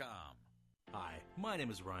ChristianPublishing.com. Hi, my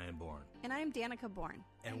name is Ryan Bourne. And I'm Danica Bourne.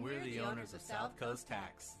 And we're the owners of South Coast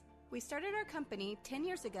Tax. We started our company 10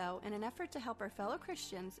 years ago in an effort to help our fellow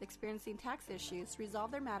Christians experiencing tax issues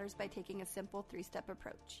resolve their matters by taking a simple 3-step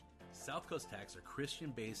approach. South Coast Tax are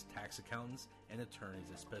Christian-based tax accountants and attorneys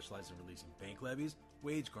that specialize in releasing bank levies,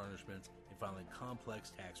 wage garnishments, and filing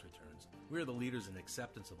complex tax returns. We are the leaders in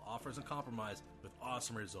acceptance of offers and compromise with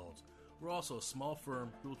awesome results. We're also a small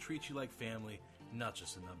firm who will treat you like family, not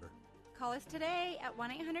just a number. Call us today at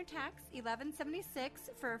 1-800-TAX-1176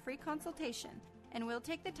 for a free consultation, and we'll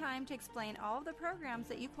take the time to explain all of the programs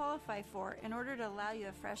that you qualify for in order to allow you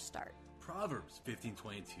a fresh start. Proverbs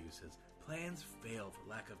 15:22 says, plans fail for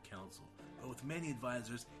lack of counsel, but with many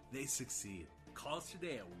advisors, they succeed. Call us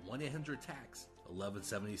today at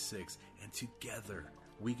 1-800-TAX-1176, and together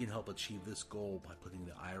we can help achieve this goal by putting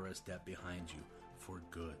the IRS debt behind you for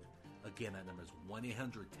good. Again, that number is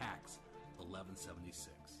 1-800-TAX-1176.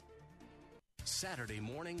 Saturday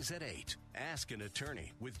mornings at 8. Ask an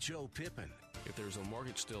Attorney with Joe Pippin. If there's a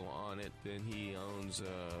mortgage still on it, then he owns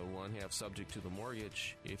one half subject to the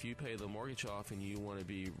mortgage. If you pay the mortgage off and you want to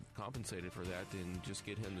be compensated for that, then just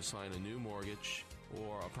get him to sign a new mortgage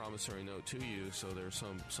or a promissory note to you so there's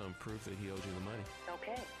some proof that he owes you the money.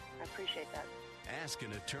 Okay, I appreciate that. Ask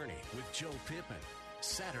an Attorney with Joe Pippin.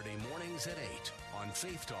 Saturday mornings at 8 on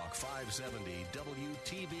Faith Talk 570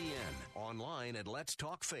 WTBN. Online at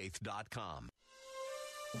letstalkfaith.com.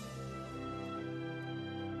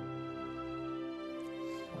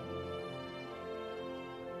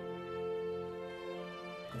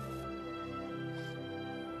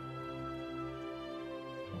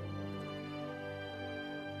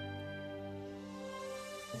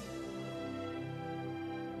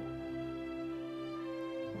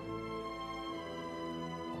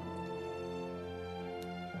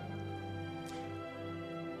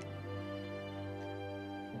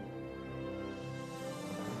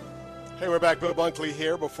 Hey, we're back. Bill Bunkley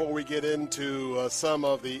here. Before we get into some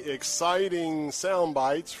of the exciting sound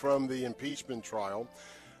bites from the impeachment trial,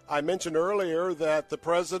 I mentioned earlier that the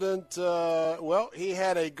president, he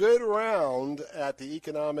had a good round at the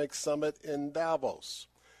Economic Summit in Davos.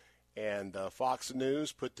 And Fox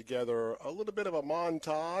News put together a little bit of a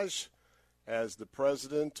montage as the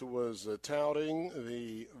president was touting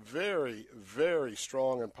the very, very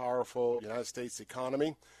strong and powerful United States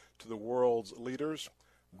economy to the world's leaders.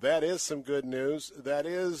 That is some good news. That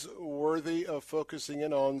is worthy of focusing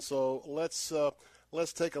in on. So let's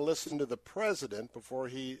take a listen to the president before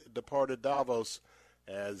he departed Davos,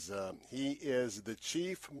 as he is the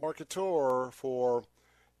chief marketer for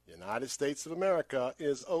United States of America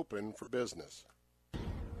is open for business.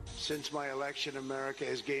 Since my election, America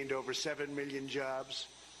has gained over 7 million jobs.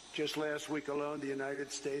 Just last week alone, the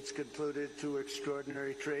United States concluded 2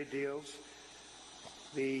 extraordinary trade deals.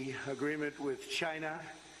 The agreement with China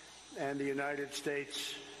and the United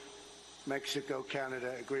States,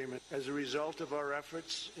 Mexico-Canada agreement. As a result of our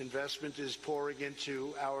efforts, investment is pouring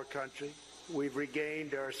into our country. We've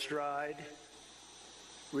regained our stride,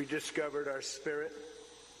 rediscovered our spirit,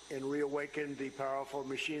 and reawakened the powerful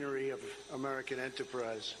machinery of American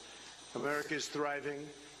enterprise. America is thriving,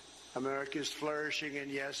 America is flourishing, and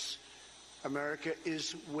yes, America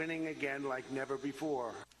is winning again like never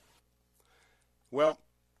before. Well,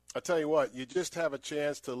 I'll tell you what, you just have a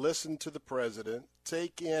chance to listen to the president,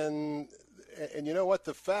 take in, and you know what,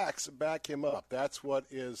 the facts back him up. That's what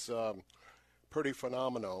is pretty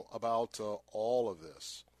phenomenal about all of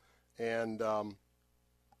this. And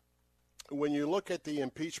when you look at the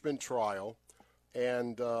impeachment trial,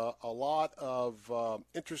 and a lot of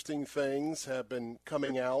interesting things have been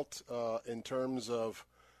coming out in terms of,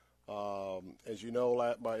 as you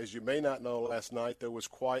know, as you may not know, last night there was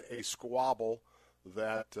quite a squabble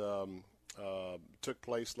that took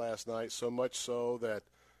place last night, so much so that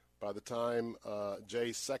by the time Jay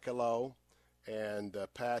Sekulow and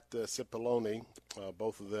Pat Cipollone,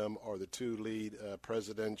 both of them are the two lead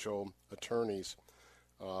presidential attorneys,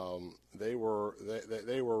 they were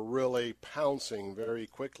really pouncing very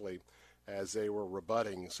quickly as they were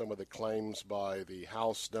rebutting some of the claims by the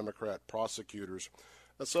House Democrat prosecutors,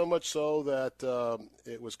 so much so that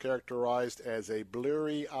it was characterized as a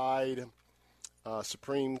bleary-eyed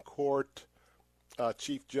Supreme Court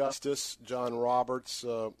Chief Justice John Roberts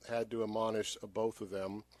had to admonish both of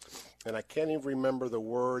them, and I can't even remember the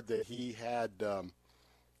word that he had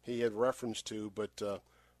reference to, but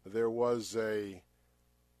there was a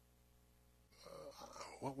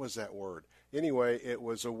what was that word? Anyway, it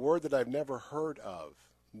was a word that I've never heard of,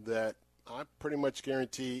 that I pretty much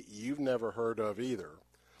guarantee you've never heard of either.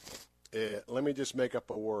 Let me just make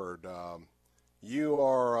up a word. You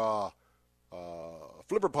are a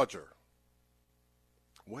flipper puncher.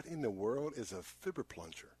 What in the world is a flipper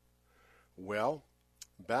puncher? Well,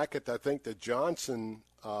 back at, I think, the Johnson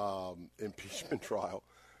impeachment trial,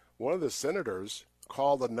 one of the senators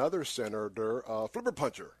called another senator a flipper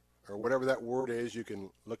puncher, or whatever that word is. You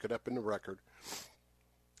can look it up in the record.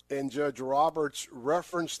 And Judge Roberts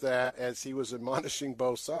referenced that as he was admonishing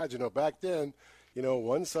both sides. You know, back then, you know,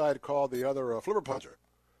 one side called the other a flipper puncher.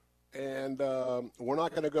 And we're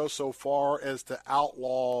not going to go so far as to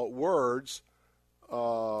outlaw words.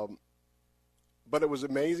 But it was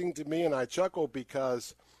amazing to me, and I chuckled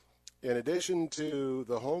because in addition to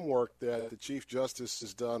the homework that the Chief Justice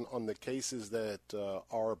has done on the cases that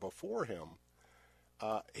are before him,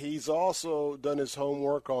 he's also done his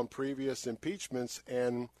homework on previous impeachments,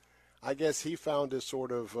 and I guess he found it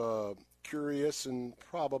sort of curious and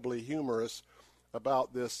probably humorous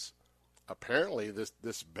about this, apparently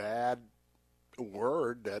this bad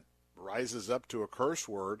word that rises up to a curse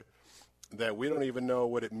word that we don't even know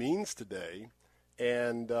what it means today.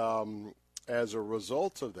 And as a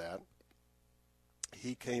result of that,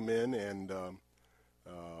 he came in and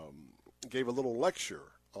gave a little lecture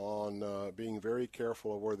on being very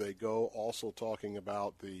careful of where they go, also talking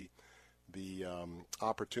about the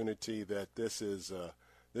opportunity that this is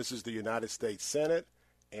the United States Senate,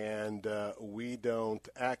 and we don't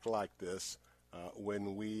act like this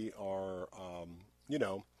when we are,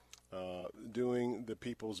 doing the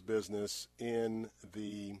people's business in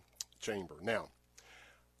the chamber. Now,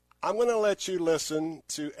 I'm going to let you listen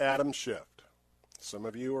to Adam Schiff. Some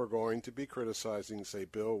of you are going to be criticizing, say,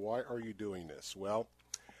 Bill, why are you doing this? Well,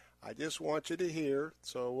 I just want you to hear,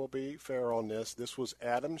 so we'll be fair on this. This was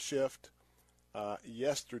Adam Schiff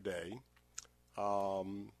yesterday,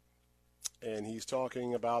 and he's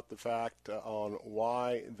talking about the fact on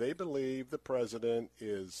why they believe the president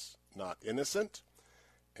is not innocent.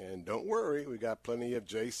 And don't worry, we got plenty of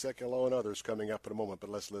Jay Sekulow and others coming up in a moment, but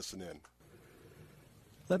let's listen in.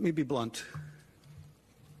 Let me be blunt.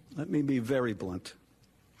 Let me be very blunt.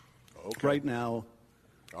 Okay. Right now,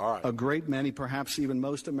 all right, a great many, perhaps even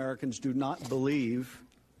most Americans do not believe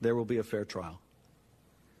there will be a fair trial.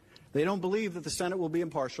 They don't believe that the Senate will be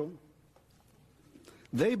impartial.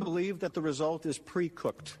 They believe that the result is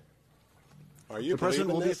pre-cooked. Are you the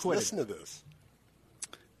president will be acquitted. Listen to this.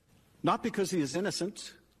 Not because he is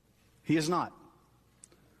innocent. He is not.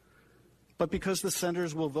 But because the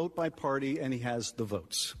senators will vote by party and he has the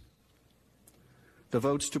votes. The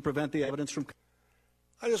votes to prevent the evidence from...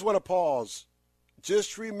 I just want to pause.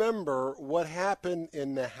 Just remember what happened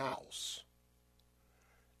in the House.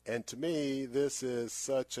 And to me, this is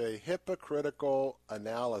such a hypocritical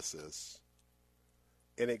analysis.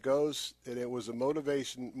 And it was a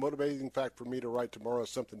motivating fact for me to write tomorrow,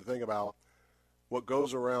 something to think about. What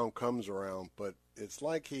goes around comes around, but it's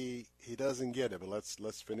like he doesn't get it. But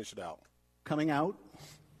let's finish it out. Coming out,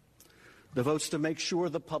 the votes to make sure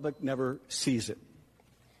the public never sees it.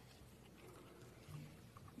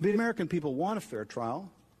 The American people want a fair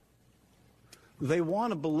trial. They want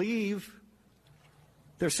to believe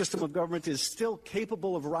their system of government is still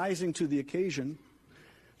capable of rising to the occasion.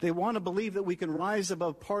 They want to believe that we can rise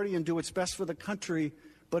above party and do what's best for the country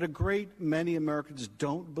but a great many Americans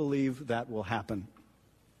don't believe that will happen.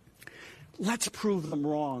 Let's prove them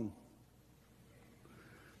wrong.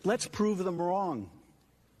 Let's prove them wrong.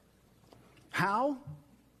 How?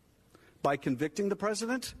 By convicting the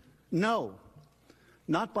president? No,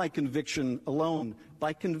 not by conviction alone.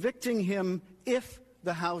 By convicting him if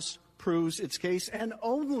the House proves its case, and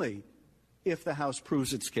only if the House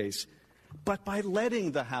proves its case. But by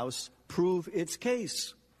letting the House prove its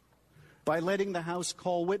case. By letting the House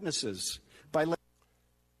call witnesses.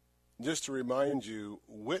 Just to remind you,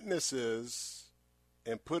 witnesses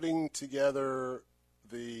and putting together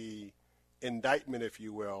the indictment, if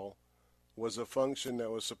you will, was a function that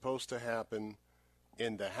was supposed to happen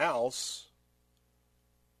in the House,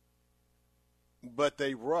 but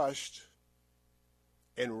they rushed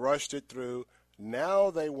it through. Now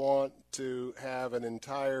they want to have an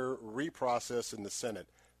entire reprocess in the Senate.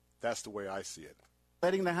 That's the way I see it.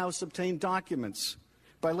 Letting the House obtain documents,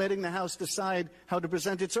 by letting the House decide how to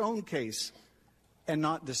present its own case, and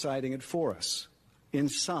not deciding it for us, in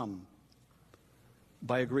sum,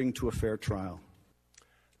 by agreeing to a fair trial.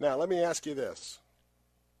 Now, let me ask you this.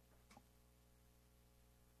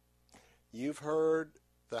 You've heard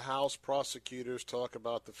the House prosecutors talk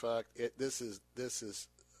about the fact this is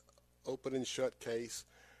open and shut case.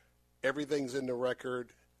 Everything's in the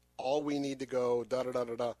record. All we need to go,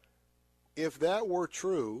 da-da-da-da-da. If that were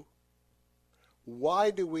true, why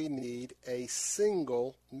do we need a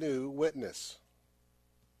single new witness?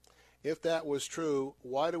 If that was true,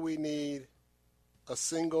 why do we need a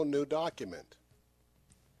single new document?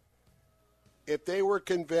 If they were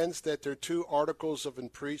convinced that their two articles of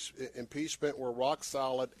impeachment were rock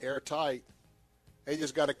solid, airtight, they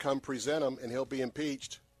just got to come present them and he'll be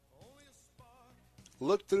impeached.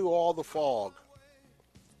 Look through all the fog.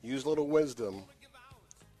 Use a little wisdom,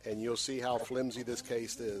 and you'll see how flimsy this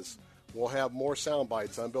case is. We'll have more sound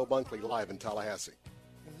bites. I'm Bill Bunkley, live in Tallahassee.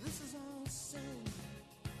 This is all sin,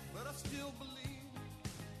 but I still believe.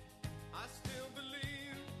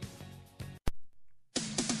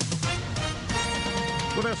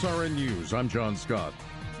 With SRN News, I'm John Scott.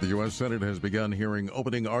 The U.S. Senate has begun hearing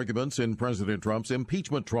opening arguments in President Trump's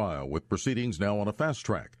impeachment trial, with proceedings now on a fast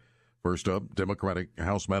track. First up, Democratic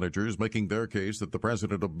House managers making their case that the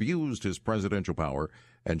president abused his presidential power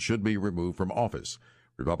and should be removed from office.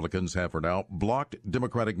 Republicans have for now blocked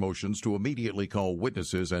Democratic motions to immediately call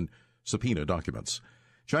witnesses and subpoena documents.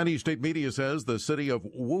 Chinese state media says the city of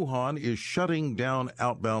Wuhan is shutting down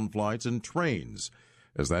outbound flights and trains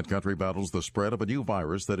as that country battles the spread of a new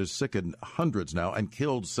virus that has sickened hundreds now and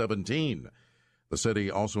killed 17. The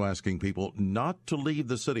city also asking people not to leave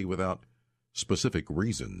the city without specific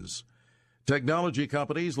reasons. Technology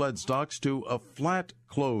companies led stocks to a flat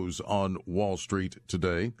close on Wall Street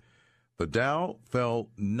today. The Dow fell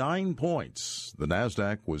 9 points. The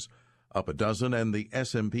Nasdaq was up a dozen, and the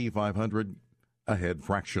S&P 500 ahead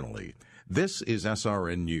fractionally. This is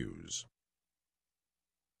SRN News.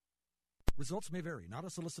 Results may vary, not a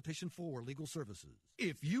solicitation for legal services.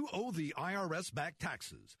 If you owe the IRS back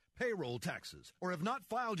taxes, payroll taxes, or have not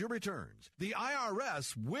filed your returns, the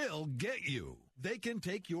IRS will get you. They can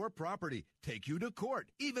take your property, take you to court,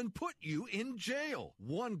 even put you in jail.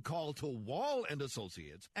 One call to Wall &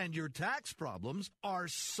 Associates, and your tax problems are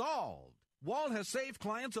solved. Wall has saved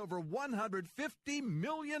clients over $150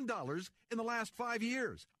 million in the last 5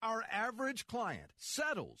 years. Our average client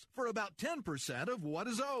settles for about 10% of what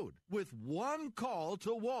is owed. With one call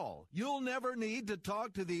to Wall, you'll never need to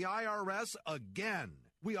talk to the IRS again.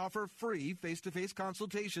 We offer free face-to-face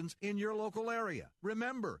consultations in your local area.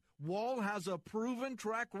 Remember, Wall has a proven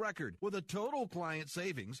track record with a total client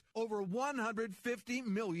savings over $150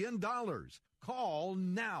 million. Call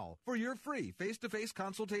now for your free face-to-face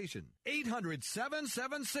consultation.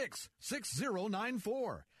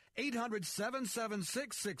 800-776-6094.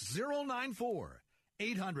 800-776-6094.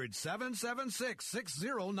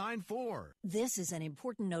 800-776-6094. This is an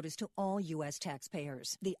important notice to all U.S.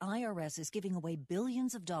 taxpayers. The IRS is giving away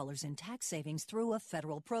billions of dollars in tax savings through a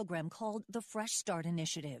federal program called the Fresh Start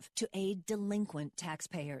Initiative to aid delinquent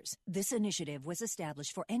taxpayers. This initiative was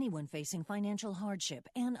established for anyone facing financial hardship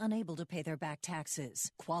and unable to pay their back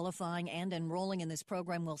taxes. Qualifying and enrolling in this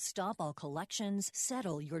program will stop all collections,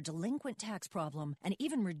 settle your delinquent tax problem, and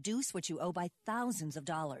even reduce what you owe by thousands of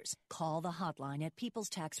dollars. Call the hotline at people's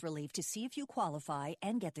tax relief to see if you qualify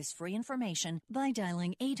and get this free information by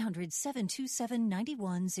dialing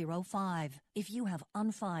 800-727-9105. If you have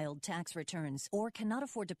unfiled tax returns or cannot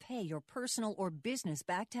afford to pay your personal or business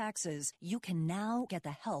back taxes, you can now get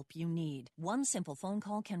the help you need. One simple phone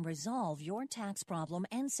call can resolve your tax problem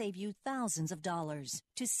and save you thousands of dollars.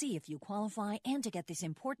 To see if you qualify and to get this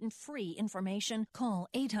important free information, call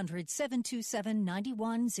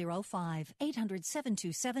 800-727-9105.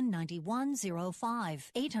 800-727-9105.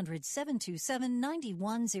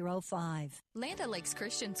 800-727-9105. Land O'Lakes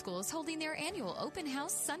Christian School is holding their annual open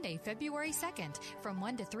house Sunday, February 2nd from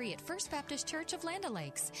 1 to 3 at First Baptist Church of Land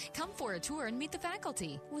O'Lakes. Come for a tour and meet the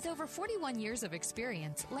faculty. With over 41 years of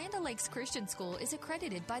experience, Land O'Lakes Christian School is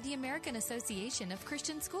accredited by the American Association of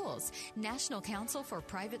Christian Schools, National Council for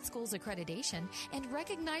Private Schools Accreditation, and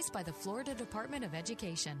recognized by the Florida Department of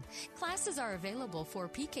Education. Classes are available for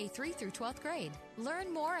PK3 through 12th grade.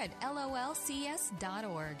 Learn more at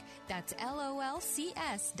lolcs.org. That's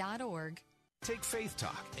lolcs.org. Take Faith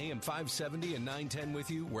Talk, AM 570 and 910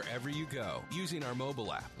 with you wherever you go using our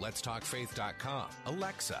mobile app, letstalkfaith.com,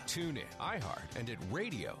 Alexa, TuneIn, iHeart, and at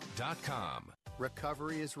radio.com.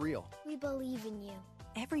 Recovery is real. We believe in you.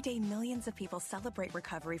 Every day, millions of people celebrate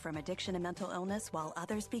recovery from addiction and mental illness while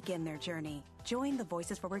others begin their journey. Join the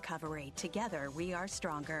Voices for Recovery. Together, we are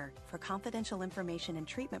stronger. For confidential information and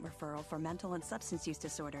treatment referral for mental and substance use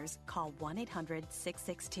disorders, call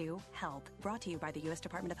 1-800-662-HELP. Brought to you by the U.S.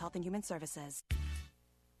 Department of Health and Human Services.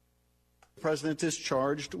 The president is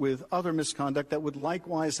charged with other misconduct that would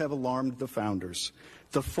likewise have alarmed the founders.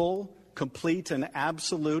 The full, complete, and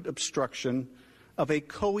absolute obstruction of a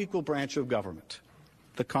co-equal branch of government,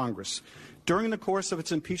 the Congress, during the course of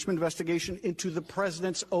its impeachment investigation into the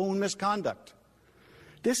president's own misconduct.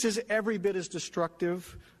 This is every bit as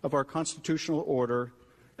destructive of our constitutional order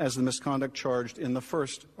as the misconduct charged in the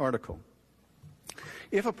first article.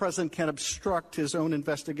 If a president can obstruct his own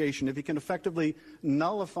investigation, if he can effectively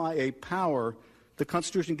nullify a power the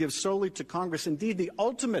Constitution gives solely to Congress, indeed the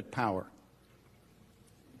ultimate power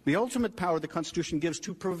the Constitution gives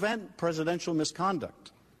to prevent presidential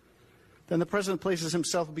misconduct, then the president places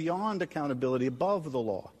himself beyond accountability, above the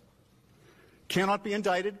law. Cannot be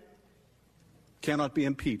indicted, cannot be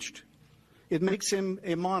impeached. It makes him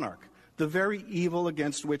a monarch, the very evil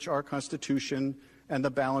against which our Constitution and the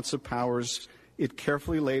balance of powers it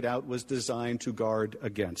carefully laid out was designed to guard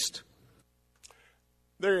against.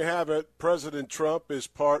 There you have it. President Trump is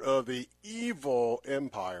part of the evil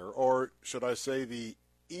empire, or should I say the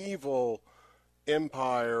evil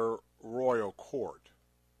empire royal court.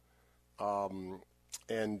 That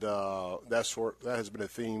has been a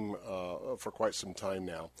theme for quite some time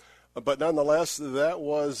now. But nonetheless, that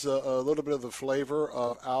was a little bit of the flavor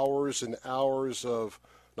of hours and hours of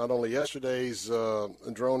not only yesterday's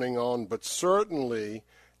droning on, but certainly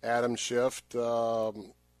Adam Schiff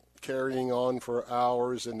carrying on for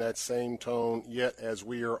hours in that same tone, yet as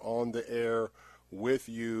we are on the air with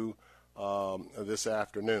you this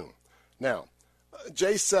afternoon. Now,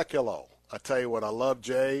 Jay Sekulow. I tell you what, I love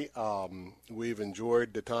Jay. We've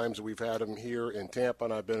enjoyed the times we've had him here in Tampa,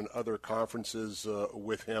 and I've been in other conferences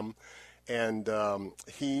with him. And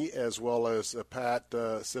he, as well as Pat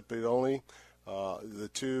Cipollone, the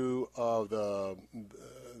two of the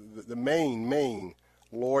main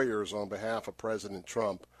lawyers on behalf of President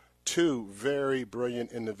Trump, two very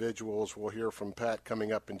brilliant individuals. We'll hear from Pat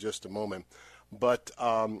coming up in just a moment. But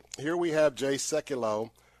here we have Jay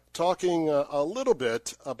Sekulow talking a little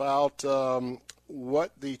bit about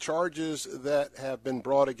what the charges that have been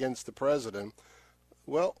brought against the president.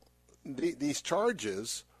 Well, these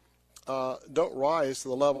charges don't rise to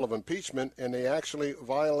the level of impeachment, and they actually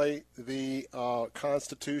violate the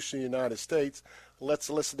Constitution of the United States. Let's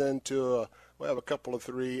listen in to, we have a couple of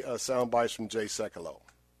three sound bites from Jay Sekulow.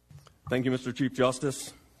 Thank you, Mr. Chief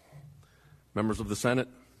Justice, members of the Senate,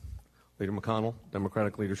 Leader McConnell,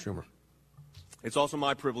 Democratic Leader Schumer. It's also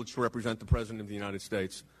my privilege to represent the President of the United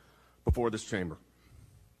States before this chamber.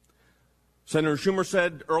 Senator Schumer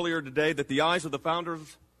said earlier today that the eyes of the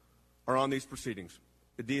founders are on these proceedings.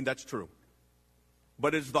 Indeed, that's true.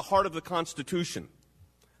 But it is the heart of the Constitution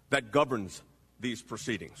that governs these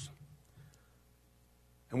proceedings.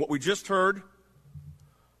 And what we just heard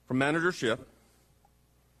from Manager Schiff,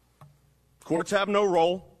 courts have no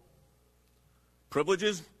role,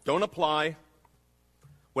 privileges don't apply.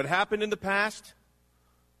 What happened in the past,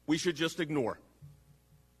 we should just ignore.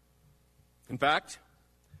 In fact,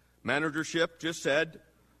 Manager Schiff just said,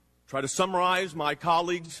 try to summarize my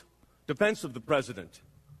colleague's defense of the president.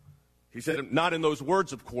 He said it not in those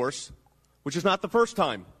words, of course, which is not the first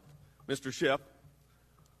time Mr. Schiff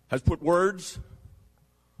has put words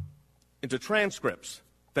into transcripts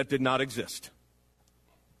that did not exist.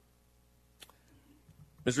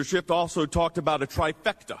 Mr. Schiff also talked about a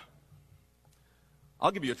trifecta.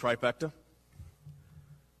 I'll give you a trifecta.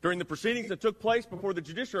 During the proceedings that took place before the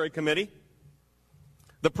Judiciary Committee,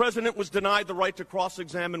 the President was denied the right to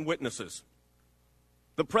cross-examine witnesses.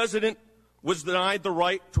 The President was denied the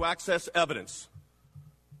right to access evidence.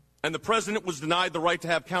 And the President was denied the right to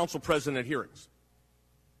have counsel present at hearings.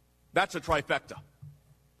 That's a trifecta.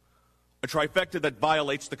 A trifecta that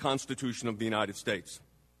violates the Constitution of the United States.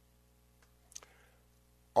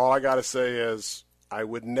 All I got to say is I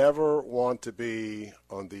would never want to be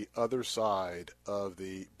on the other side of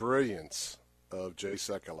the brilliance of Jay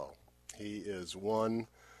Sekulow. He is one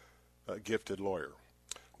gifted lawyer.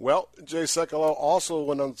 Well, Jay Sekulow also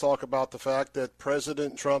went on to talk about the fact that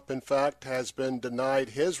President Trump, in fact, has been denied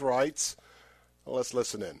his rights. Let's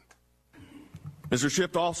listen in. Mr.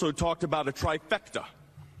 Schiff also talked about a trifecta.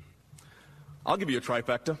 I'll give you a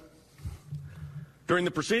trifecta. During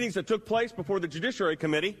the proceedings that took place before the Judiciary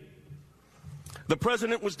Committee, the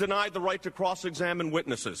President was denied the right to cross-examine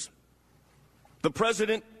witnesses. The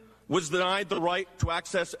President was denied the right to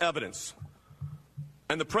access evidence.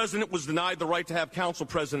 And the President was denied the right to have counsel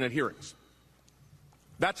present at hearings.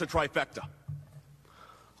 That's a trifecta.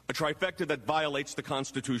 A trifecta that violates the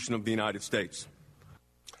Constitution of the United States.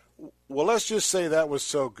 Well, let's just say that was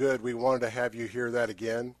so good we wanted to have you hear that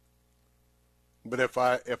again. But if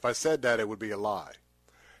I said that, it would be a lie.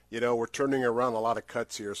 You know, we're turning around a lot of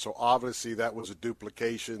cuts here, so obviously that was a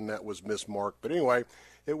duplication, that was mismarked. But anyway,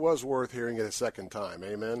 it was worth hearing it a second time.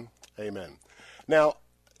 Amen? Amen. Now,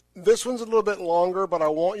 this one's a little bit longer, but I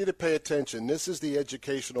want you to pay attention. This is the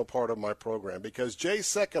educational part of my program because Jay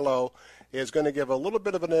Sekulow is going to give a little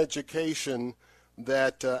bit of an education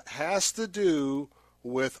that has to do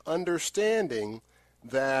with understanding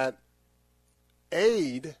that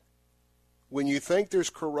aid, when you think there's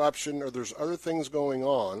corruption or there's other things going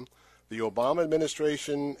on, the Obama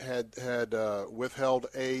administration had withheld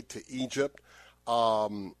aid to Egypt.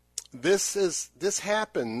 This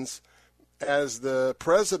happens as the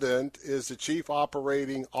president is the chief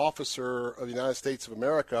operating officer of the United States of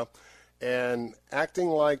America and acting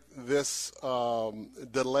like this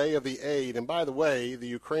delay of the aid. And by the way, the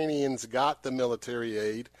Ukrainians got the military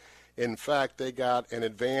aid. In fact, they got an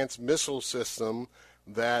advanced missile system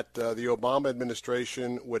that the Obama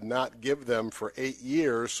administration would not give them for 8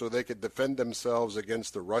 years so they could defend themselves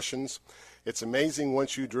against the Russians. It's amazing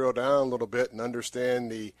once you drill down a little bit and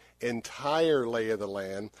understand the entire lay of the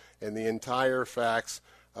land and the entire facts.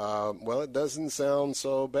 Well, it doesn't sound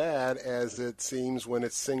so bad as it seems when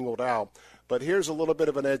it's singled out. But here's a little bit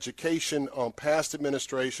of an education on past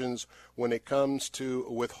administrations when it comes to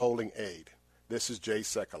withholding aid. This is Jay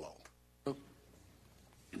Sekulow.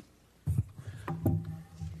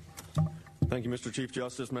 Thank you, Mr. Chief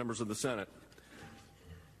Justice, members of the Senate.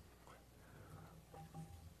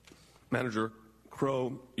 Manager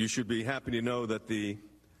Crow, you should be happy to know that the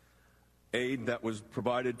aid that was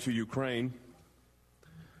provided to Ukraine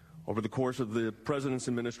over the course of the President's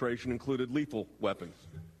administration included lethal weapons.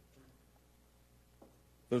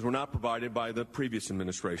 Those were not provided by the previous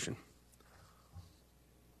administration.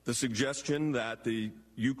 The suggestion that the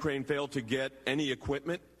Ukraine failed to get any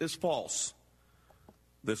equipment is false.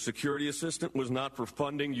 The security assistance was not for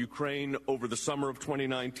funding Ukraine over the summer of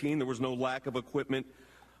 2019. There was no lack of equipment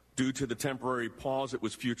due to the temporary pause. It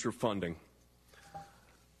was future funding.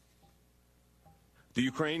 The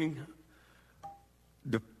Ukraine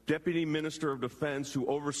Deputy Minister of Defense, who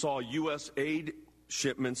oversaw U.S. aid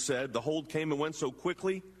shipments, said the hold came and went so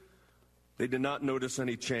quickly they did not notice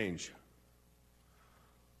any change.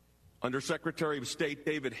 Undersecretary of State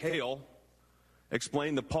David Hale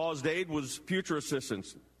explained the paused aid was future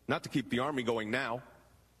assistance, not to keep the Army going now.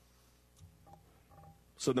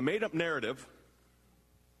 So the made-up narrative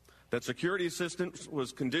that security assistance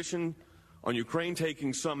was conditioned on Ukraine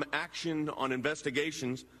taking some action on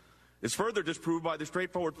investigations is further disproved by the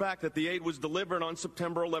straightforward fact that the aid was delivered on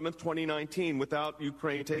September 11, 2019, without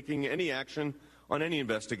Ukraine taking any action on any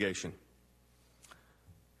investigation.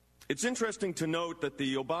 It's interesting to note that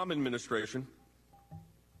the Obama administration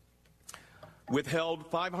withheld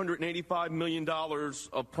 $585 million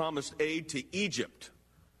of promised aid to Egypt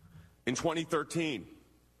in 2013.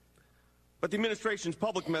 But the administration's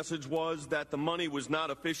public message was that the money was not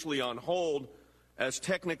officially on hold, as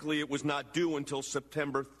technically it was not due until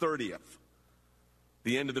September 30th,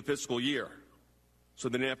 the end of the fiscal year. So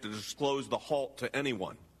they didn't have to disclose the halt to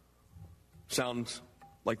anyone. Sounds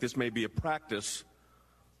like this may be a practice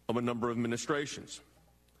of a number of administrations.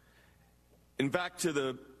 In fact, to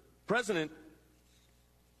the president,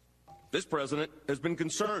 this president has been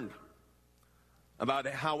concerned about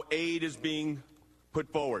how aid is being put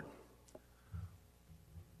forward.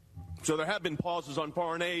 So there have been pauses on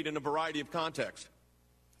foreign aid in a variety of contexts.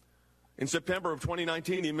 In September of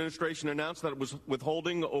 2019, the administration announced that it was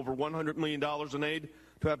withholding over $100 million in aid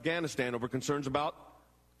to Afghanistan over concerns about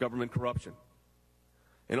government corruption.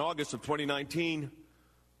 In August of 2019,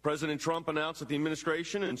 President Trump announced that the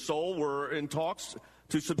administration and Seoul were in talks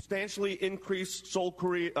to substantially increase South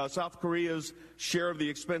Korea's share of the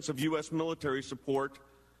expense of U.S. military support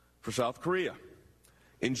for South Korea.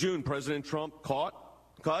 In June, President Trump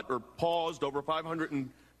paused over $550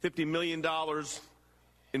 million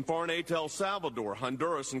in foreign aid to El Salvador,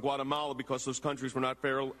 Honduras, and Guatemala because those countries were not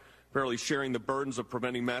fairly sharing the burdens of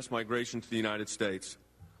preventing mass migration to the United States.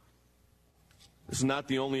 This is not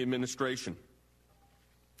the only administration.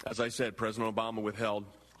 As I said, President Obama withheld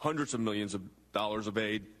hundreds of millions of dollars of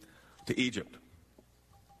aid to Egypt.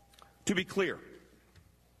 To be clear,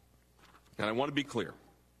 and I want to be clear,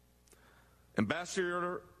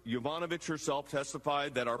 Ambassador Yovanovitch herself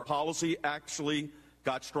testified that our policy actually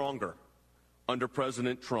got stronger under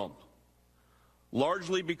President Trump,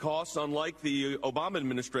 largely because, unlike the Obama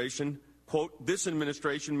administration, quote, this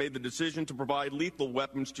administration made the decision to provide lethal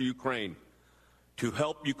weapons to Ukraine to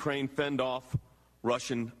help Ukraine fend off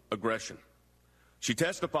Russian aggression. She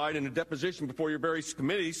testified in a deposition before your various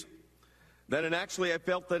committees that, and actually I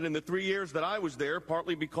felt that in the 3 years that I was there,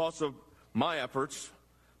 partly because of my efforts,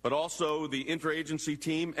 but also the interagency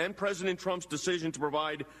team and President Trump's decision to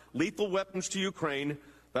provide lethal weapons to Ukraine,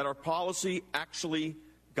 that our policy actually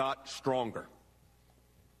got stronger.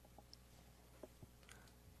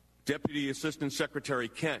 Deputy Assistant Secretary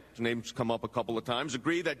Kent, his name's come up a couple of times,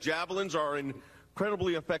 agreed that javelins are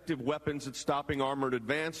incredibly effective weapons at stopping armored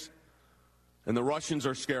advance, and the Russians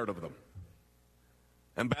are scared of them.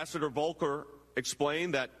 Ambassador Volker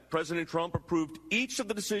explained that President Trump approved each of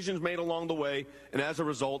the decisions made along the way, and as a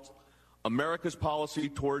result, America's policy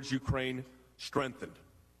towards Ukraine strengthened.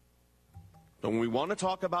 So when we want to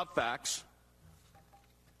talk about facts,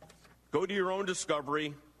 go to your own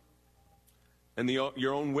discovery and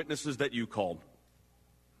your own witnesses that you called.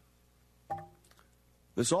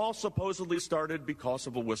 This all supposedly started because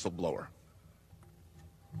of a whistleblower.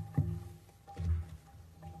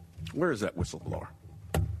 Where is that whistleblower?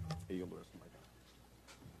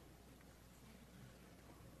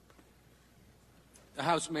 The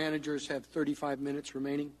House managers have 35 minutes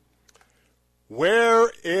remaining. Where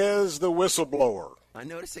is the whistleblower? I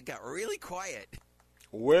noticed it got really quiet.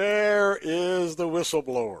 Where is the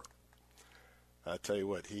whistleblower? I tell you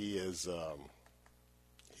what, he is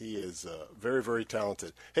very, very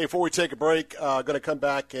talented. Hey, before we take a break, going to come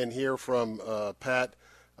back and hear from Pat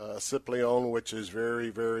Cipollone, which is very,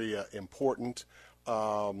 very important.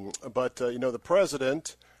 But the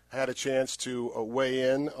president had a chance to weigh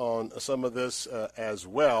in on some of this as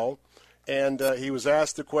well. And he was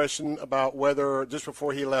asked the question about whether, just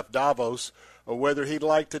before he left Davos, whether he'd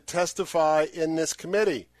like to testify in this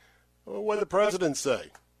committee. What did the president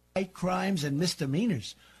say? Crimes and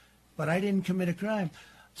misdemeanors, but I didn't commit a crime.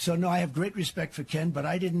 So, no, I have great respect for Ken, but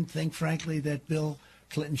I didn't think, frankly, that Bill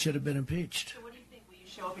Clinton should have been impeached. So what do you think? Will you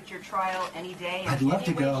show up at your trial any day? I'd love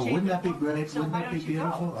to go. Wouldn't that be great? Wouldn't that be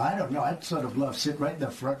beautiful? I don't know. I'd sort of love to sit right in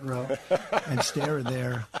the front row and stare at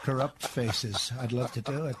their corrupt faces. I'd love to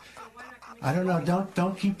do it. I don't know.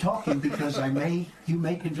 Don't keep talking because you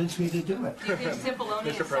may convince me to do it. Do you think Cipollone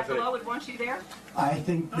and Sekulow would want you there? I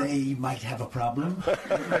think they might have a problem.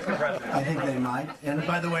 I think they might. And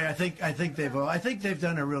by the way, I think they've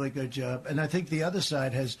done a really good job. And I think the other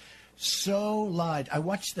side has so lied. I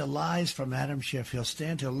watched the lies from Adam Schiff. He'll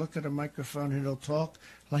stand, he'll look at a microphone, and he'll talk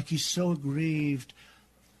like he's so aggrieved.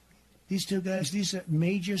 These two guys, these are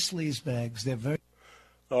major sleazebags. They're very.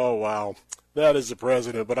 Oh, wow. That is the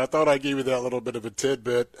president, but I thought I'd give you that little bit of a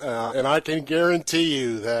tidbit, and I can guarantee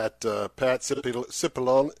you that Pat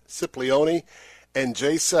Cipollone and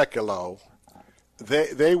Jay Sekulow,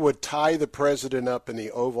 they would tie the president up in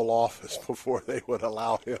the Oval Office before they would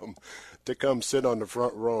allow him to come sit on the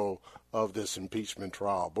front row of this impeachment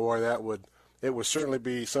trial. Boy, it would certainly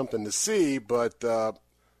be something to see, but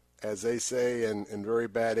as they say in very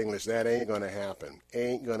bad English, that ain't going to happen.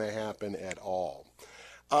 Ain't going to happen at all.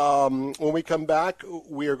 When we come back,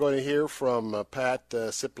 we are going to hear from Pat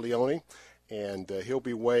Cipollone, and he'll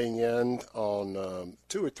be weighing in on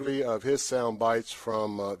 2 or 3 of his sound bites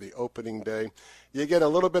from the opening day. You get a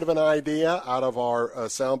little bit of an idea out of our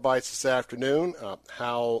sound bites this afternoon,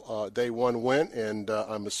 how day one went, and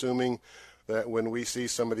I'm assuming that when we see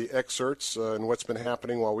some of the excerpts and what's been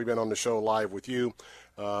happening while we've been on the show live with you,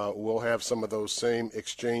 we'll have some of those same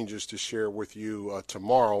exchanges to share with you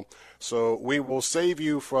tomorrow. So we will save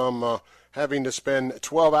you from having to spend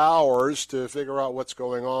 12 hours to figure out what's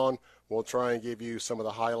going on. We'll try and give you some of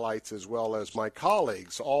the highlights as well as my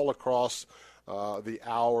colleagues all across the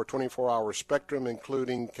 24-hour spectrum,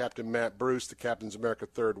 including Captain Matt Bruce, the Captain's America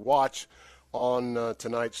Third Watch, on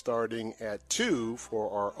tonight starting at 2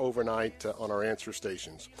 for our overnight on our answer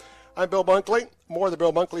stations. I'm Bill Bunkley. More of the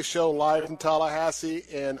Bill Bunkley Show live from Tallahassee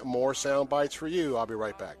and more sound bites for you. I'll be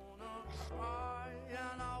right back.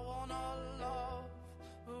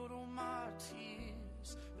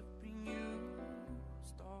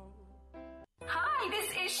 Hi, this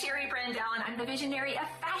is Sherry Brandell, and I'm the visionary of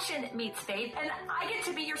Fashion Meets Faith, and I get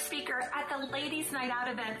to be your speaker at the Ladies Night Out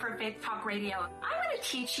event for Faith Talk Radio. I'm going to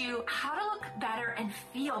teach you how to look better and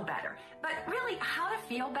feel better, but really how to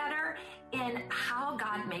feel better in how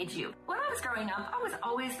God made you. When I was growing up, I was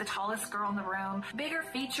always the tallest girl in the room, bigger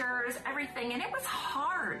features, everything, and it was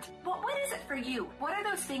hard. Well, what is it for you? What are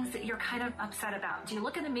those things that you're kind of upset about? Do you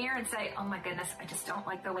look in the mirror and say, oh my goodness, I just don't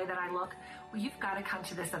like the way that I look? Well, you've got to come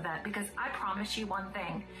to this event because I promise you one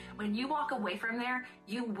thing. When you walk away from there,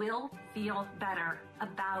 you will feel better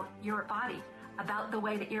about your body, about the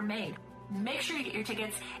way that you're made. Make sure you get your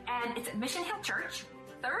tickets, and it's at Mission Hill Church,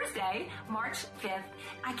 Thursday, March 5th.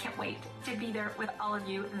 I can't wait to be there with all of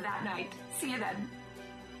you that night. See you then.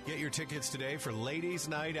 Get your tickets today for Ladies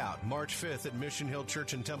Night Out, March 5th at Mission Hill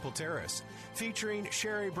Church in Temple Terrace, featuring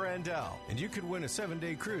Sherry Brandell. And you could win a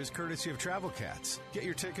 7-day cruise courtesy of Travel Cats. Get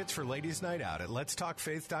your tickets for Ladies Night Out at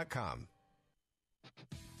letstalkfaith.com.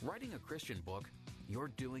 Writing a Christian book,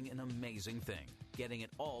 you're doing an amazing thing, getting it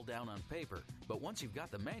all down on paper. But once you've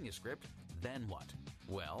got the manuscript, then what?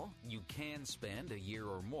 Well, you can spend a year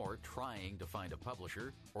or more trying to find a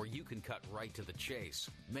publisher, or you can cut right to the chase.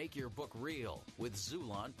 Make your book real with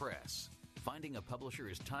Xulon Press. Finding a publisher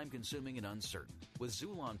is time-consuming and uncertain. With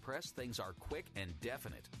Xulon Press, things are quick and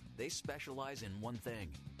definite. They specialize in one thing,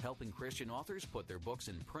 helping Christian authors put their books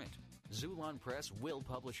in print. Xulon Press will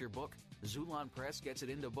publish your book. Xulon Press gets it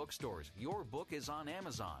into bookstores. Your book is on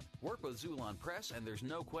Amazon. Work with Xulon Press, and there's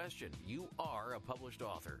no question, you are a published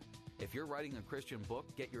author. If you're writing a Christian book,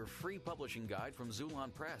 get your free publishing guide from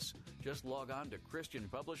Xulon Press. Just log on to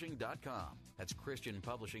ChristianPublishing.com. That's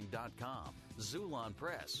ChristianPublishing.com. Xulon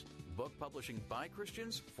Press. Book publishing by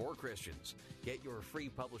Christians for Christians. Get your free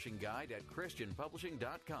publishing guide at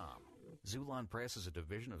ChristianPublishing.com. Xulon Press is a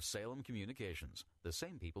division of Salem Communications, the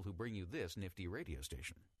same people who bring you this nifty radio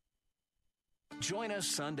station. Join us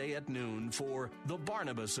Sunday at noon for The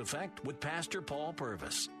Barnabas Effect with Pastor Paul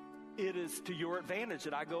Purvis. It is to your advantage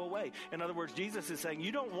that I go away. In other words, Jesus is saying,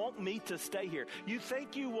 you don't want me to stay here. You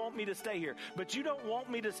think you want me to stay here, but you don't want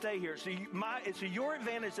me to stay here. So it's to your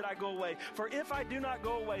advantage that I go away. For if I do not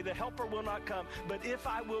go away, the helper will not come. But if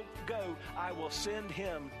I will go, I will send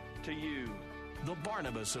him to you. The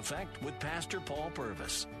Barnabas Effect with Pastor Paul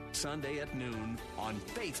Purvis. Sunday at noon on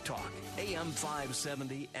Faith Talk, AM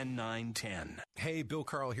 570 and 910. Hey, Bill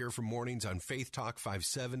Carl here from Mornings on Faith Talk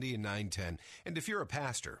 570 and 910. And if you're a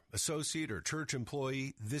pastor, associate, or church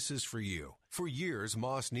employee, this is for you. For years,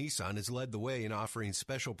 Moss Nissan has led the way in offering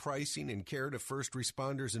special pricing and care to first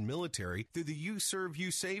responders and military through the You Serve,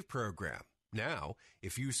 You Save program. Now,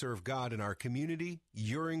 if you serve God in our community,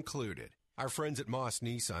 you're included. Our friends at Moss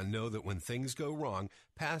Nissan know that when things go wrong,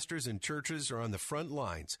 pastors and churches are on the front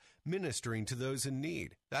lines, ministering to those in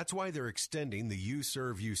need. That's why they're extending the You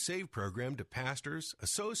Serve, You Save program to pastors,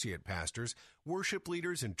 associate pastors, worship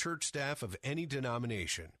leaders, and church staff of any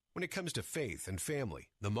denomination. When it comes to faith and family,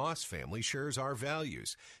 the Moss family shares our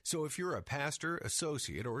values. So if you're a pastor,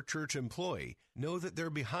 associate, or church employee, know that they're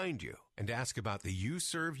behind you. And ask about the You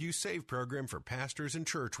Serve, You Save program for pastors and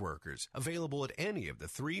church workers, available at any of the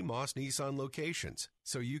 3 Moss Nissan locations,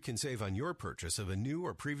 so you can save on your purchase of a new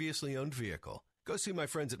or previously owned vehicle. Go see my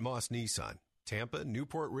friends at Moss Nissan, Tampa,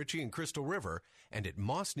 Newport Richey, and Crystal River, and at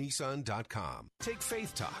mossnissan.com. Take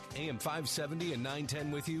Faith Talk, AM 570 and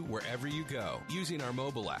 910 with you wherever you go, using our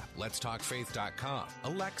mobile app, letstalkfaith.com,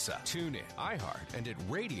 Alexa, TuneIn, iHeart, and at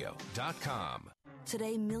radio.com.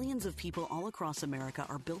 Today, millions of people all across America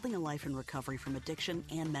are building a life in recovery from addiction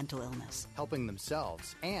and mental illness. Helping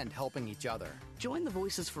themselves and helping each other. Join the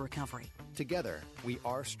Voices for Recovery. Together, we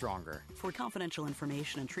are stronger. For confidential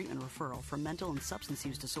information and treatment referral for mental and substance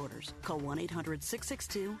use disorders, call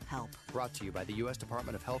 1-800-662-HELP. Brought to you by the U.S.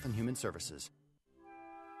 Department of Health and Human Services.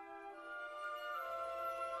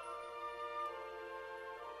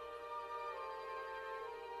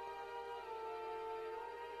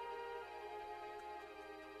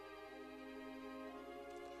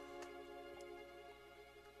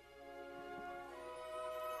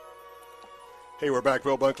 Hey, we're back.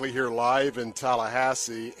 Bill Bunkley here live in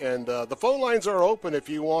Tallahassee. And the phone lines are open if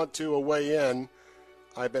you want to weigh in.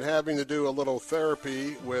 I've been having to do a little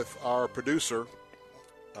therapy with our producer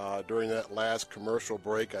during that last commercial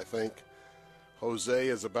break. I think Jose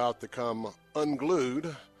is about to come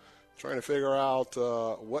unglued, trying to figure out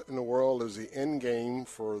what in the world is the end game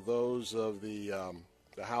for those of the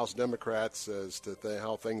House Democrats as to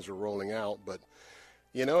how things are rolling out. But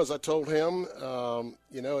you know, as I told him,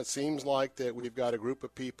 it seems like that we've got a group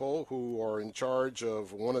of people who are in charge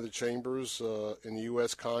of one of the chambers in the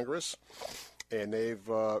U.S. Congress, and they've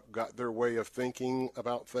got their way of thinking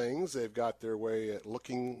about things. They've got their way of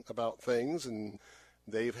looking about things, and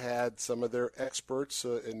they've had some of their experts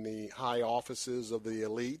in the high offices of the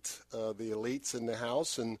elites in the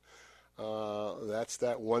House, and that's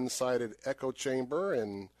that one-sided echo chamber,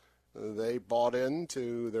 and they bought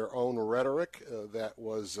into their own rhetoric that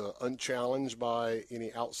was unchallenged by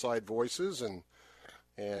any outside voices, and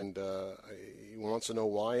he wants to know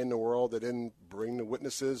why in the world they didn't bring the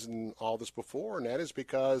witnesses and all this before, and that is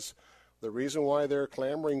because the reason why they're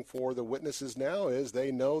clamoring for the witnesses now is they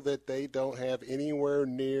know that they don't have anywhere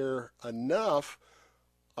near enough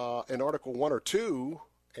in Article 1 or 2,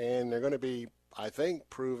 and they're going to be, I think,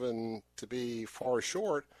 proven to be far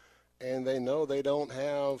short. And they know they don't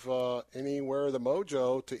have anywhere the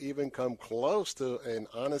mojo to even come close to an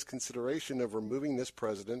honest consideration of removing this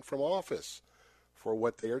president from office for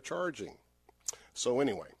what they are charging. So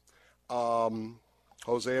anyway,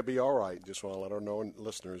 Jose will be all right. Just want to let our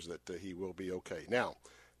listeners that he will be okay. Now,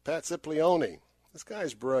 Pat Cipollone, this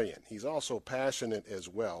guy's brilliant. He's also passionate as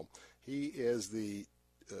well. He is the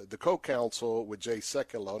co-counsel with Jay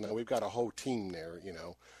Sekulow. Now, we've got a whole team there,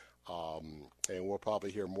 and we'll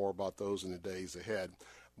probably hear more about those in the days ahead.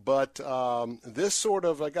 But this sort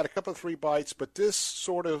of, I got a couple of 3 bites, but this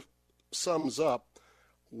sort of sums up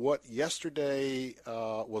what yesterday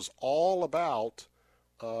was all about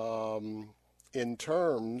in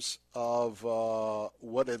terms of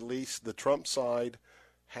what at least the Trump side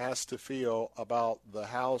has to feel about the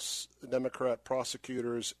House Democrat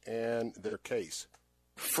prosecutors and their case.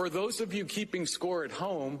 For those of you keeping score at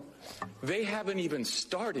home, they haven't even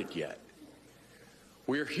started yet.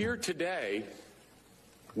 We're here today.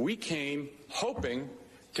 We came hoping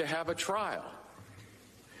to have a trial.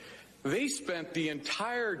 They spent the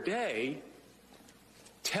entire day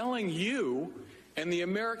telling you and the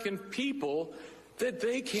American people that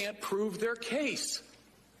they can't prove their case.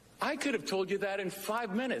 I could have told you that in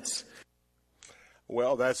 5 minutes.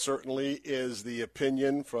 Well, that certainly is the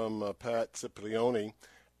opinion from Pat Cipollone.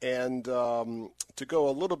 And to go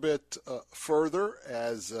a little bit further,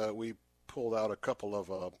 as we pulled out a couple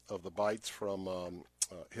of the bites from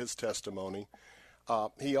his testimony,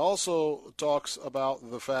 he also talks about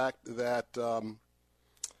the fact that,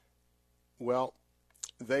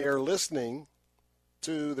 they are listening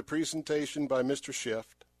to the presentation by Mr. Schiff,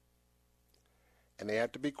 and they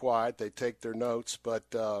have to be quiet. They take their notes, but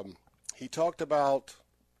he talked about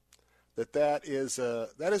that is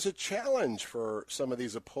a challenge for some of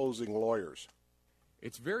these opposing lawyers.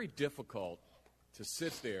 It's very difficult to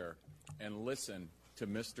sit there and listen to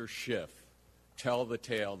Mr. Schiff tell the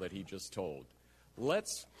tale that he just told.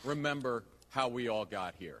 Let's remember how we all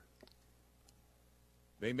got here.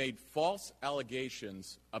 They made false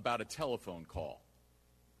allegations about a telephone call.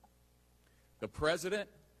 The President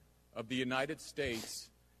of the United States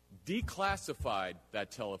declassified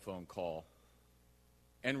that telephone call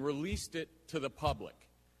and released it to the public.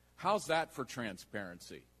 How's that for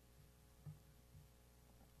transparency?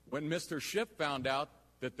 When Mr. Schiff found out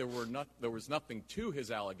that there was nothing to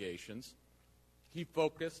his allegations, he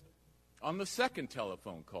focused on the second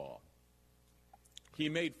telephone call. He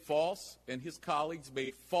made false, and his colleagues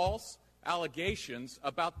made false allegations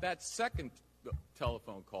about that second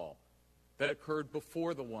telephone call that occurred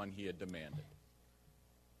before the one he had demanded.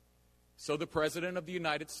 So the President of the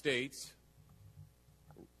United States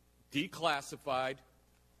declassified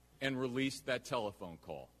and released that telephone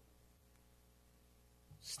call.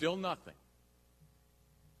 Still nothing.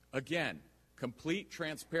 Again, complete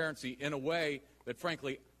transparency in a way that,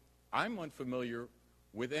 frankly, I'm unfamiliar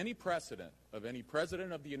with any precedent of any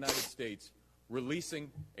President of the United States releasing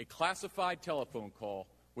a classified telephone call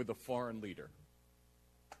with a foreign leader.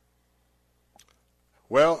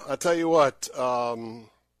 Well, I tell you what,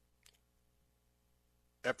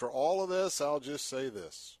 after all of this, I'll just say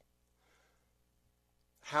this.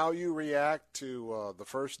 How you react to the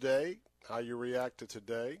first day, how you react to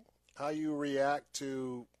today, how you react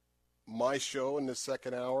to my show in the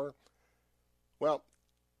second hour, well,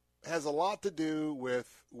 has a lot to do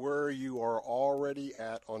with where you are already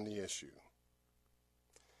at on the issue.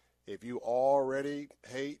 If you already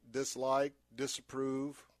hate, dislike,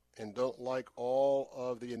 disapprove, and don't like all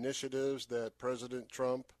of the initiatives that President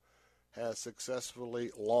Trump has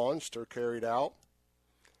successfully launched or carried out,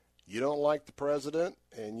 you don't like the president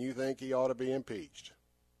and you think he ought to be impeached.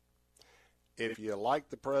 If you like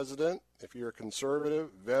the president, if you're a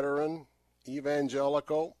conservative, veteran,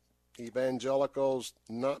 evangelicals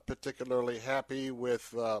not particularly happy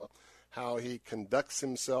with how he conducts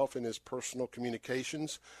himself in his personal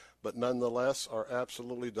communications, but nonetheless are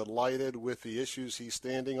absolutely delighted with the issues he's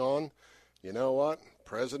standing on, you know what?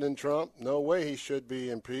 President Trump, no way he should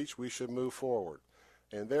be impeached. We should move forward.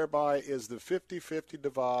 And thereby is the 50-50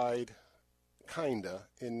 divide, kinda,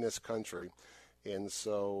 in this country. And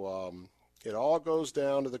so it all goes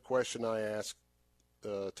down to the question I ask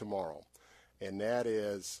tomorrow, and that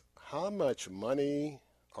is, how much money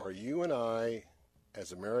are you and I,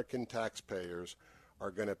 as American taxpayers,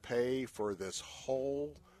 are going to pay for this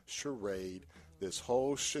whole charade, this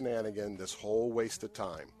whole shenanigan, this whole waste of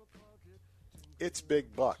time? It's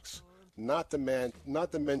big bucks. Not to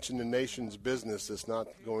mention the nation's business that's not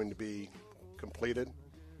going to be completed.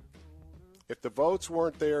 If the votes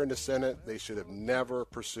weren't there in the Senate, they should have never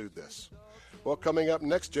pursued this. Well, coming up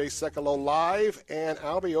next, Jay Sekulow live, and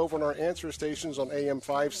I'll be over on our answer stations on AM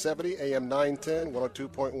 570, AM 910,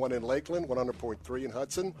 102.1 in Lakeland, 100.3 in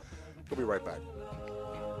Hudson. We'll be right back.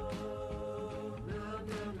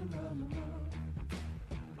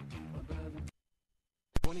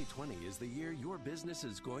 2020 is the year your business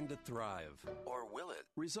is going to thrive. Or will it?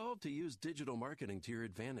 Resolve to use digital marketing to your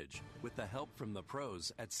advantage. With the help from the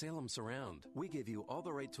pros at Salem Surround, we give you all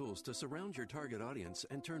the right tools to surround your target audience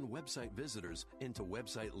and turn website visitors into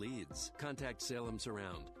website leads. Contact Salem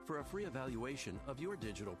Surround for a free evaluation of your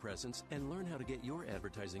digital presence and learn how to get your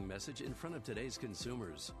advertising message in front of today's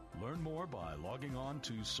consumers. Learn more by logging on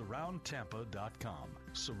to surroundtampa.com.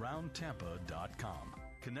 Surroundtampa.com.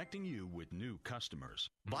 Connecting you with new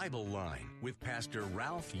customers. Bible Line with Pastor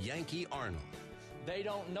Ralph Yankee Arnold. They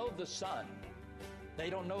don't know the Son.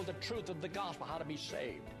 They don't know the truth of the gospel, how to be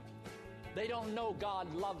saved. They don't know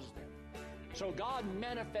God loves them. So God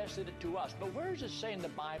manifested it to us. But where does it say in the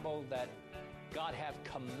Bible that God have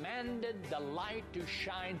commanded the light to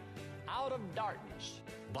shine out of darkness?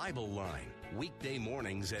 Bible Line, weekday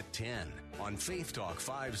mornings at 10 on Faith Talk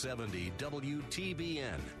 570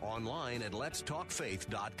 WTBN, online at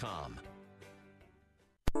letstalkfaith.com.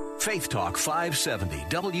 Faith Talk 570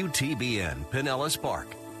 WTBN, Pinellas Park,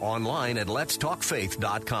 online at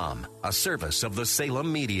letstalkfaith.com, a service of the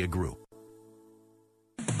Salem Media Group.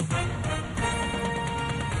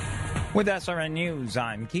 With SRN News,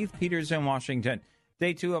 I'm Keith Peters in Washington.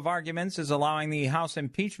 Day 2 of arguments is allowing the House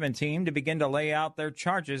impeachment team to begin to lay out their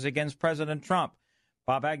charges against President Trump.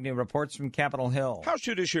 Bob Agnew reports from Capitol Hill. House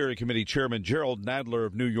Judiciary Committee Chairman Gerald Nadler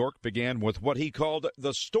of New York began with what he called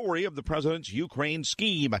the story of the president's Ukraine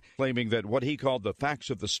scheme, claiming that what he called the facts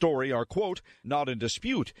of the story are, quote, not in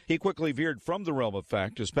dispute. He quickly veered from the realm of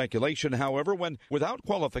fact to speculation, however, when, without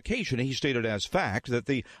qualification, he stated as fact that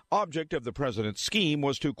the object of the president's scheme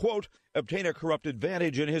was to, quote, obtain a corrupt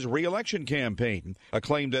advantage in his re-election campaign, a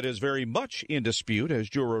claim that is very much in dispute, as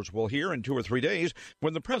jurors will hear in 2 or 3 days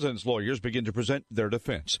when the president's lawyers begin to present their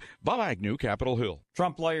defense. Bob Agnew, Capitol Hill.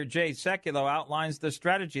 Trump lawyer Jay Sekulow outlines the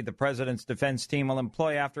strategy the president's defense team will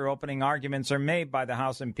employ after opening arguments are made by the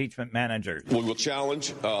House impeachment managers. We will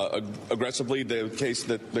challenge aggressively the case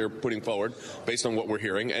that they're putting forward based on what we're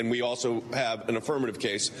hearing, and we also have an affirmative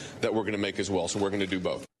case that we're going to make as well, so we're going to do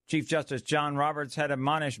both. Chief Justice John Roberts had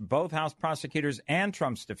admonished both House prosecutors and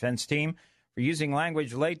Trump's defense team for using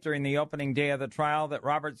language late during the opening day of the trial that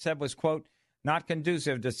Roberts said was, quote, not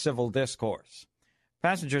conducive to civil discourse.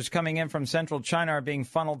 Passengers coming in from central China are being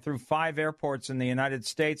funneled through 5 airports in the United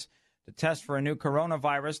States to test for a new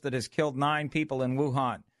coronavirus that has killed 9 people in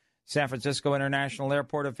Wuhan. San Francisco International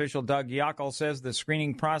Airport official Doug Yockel says the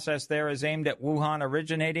screening process there is aimed at Wuhan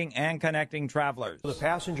originating and connecting travelers. The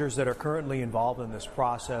passengers that are currently involved in this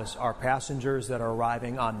process are passengers that are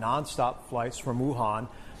arriving on nonstop flights from Wuhan,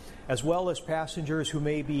 as well as passengers who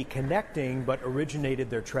may be connecting but originated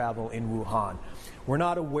their travel in Wuhan. We're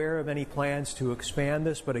not aware of any plans to expand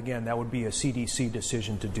this, but again, that would be a CDC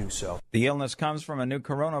decision to do so. The illness comes from a new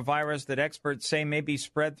coronavirus that experts say may be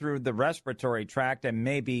spread through the respiratory tract and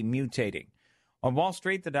may be mutating. On Wall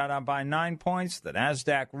Street, the Dow down by 9 points, the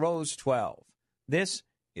Nasdaq rose 12. This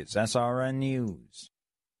is SRN News.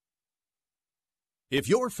 If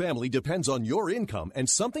your family depends on your income and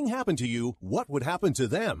something happened to you, what would happen to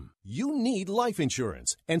them? You need life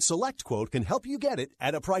insurance, and SelectQuote can help you get it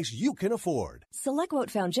at a price you can afford. SelectQuote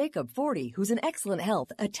found Jacob, 40, who's in excellent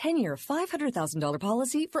health, a 10-year, $500,000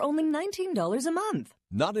 policy for only $19 a month.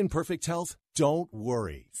 Not in perfect health? Don't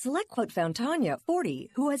worry. SelectQuote found Tanya,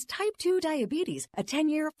 40, who has type 2 diabetes, a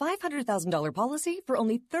 10-year, $500,000 policy for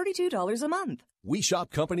only $32 a month. We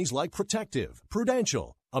shop companies like Protective,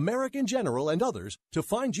 Prudential, American General, and others to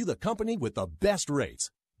find you the company with the best rates.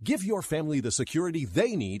 Give your family the security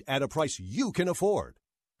they need at a price you can afford.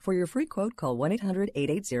 For your free quote, call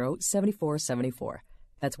 1-800-880-7474.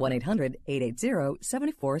 That's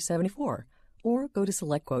 1-800-880-7474. Or go to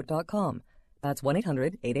SelectQuote.com. That's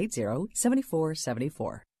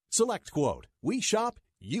 1-800-880-7474. SelectQuote. We shop,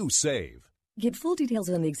 you save. Get full details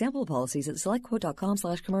on the example policies at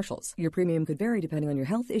SelectQuote.com/commercials. Your premium could vary depending on your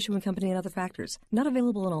health, issuing company, and other factors. Not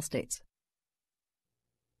available in all states.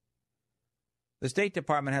 The State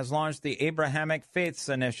Department has launched the Abrahamic Faiths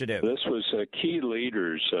Initiative. This was key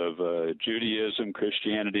leaders of Judaism,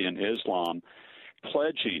 Christianity, and Islam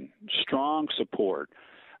pledging strong support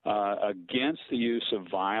against the use of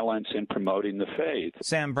violence in promoting the faith.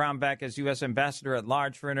 Sam Brownback is U.S. Ambassador at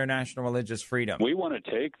Large for International Religious Freedom. We want to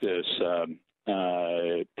take this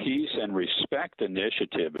peace and respect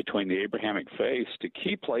initiative between the Abrahamic faiths to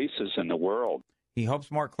key places in the world. He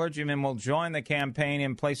hopes more clergymen will join the campaign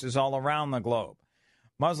in places all around the globe.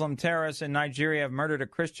 Muslim terrorists in Nigeria have murdered a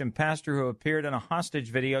Christian pastor who appeared in a hostage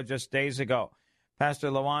video just days ago. Pastor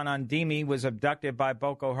Lawan Andimi was abducted by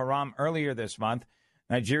Boko Haram earlier this month.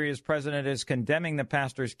 Nigeria's president is condemning the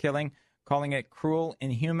pastor's killing, calling it cruel,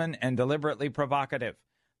 inhuman, and deliberately provocative.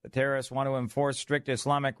 The terrorists want to enforce strict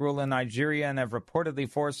Islamic rule in Nigeria and have reportedly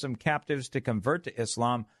forced some captives to convert to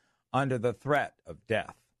Islam under the threat of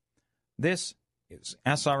death. This is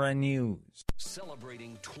SRN News.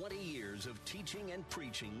 Celebrating 20 years of teaching and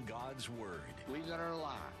preaching God's Word. We that are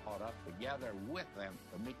alive caught up together with them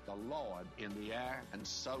to meet the Lord in the air, and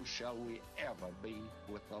so shall we ever be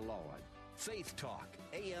with the Lord. Faith Talk,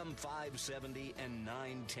 AM 570 and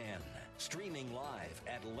 910. Streaming live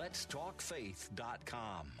at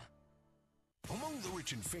letstalkfaith.com. Among the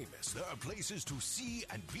rich and famous, there are places to see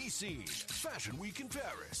and be seen. Fashion Week in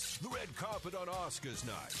Paris, the red carpet on Oscars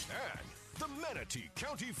night, and the Manatee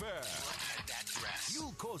County Fair. That dress.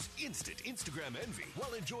 You'll cause instant Instagram envy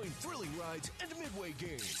while enjoying thrilling rides and midway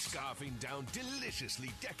games, scarfing down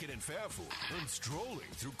deliciously decadent fair food, and strolling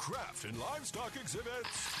through craft and livestock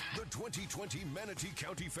exhibits. The 2020 Manatee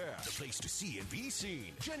County Fair, the place to see and be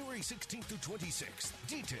seen. January 16th through 26th.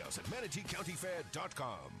 Details at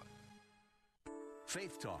manateecountyfair.com.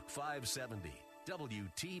 Faith Talk 570,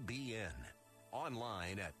 WTBN.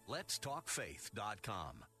 Online at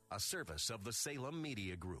letstalkfaith.com. A service of the Salem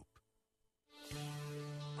Media Group.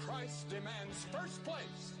 Christ demands first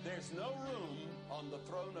place. There's no room on the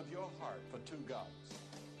throne of your heart for two gods.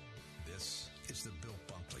 This is the Bill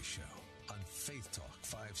Bunkley Show on Faith Talk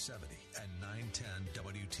 570 and 910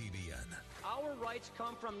 WTBN. Our rights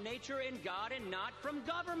come from nature and God and not from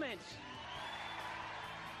government.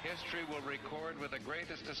 History will record with the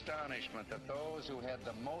greatest astonishment that those who had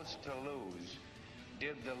the most to lose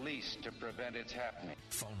did the least to prevent its happening.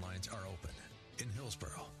 Phone lines are open. In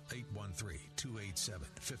Hillsborough,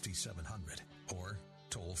 813-287-5700 or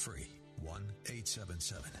toll free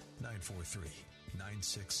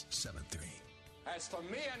 1-877-943-9673. As for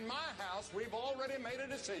me and my house, we've already made a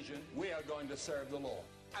decision. We are going to serve the Lord.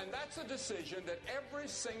 And that's a decision that every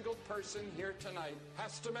single person here tonight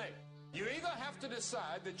has to make. You either have to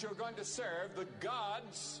decide that you're going to serve the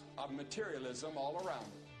gods of materialism all around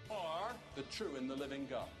you, or the true and the living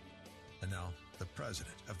God. And now, the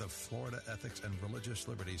president of the Florida Ethics and Religious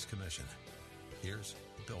Liberties Commission. Here's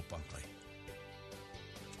Bill Bunkley.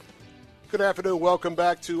 Good afternoon. Welcome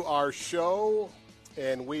back to our show.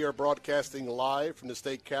 And we are broadcasting live from the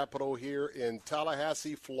state capitol here in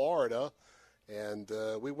Tallahassee, Florida. And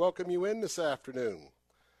we welcome you in this afternoon.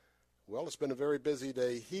 Well, it's been a very busy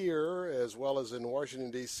day here as well as in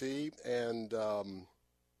Washington, D.C., and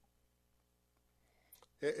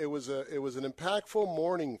it was an impactful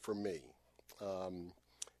morning for me.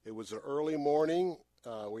 It was an early morning.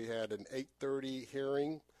 We had an 8:30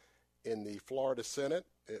 hearing in the Florida Senate.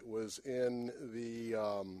 It was in the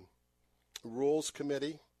Rules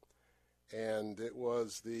Committee, and it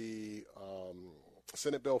was the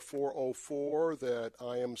Senate Bill 404 that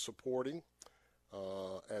I am supporting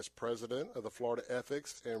as president of the Florida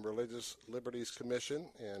Ethics and Religious Liberties Commission,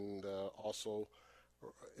 and also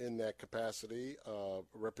in that capacity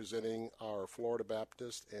representing our Florida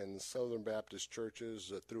Baptist and Southern Baptist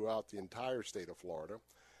churches throughout the entire state of Florida.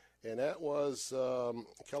 and that was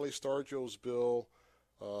Kelly Stargill's bill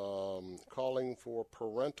calling for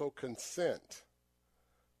parental consent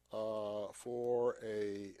for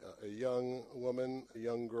a young woman, a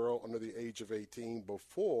young girl under the age of 18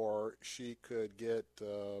 before she could get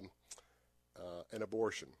an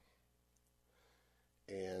abortion.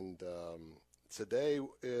 And today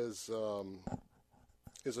is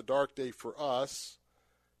a dark day for us.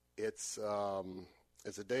 It's a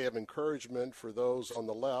day of encouragement for those on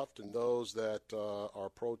the left and those that are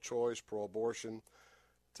pro-choice, pro-abortion.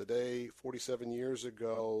 Today, 47 years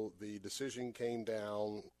ago, the decision came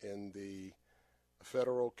down in the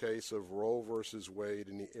federal case of Roe versus Wade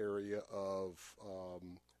in the area of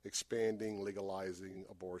expanding, legalizing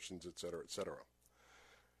abortions, et cetera, et cetera.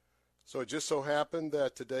 So it just so happened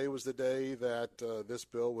that today was the day that this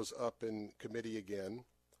bill was up in committee again.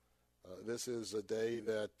 This is a day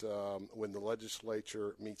that when the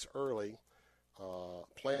legislature meets early,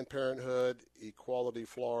 Planned Parenthood, Equality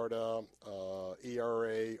Florida,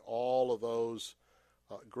 ERA, all of those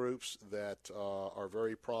groups that are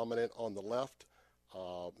very prominent on the left,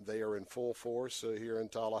 they are in full force here in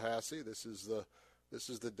Tallahassee. This is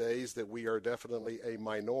the days that we are definitely a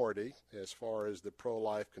minority as far as the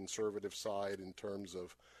pro-life conservative side in terms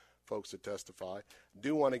of folks that testify.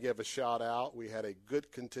 Do want to give a shout out. We had a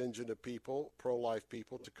good contingent of people, pro-life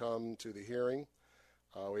people, to come to the hearing.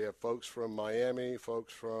 We have folks from Miami,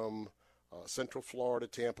 folks from Central Florida,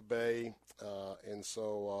 Tampa Bay, and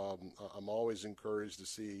so I'm always encouraged to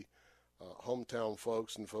see hometown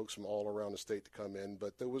folks and folks from all around the state to come in.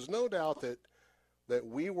 But there was no doubt that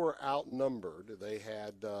we were outnumbered. They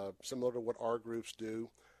had, similar to what our groups do,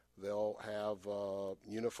 they'll have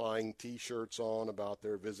unifying T-shirts on about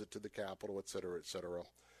their visit to the Capitol, et cetera, et cetera.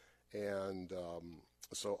 And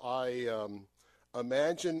so I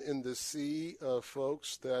imagine in the sea of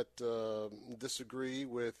folks that disagree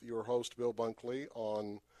with your host, Bill Bunkley,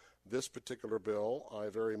 on this particular bill. I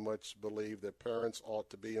very much believe that parents ought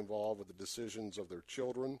to be involved with the decisions of their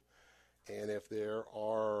children. And if there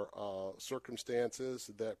are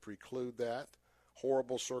circumstances that preclude that,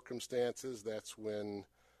 horrible circumstances, that's when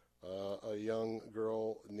a young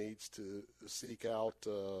girl needs to seek out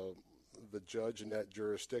the judge in that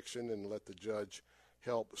jurisdiction and let the judge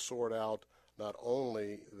help sort out not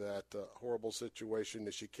only that horrible situation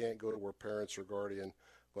that she can't go to her parents or guardian,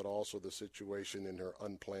 but also the situation in her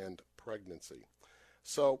unplanned pregnancy.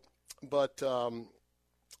 So, but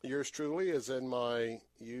yours truly is in my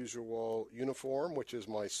usual uniform, which is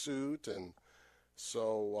my suit, and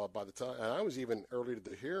so by the time, and I was even early to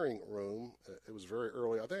the hearing room. It was very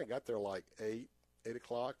early. I think I got there like 8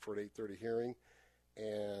 o'clock for an 8:30 hearing,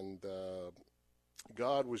 and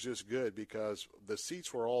God was just good because the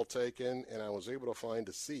seats were all taken, and I was able to find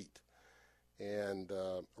a seat. And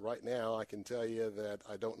right now, I can tell you that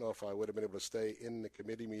I don't know if I would have been able to stay in the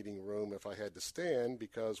committee meeting room if I had to stand,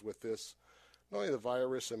 because with this, not only the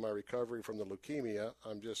virus and my recovery from the leukemia,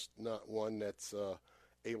 I'm just not one that's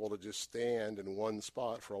able to just stand in one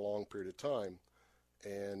spot for a long period of time.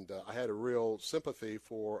 And I had a real sympathy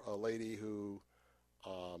for a lady who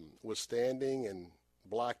was standing and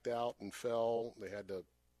blacked out and fell. They had to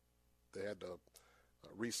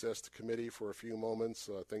recess the committee for a few moments.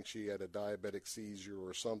 I think she had a diabetic seizure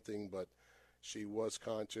or something, but she was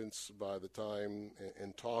conscious by the time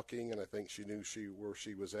and talking, and I think she knew where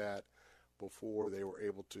she was at before they were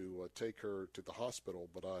able to take her to the hospital.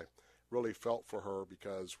 But I really felt for her,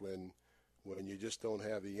 because when you just don't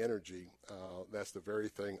have the energy, that's the very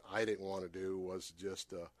thing I didn't want to do, was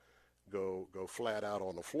just go flat out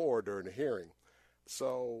on the floor during the hearing.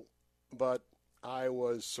 So, but I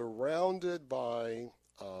was surrounded by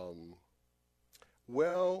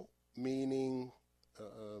well-meaning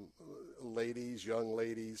ladies, young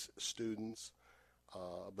ladies, students,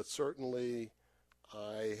 but certainly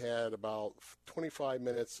I had about 25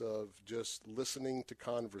 minutes of just listening to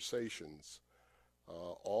conversations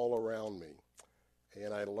all around me.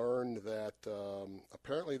 And I learned that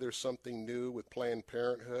apparently there's something new with Planned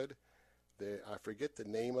Parenthood. I forget the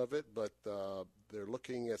name of it, but they're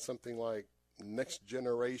looking at something like next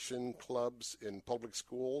generation clubs in public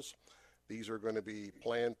schools. These are going to be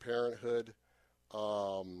Planned Parenthood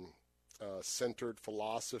centered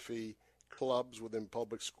philosophy clubs within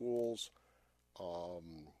public schools.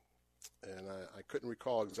 And I couldn't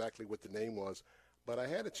recall exactly what the name was, but I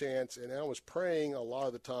had a chance, and I was praying a lot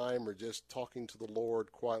of the time, or just talking to the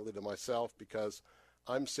Lord quietly to myself, because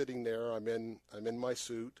I'm sitting there, I'm in my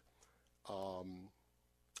suit.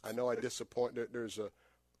 I know I disappointed.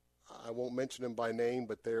 I won't mention him by name,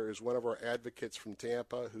 but there is one of our advocates from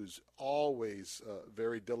Tampa who's always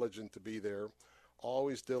very diligent to be there.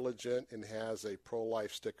 always diligent and has a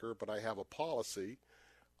pro-life sticker, but I have a policy.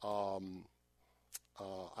 I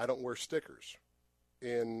don't wear stickers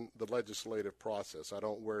in the legislative process. I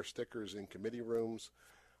don't wear stickers in committee rooms.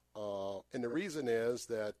 And the reason is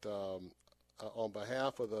that on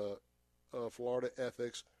behalf of the Florida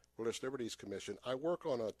Ethics, Religious Liberties Commission, I work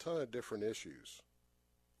on a ton of different issues.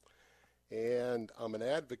 And I'm an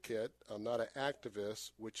advocate. I'm not an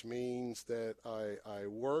activist, which means that I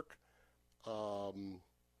work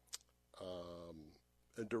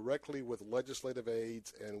directly with legislative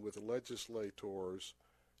aides and with legislators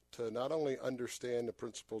to not only understand the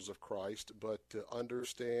principles of Christ, but to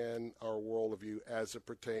understand our worldview as it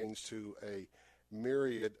pertains to a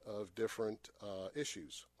myriad of different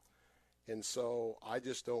issues. And so I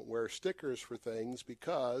just don't wear stickers for things,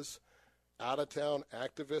 because out-of-town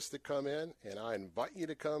activists that come in, and I invite you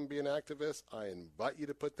to come be an activist, I invite you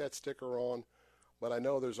to put that sticker on, but I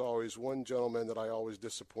know there's always one gentleman that I always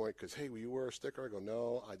disappoint because, hey, will you wear a sticker? I go,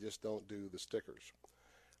 no, I just don't do the stickers.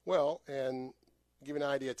 Well, and give you an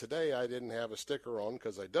idea, today I didn't have a sticker on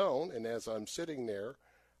because I don't, and as I'm sitting there,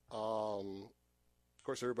 of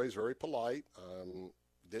course everybody's very polite.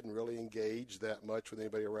 Didn't really engage that much with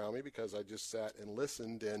anybody around me because I just sat and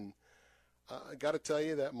listened, and I got to tell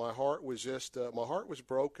you that my heart was just, my heart was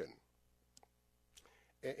broken.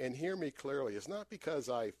 And hear me clearly, it's not because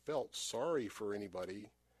I felt sorry for anybody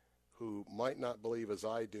who might not believe as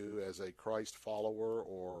I do as a Christ follower,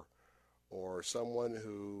 or someone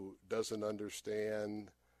who doesn't understand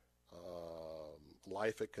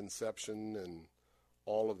life at conception and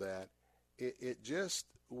all of that. It just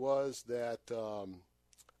was that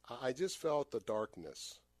I just felt the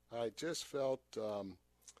darkness. I just felt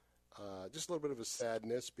just a little bit of a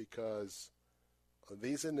sadness, because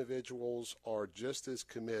these individuals are just as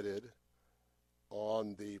committed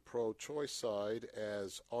on the pro-choice side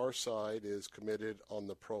as our side is committed on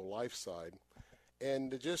the pro-life side. And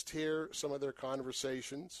to just hear some of their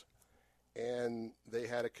conversations, and they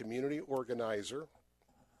had a community organizer,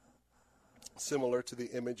 similar to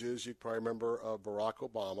the images you probably remember of Barack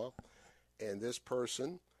Obama, and this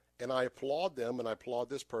person, and I applaud them, and I applaud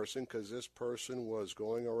this person, because this person was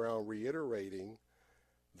going around reiterating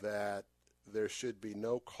that there should be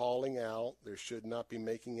no calling out, there should not be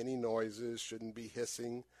making any noises, shouldn't be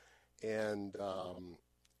hissing, and,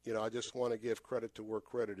 I just want to give credit to where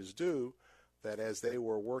credit is due, that as they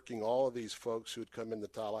were working all of these folks who had come into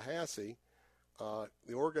Tallahassee,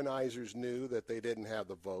 the organizers knew that they didn't have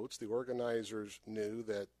the votes. The organizers knew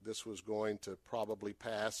that this was going to probably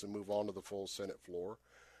pass and move on to the full Senate floor.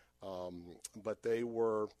 But they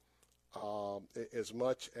were, as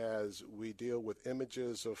much as we deal with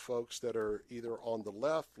images of folks that are either on the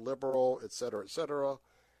left, liberal, et cetera,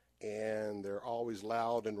 and they're always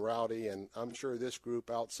loud and rowdy, and I'm sure this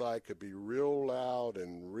group outside could be real loud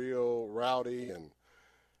and real rowdy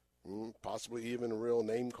and possibly even real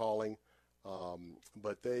name-calling,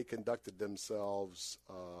 but they conducted themselves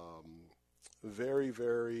very,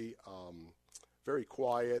 very, very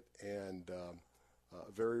quiet and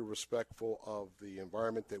very respectful of the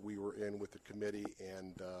environment that we were in with the committee,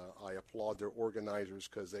 and I applaud their organizers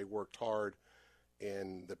because they worked hard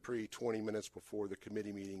in the 20 minutes before the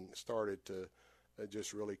committee meeting started to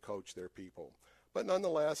just really coach their people. But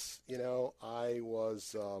nonetheless, I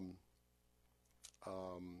was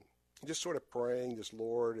just sort of praying, just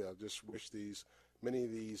Lord, I just wish many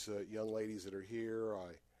of these young ladies that are here,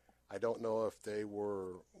 I don't know if they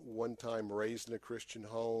were one time raised in a Christian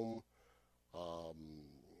home.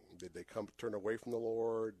 Did they turn away from the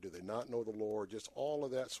Lord? Do they not know the Lord? Just all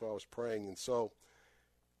of that. So I was praying. And so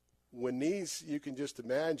when you can just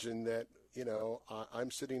imagine that,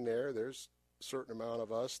 I'm sitting there. There's a certain amount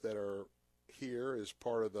of us that are here as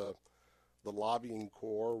part of the lobbying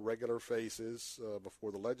corps, regular faces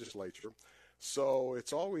before the legislature. So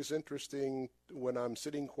it's always interesting when I'm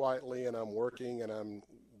sitting quietly and I'm working and I'm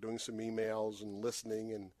doing some emails and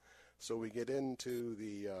listening, and so we get into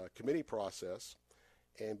the committee process,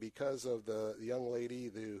 and because of the young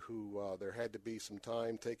lady who there had to be some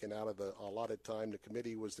time taken out of the allotted time, the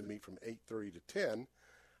committee was to meet from 8:30 to 10.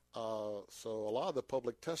 So a lot of the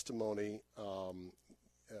public testimony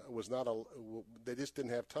was not they just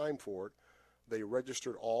didn't have time for it. They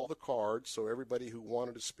registered all the cards, so everybody who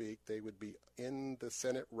wanted to speak, they would be in the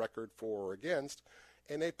Senate record for or against,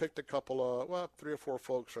 and they picked a couple of, 3 or 4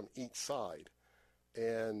 folks from each side.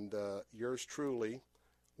 And yours truly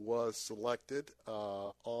was selected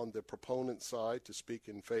on the proponent side to speak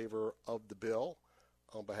in favor of the bill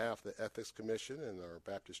on behalf of the Ethics Commission and our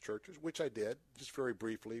Baptist churches, which I did, just very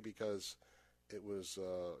briefly because it was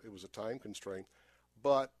a time constraint.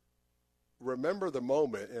 But remember the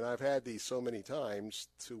moment, and I've had these so many times,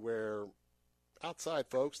 to where outside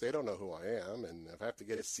folks, they don't know who I am, and if I have to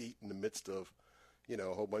get a seat in the midst of,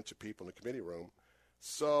 a whole bunch of people in the committee room.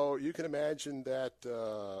 So you can imagine that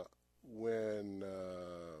when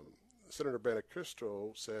Senator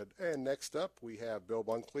Benedictro said, and next up we have Bill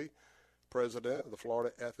Bunkley, President of the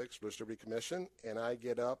Florida Ethics Religious Liberty Commission, and I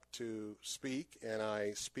get up to speak, and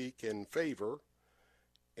I speak in favor,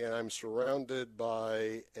 and I'm surrounded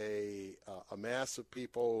by a mass of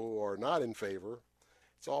people who are not in favor.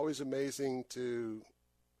 It's always amazing to,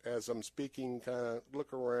 as I'm speaking, kind of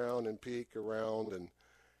look around and peek around, and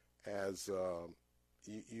as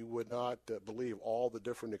you would not believe all the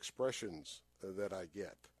different expressions that I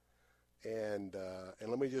get. And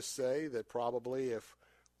let me just say that probably if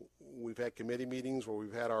we've had committee meetings where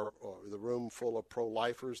we've had the room full of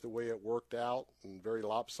pro-lifers the way it worked out, and very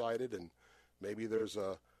lopsided, and maybe there's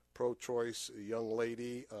a pro-choice young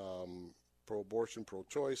lady, pro-abortion,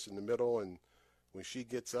 pro-choice in the middle, and when she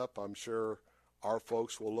gets up, I'm sure our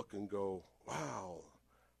folks will look and go, wow,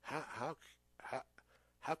 how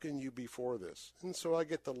can you be for this? And so I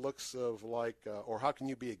get the looks of like, or how can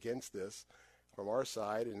you be against this from our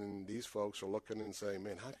side? And these folks are looking and saying,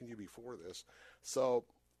 man, how can you be for this? So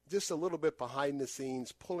just a little bit behind the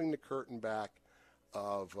scenes, pulling the curtain back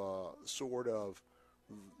of sort of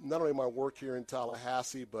not only my work here in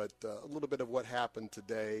Tallahassee, but a little bit of what happened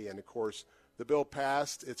today. And, of course, the bill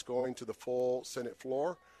passed. It's going to the full Senate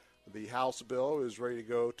floor. The House bill is ready to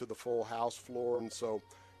go to the full House floor. And so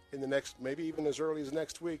in the next, maybe even as early as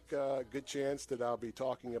next week, good chance that I'll be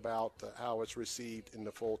talking about how it's received in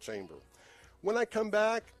the full chamber. When I come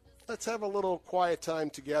back, let's have a little quiet time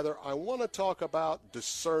together. I want to talk about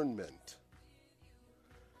discernment.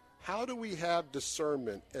 How do we have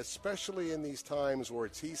discernment, especially in these times where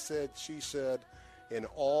it's he said, she said, and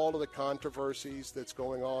all of the controversies that's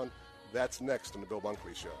going on? That's next on the Bill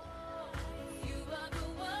Bunkley Show.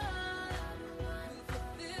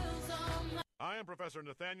 I am Professor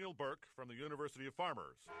Nathaniel Burke from the University of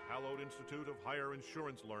Farmers, hallowed Institute of Higher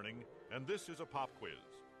Insurance Learning, and this is a pop quiz.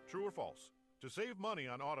 True or false? To save money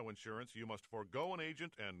on auto insurance, you must forego an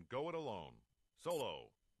agent and go it alone.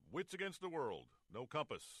 Solo. Wits against the world. No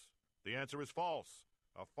compass. The answer is false.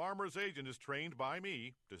 A farmer's agent is trained by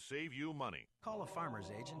me to save you money. Call a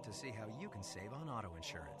farmer's agent to see how you can save on auto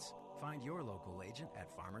insurance. Find your local agent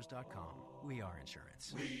at farmers.com. We are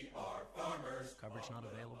insurance. We are farmers. Coverage not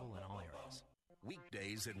available in all areas.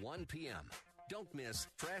 Weekdays at 1 p.m. Don't miss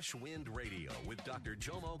Fresh Wind Radio with Dr.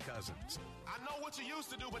 Jomo Cousins. I know what you used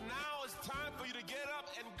to do, but now it's time for you to get up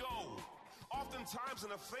and go. Oftentimes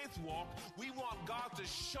in a faith walk, we want God to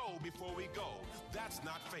show before we go. That's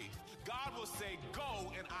not faith. God will say,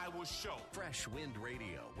 go, and I will show. Fresh Wind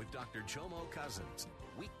Radio with Dr. Jomo Cousins.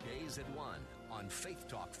 Weekdays at 1 on Faith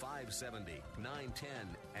Talk 570, 910,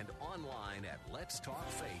 and online at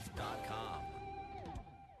letstalkfaith.com.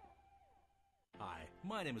 Hi,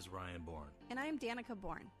 my name is Ryan Bourne. And I'm Danica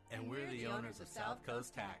Bourne. And we're the owners of South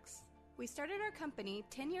Coast Tax. We started our company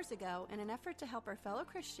 10 years ago in an effort to help our fellow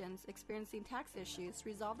Christians experiencing tax issues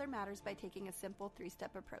resolve their matters by taking a simple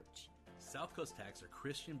 3-step approach. South Coast Tax are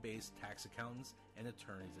Christian-based tax accountants and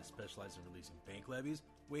attorneys that specialize in releasing bank levies,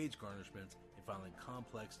 wage garnishments, and filing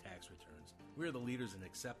complex tax returns. We are the leaders in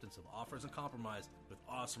acceptance of offers and compromise with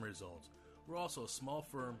awesome results. We're also a small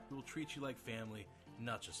firm who will treat you like family,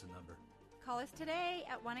 not just a number. Call us today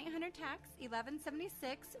at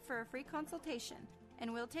 1-800-TAX-1176 for a free consultation,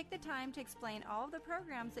 and we'll take the time to explain all of the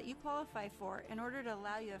programs that you qualify for in order to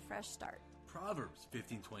allow you a fresh start. Proverbs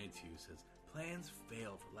 15:22 says, plans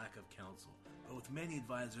fail for lack of counsel, but with many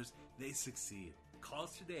advisors, they succeed. Call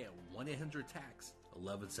us today at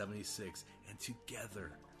 1-800-TAX-1176, and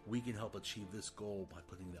together we can help achieve this goal by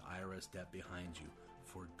putting the IRS debt behind you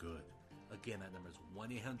for good. Again, that number is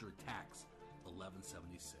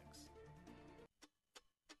 1-800-TAX-1176.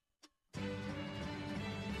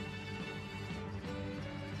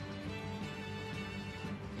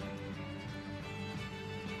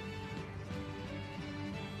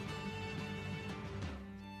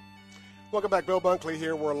 Welcome back. Bill Bunkley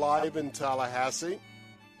here. We're live in Tallahassee.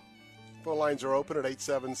 Phone lines are open at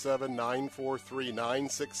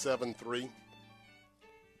 877-943-9673.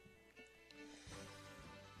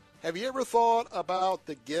 Have you ever thought about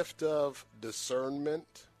the gift of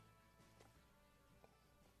discernment?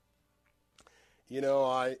 You know,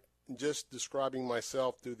 I just describing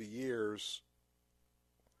myself through the years,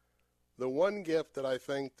 the one gift that I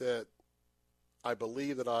think that I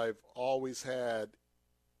believe that I've always had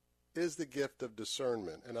is the gift of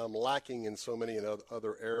discernment. And I'm lacking in so many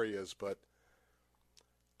other areas, but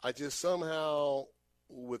I just somehow,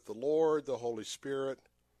 with the Lord, the Holy Spirit,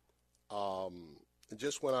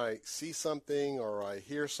 Just when I see something or I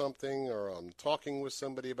hear something or I'm talking with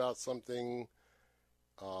somebody about something,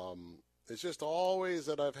 it's just always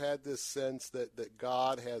that I've had this sense that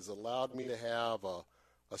God has allowed me to have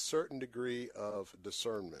a certain degree of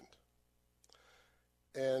discernment.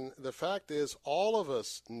 And the fact is, all of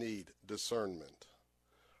us need discernment.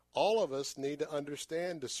 All of us need to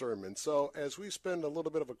understand discernment. So as we spend a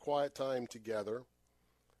little bit of a quiet time together,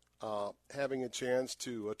 having a chance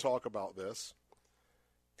to talk about this,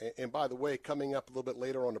 and by the way, coming up a little bit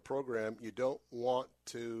later on the program, you don't want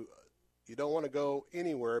to go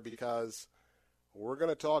anywhere, because we're going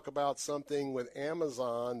to talk about something with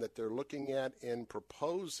Amazon that they're looking at and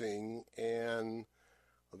proposing. And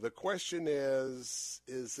the question is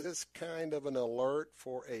this kind of an alert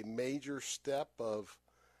for a major step of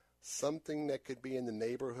something that could be in the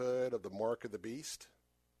neighborhood of the mark of the beast?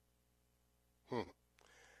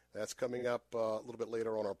 That's coming up a little bit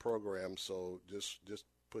later on our program, so just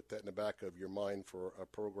put that in the back of your mind for a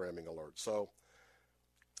programming alert. So,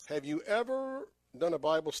 have you ever done a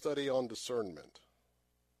Bible study on discernment?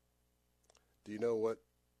 Do you know what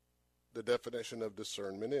the definition of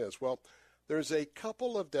discernment is? Well, there's a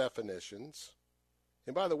couple of definitions.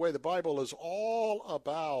 And by the way, the Bible is all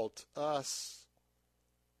about us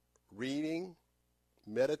reading,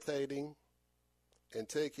 meditating, and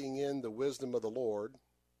taking in the wisdom of the Lord.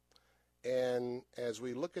 And as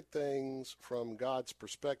we look at things from God's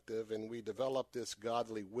perspective and we develop this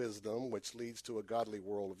godly wisdom, which leads to a godly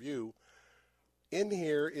worldview, in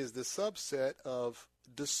here is the subset of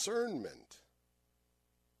discernment.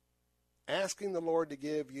 Asking the Lord to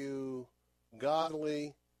give you a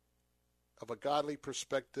godly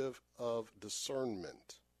perspective of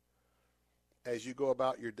discernment as you go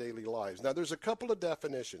about your daily lives. Now, there's a couple of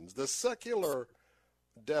definitions. The secular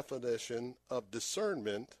definition of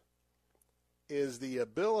discernment is the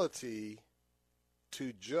ability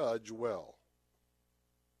to judge well.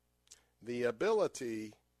 The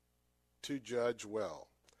ability to judge well.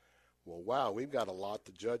 Well, wow, we've got a lot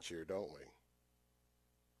to judge here, don't we?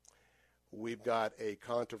 We've got a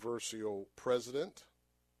controversial president,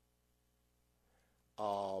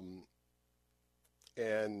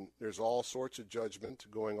 and there's all sorts of judgment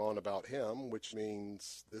going on about him, which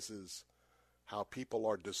means this is how people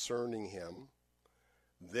are discerning him.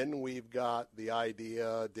 Then we've got the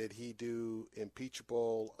idea, did he do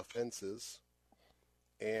impeachable offenses?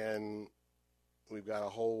 And we've got a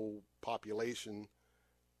whole population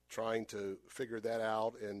trying to figure that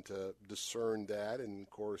out and to discern that. And,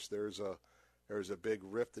 of course, there's a big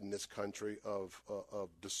rift in this country of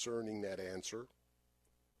discerning that answer.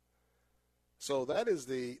 So that is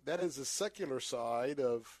the secular side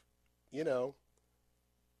of,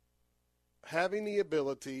 having the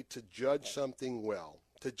ability to judge something well.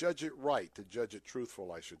 To judge it right, to judge it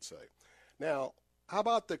truthful, I should say. Now, how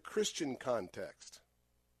about the Christian context?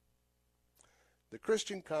 The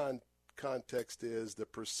Christian context is the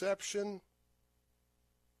perception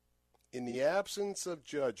in the absence of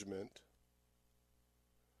judgment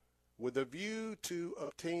with a view to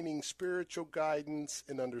obtaining spiritual guidance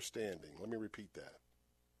and understanding. Let me repeat that.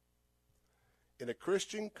 In a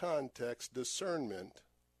Christian context, discernment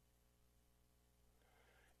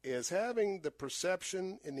is having the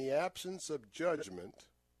perception in the absence of judgment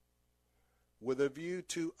with a view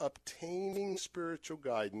to obtaining spiritual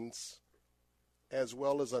guidance as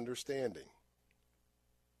well as understanding.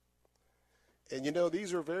 And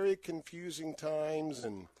these are very confusing times,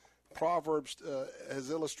 and Proverbs has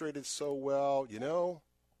illustrated so well.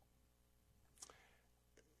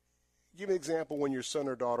 Give an example when your son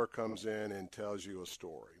or daughter comes in and tells you a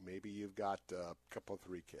story. Maybe you've got a couple,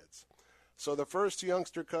 3 kids. So the first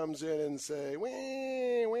youngster comes in and say,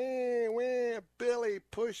 "Wah, wah, wah, Billy,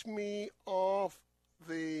 push me off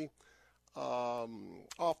the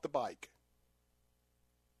bike."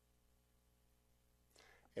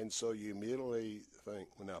 And so you immediately think,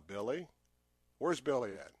 well, now, Billy, where's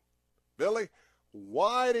Billy at? Billy,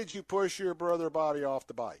 why did you push your brother Bobby off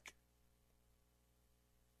the bike?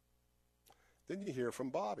 Then you hear from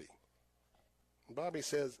Bobby. And Bobby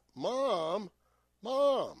says, Mom,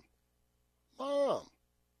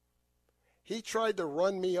 he tried to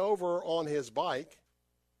run me over on his bike,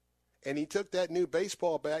 and he took that new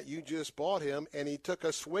baseball bat you just bought him, and he took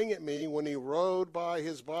a swing at me when he rode by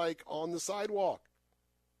his bike on the sidewalk.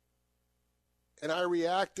 And I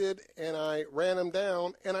reacted, and I ran him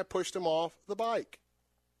down, and I pushed him off the bike.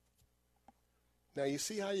 Now, you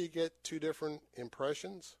see how you get 2 different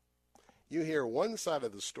impressions? You hear one side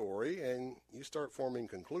of the story, and you start forming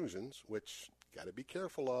conclusions, which you got to be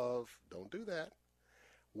careful of. Don't do that.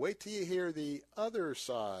 Wait till you hear the other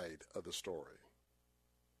side of the story.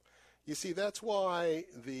 You see, that's why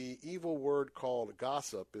the evil word called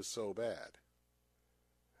gossip is so bad.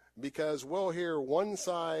 Because we'll hear one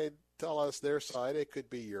side tell us their side. It could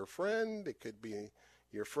be your friend. It could be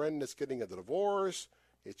your friend that's getting a divorce.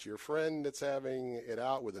 It's your friend that's having it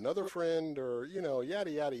out with another friend, or,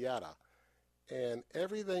 yada, yada, yada. And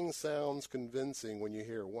everything sounds convincing when you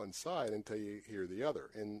hear one side until you hear the other.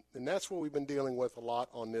 And that's what we've been dealing with a lot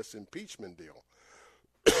on this impeachment deal.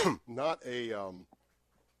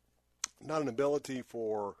 Not an ability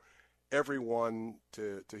for everyone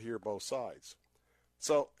to hear both sides.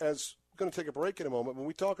 So as we're going to take a break in a moment, when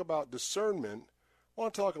we talk about discernment, I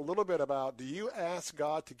want to talk a little bit about, do you ask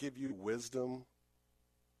God to give you wisdom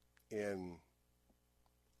in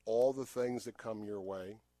all the things that come your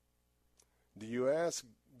way? Do you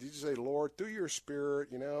say, Lord, through your Spirit,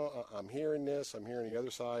 I'm hearing this, I'm hearing the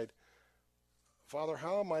other side. Father,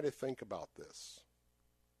 how am I to think about this?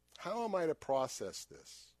 How am I to process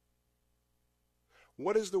this?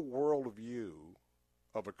 What is the worldview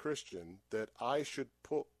of a Christian that I should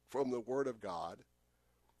pull from the Word of God?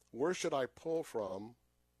 Where should I pull from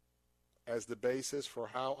as the basis for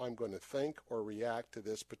how I'm going to think or react to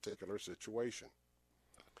this particular situation?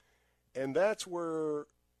 And that's where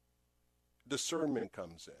discernment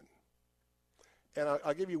comes in. And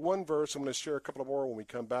I'll give you one verse. I'm going to share a couple of more when we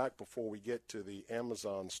come back before we get to the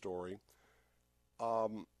Amazon story.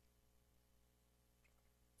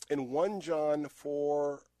 In 1 John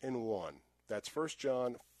 4:1. That's 1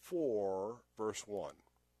 John 4, verse 1.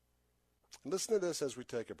 Listen to this as we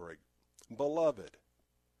take a break. Beloved,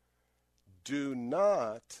 do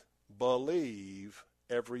not believe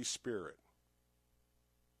every spirit,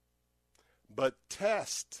 but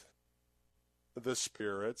test the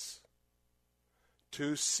spirits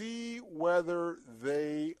to see whether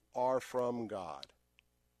they are from God.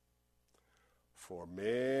 For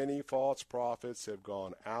many false prophets have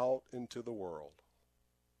gone out into the world.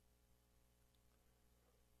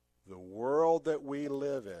 The world that we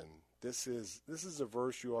live in, this is a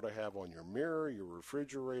verse you ought to have on your mirror, your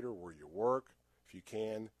refrigerator, where you work, if you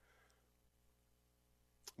can.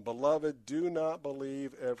 Beloved, do not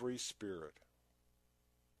believe every spirit,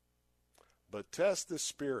 but test the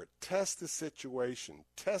spirit, test the situation,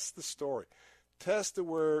 test the story, test to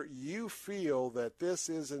where you feel that this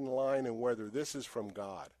is in line and whether this is from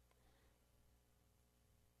God.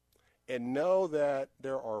 And know that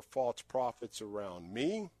there are false prophets around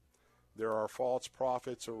me. There are false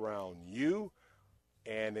prophets around you,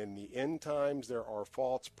 and in the end times, there are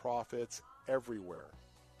false prophets everywhere.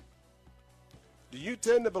 Do you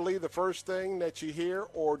tend to believe the first thing that you hear,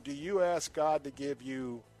 or do you ask God to give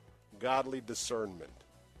you godly discernment?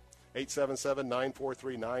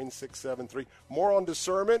 877-943-9673. More on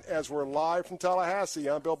discernment as we're live from Tallahassee.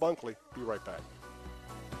 I'm Bill Bunkley. Be right back.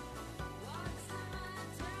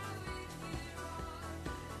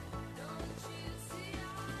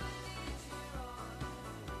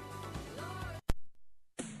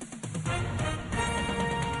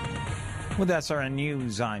 With SRN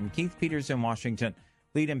News, I'm Keith Peters in Washington.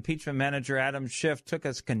 Lead impeachment manager Adam Schiff took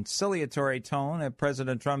a conciliatory tone at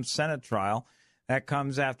President Trump's Senate trial. That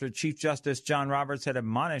comes after Chief Justice John Roberts had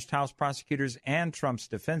admonished House prosecutors and Trump's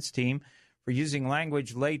defense team for using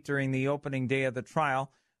language late during the opening day of the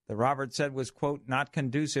trial that Roberts said was, quote, not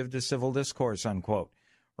conducive to civil discourse, unquote.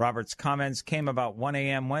 Roberts' comments came about 1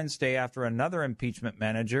 a.m. Wednesday after another impeachment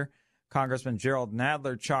manager, Congressman Jerrold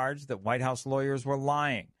Nadler, charged that White House lawyers were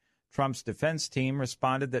lying. Trump's defense team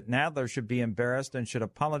responded that Nadler should be embarrassed and should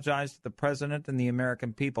apologize to the president and the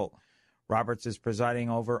American people. Roberts is presiding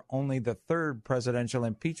over only the third presidential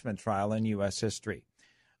impeachment trial in U.S. history.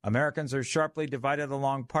 Americans are sharply divided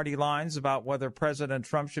along party lines about whether President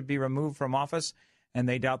Trump should be removed from office, and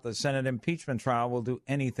they doubt the Senate impeachment trial will do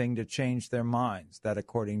anything to change their minds. That,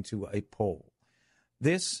 according to a poll.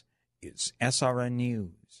 This is SRN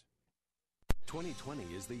News. 2020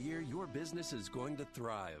 is the year your business is going to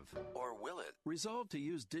thrive. Or will it? Resolve to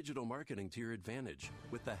use digital marketing to your advantage.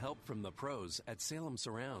 With the help from the pros at Salem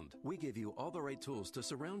Surround, we give you all the right tools to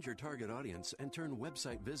surround your target audience and turn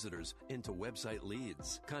website visitors into website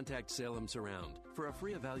leads. Contact Salem Surround for a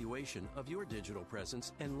free evaluation of your digital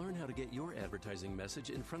presence and learn how to get your advertising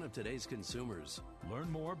message in front of today's consumers. Learn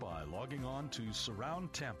more by logging on to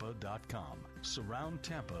surroundtampa.com.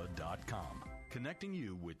 Surroundtampa.com. Connecting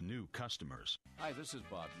you with new customers. Hi, this is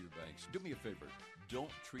Bob Eubanks. Do me a favor. Don't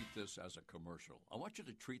treat this as a commercial. I want you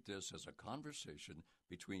to treat this as a conversation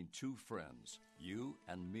between two friends, you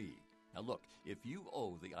and me. Now look, if you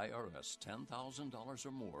owe the IRS $10,000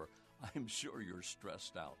 or more, I'm sure you're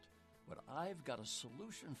stressed out. But I've got a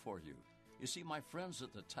solution for you. You see, my friends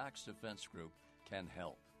at the Tax Defense Group can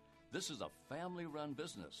help. This is a family-run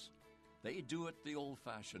business. They do it the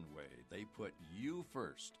old-fashioned way. They put you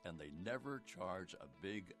first, and they never charge a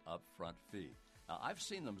big upfront fee. Now, I've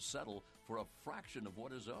seen them settle for a fraction of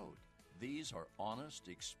what is owed. These are honest,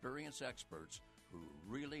 experienced experts who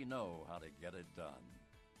really know how to get it done.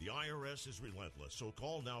 The IRS is relentless, so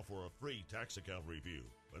call now for a free tax account review.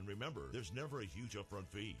 And remember, there's never a huge upfront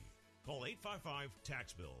fee. Call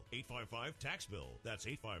 855-TAX-BILL. 855-TAX-BILL. That's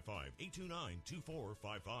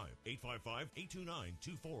 855-829-2455.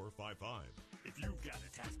 855-829-2455. If you've got a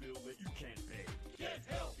tax bill that you can't pay, get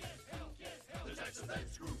help. Get help. Get help. The Tax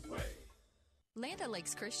Events Group way. Land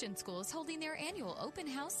O'Lakes Christian School is holding their annual open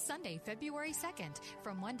house Sunday, February 2nd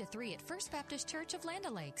from 1 to 3 at First Baptist Church of Land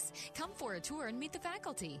O'Lakes. Come for a tour and meet the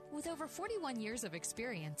faculty. With over 41 years of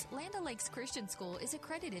experience, Land O'Lakes Christian School is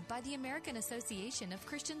accredited by the American Association of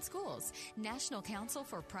Christian Schools, National Council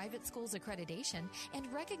for Private Schools Accreditation, and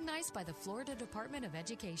recognized by the Florida Department of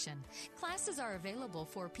Education. Classes are available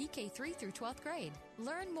for PK3 through 12th grade.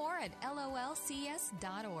 Learn more at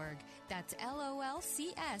lolcs.org. That's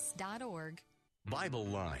lolcs.org. Bible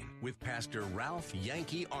Line with Pastor Ralph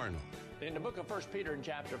Yankee Arnold. In the book of 1 Peter in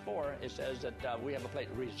chapter 4, it says that we have a place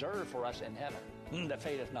reserved for us in heaven that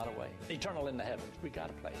fadeth not away. Eternal in the heavens. We got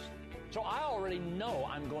a place. So I already know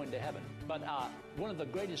I'm going to heaven. But one of the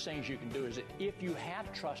greatest things you can do is that if you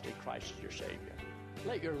have trusted Christ as your Savior,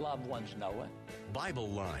 let your loved ones know it. Bible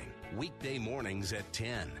Line, weekday mornings at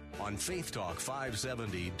 10 on Faith Talk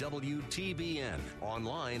 570 WTBN.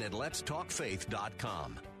 Online at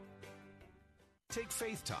letstalkfaith.com. Take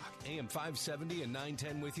Faith Talk, AM 570 and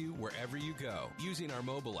 910 with you wherever you go using our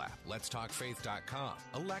mobile app, letstalkfaith.com,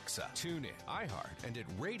 Alexa, TuneIn, iHeart, and at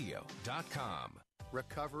radio.com.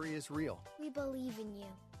 Recovery is real. We believe in you.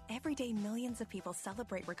 Every day, millions of people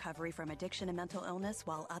celebrate recovery from addiction and mental illness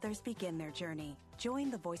while others begin their journey.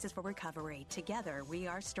 Join the Voices for Recovery. Together, we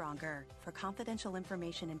are stronger. For confidential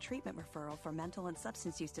information and treatment referral for mental and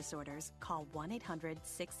substance use disorders, call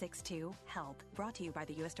 1-800-662-HELP. Brought to you by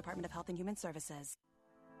the U.S. Department of Health and Human Services.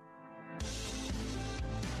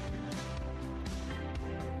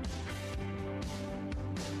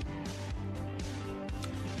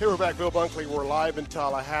 Hey, we're back. Bill Bunkley. We're live in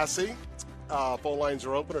Tallahassee. Phone lines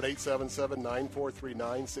are open at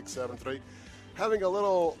 877-943-9673. Having a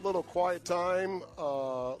little quiet time,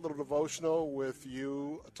 little devotional with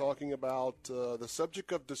you, talking about the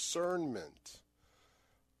subject of discernment.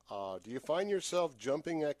 Do you find yourself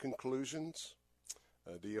jumping at conclusions?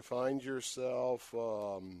 Do you find yourself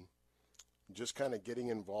just kind of getting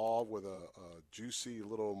involved with a juicy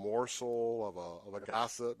little morsel of a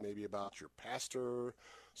gossip, maybe about your pastor,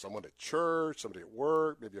 someone at church, somebody at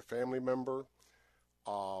work, maybe a family member?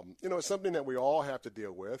 It's something that we all have to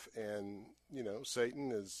deal with, and,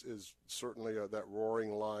 Satan is certainly that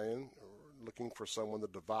roaring lion looking for someone to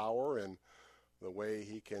devour, and the way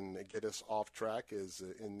he can get us off track is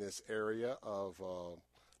in this area of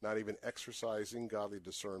not even exercising godly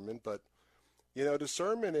discernment. But,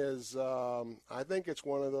 discernment is, I think it's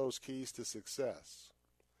one of those keys to success.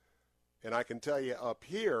 And I can tell you up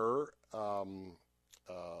here,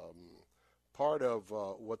 part of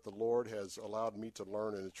what the Lord has allowed me to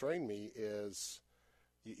learn and to train me is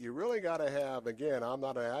you really got to have, again, I'm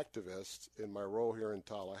not an activist in my role here in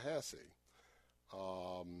Tallahassee,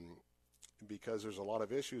 because there's a lot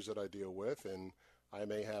of issues that I deal with, and I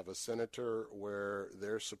may have a senator where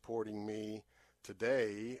they're supporting me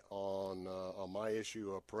today on my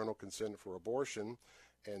issue of parental consent for abortion,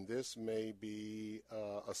 and this may be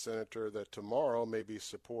a senator that tomorrow may be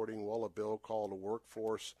supporting, a bill called a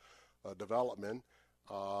workforce development,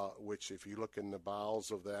 which if you look in the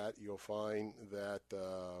bowels of that, you'll find that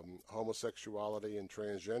homosexuality and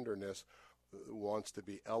transgenderness wants to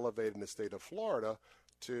be elevated in the state of Florida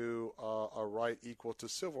to a right equal to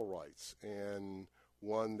civil rights, and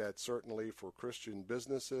one that certainly for Christian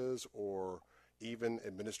businesses or even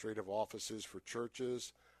administrative offices for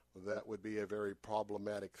churches, that would be a very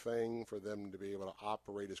problematic thing for them to be able to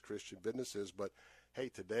operate as Christian businesses. But hey,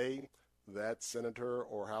 today that senator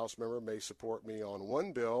or House member may support me on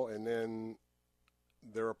one bill, and then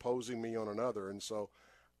they're opposing me on another. And so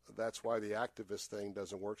that's why the activist thing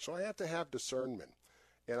doesn't work. So I have to have discernment.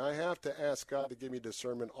 And I have to ask God to give me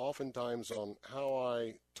discernment oftentimes on how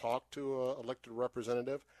I talk to an elected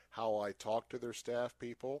representative, how I talk to their staff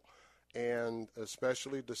people, and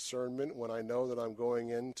especially discernment when I know that I'm going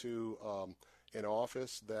into an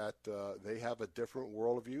office that they have a different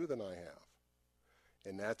worldview than I have.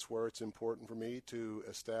 And that's where it's important for me to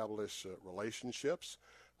establish relationships,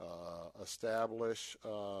 establish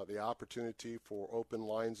the opportunity for open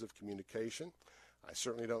lines of communication. I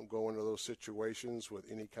certainly don't go into those situations with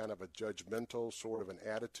any kind of a judgmental sort of an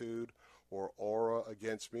attitude or aura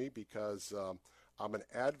against me because I'm an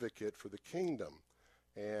advocate for the kingdom.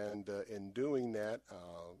 And in doing that,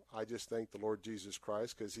 I just thank the Lord Jesus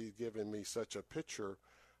Christ because he's given me such a picture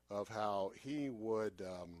of how he would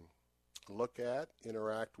look at,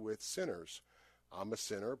 interact with sinners. I'm a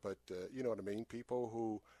sinner, but you know what I mean? People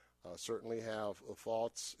who certainly have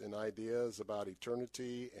thoughts and ideas about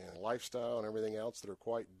eternity and lifestyle and everything else that are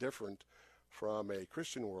quite different from a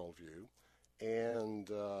Christian worldview. And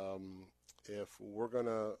if we're going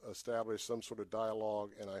to establish some sort of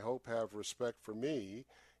dialogue and I hope have respect for me,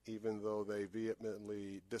 even though they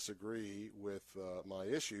vehemently disagree with my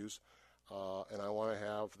issues, and I want to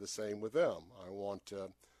have the same with them. I want to,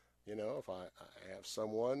 if I have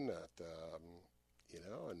someone that,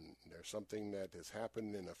 and there's something that has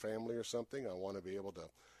happened in a family or something, I want to be able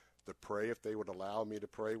to pray if they would allow me to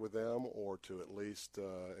pray with them or to at least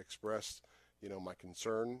express, my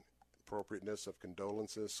concern, appropriateness of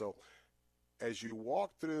condolences. So as you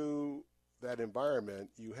walk through that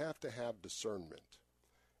environment, you have to have discernment.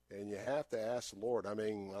 And you have to ask the Lord. I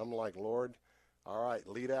mean, I'm like, Lord, all right,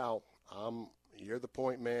 lead out. You're the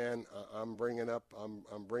point man. I'm bringing up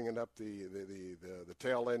the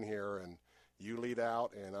tail end here, and you lead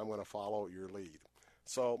out, and I'm going to follow your lead.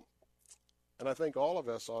 So, and I think all of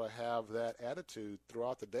us ought to have that attitude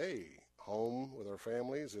throughout the day, home with our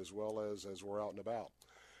families as well as we're out and about.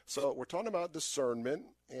 So we're talking about discernment,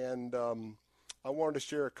 and I wanted to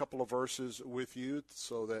share a couple of verses with you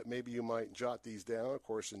so that maybe you might jot these down. Of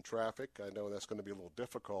course, in traffic, I know that's going to be a little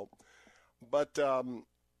difficult. But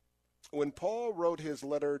when Paul wrote his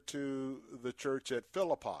letter to the church at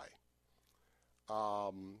Philippi,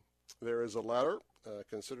 there is a letter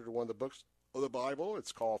considered one of the books of the Bible.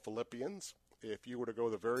 It's called Philippians. If you were to go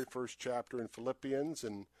to the very first chapter in Philippians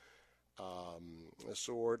and a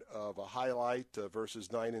sort of a highlight,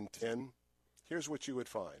 verses 9 and 10, here's what you would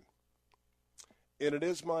find. And it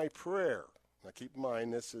is my prayer. Now keep in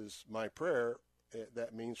mind, this is my prayer.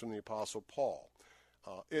 That means from the Apostle Paul.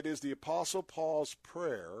 It is the Apostle Paul's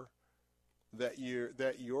prayer that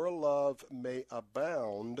your love may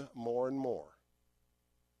abound more and more.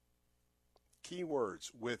 Key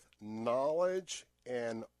words, with knowledge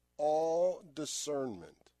and all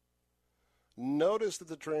discernment. Notice that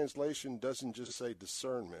the translation doesn't just say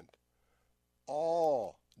discernment,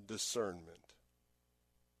 all discernment.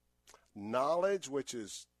 Knowledge, which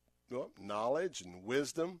is knowledge and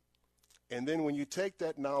wisdom. And then when you take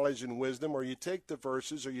that knowledge and wisdom, or you take the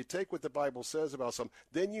verses, or you take what the Bible says about something,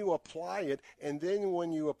 then you apply it. And then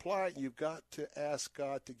when you apply it, you've got to ask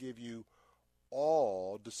God to give you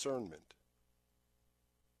all discernment.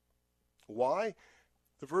 Why?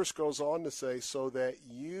 The verse goes on to say, so that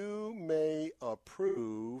you may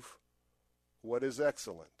approve what is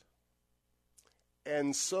excellent,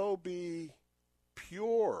 and so be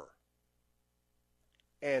pure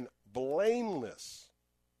and blameless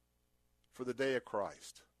for the day of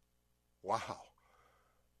Christ. Wow.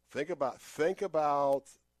 Think about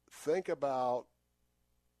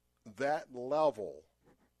that level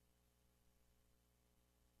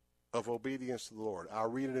of obedience to the Lord. I'll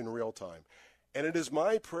read it in real time. And it is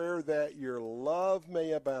my prayer that your love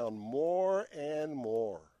may abound more and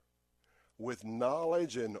more with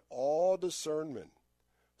knowledge and all discernment,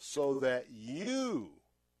 so that you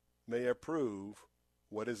may approve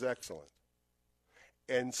what is excellent,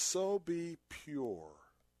 and so be pure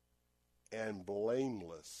and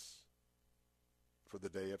blameless for the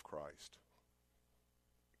day of Christ.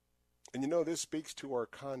 And this speaks to our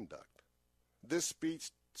conduct. This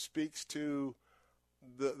speaks to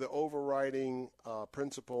the overriding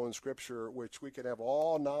principle in Scripture, which we can have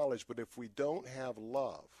all knowledge, but if we don't have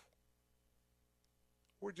love,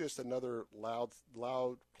 we're just another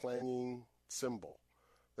loud clanging cymbal.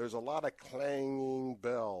 There's a lot of clanging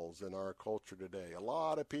bells in our culture today. A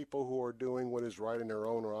lot of people who are doing what is right in their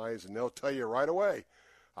own eyes, and they'll tell you right away,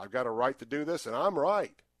 I've got a right to do this, and I'm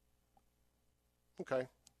right. Okay.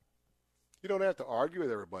 You don't have to argue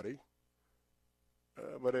with everybody.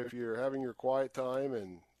 But if you're having your quiet time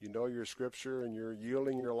and you know your Scripture and you're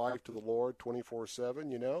yielding your life to the Lord 24/7,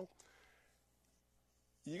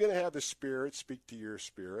 you're going to have the Spirit speak to your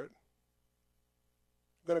spirit.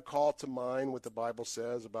 You're going to call to mind what the Bible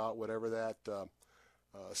says about whatever that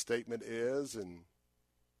statement is and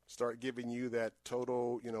start giving you that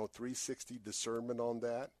total, 360 discernment on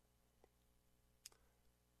that.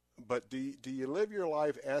 But do you live your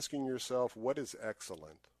life asking yourself, what is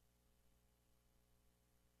excellent?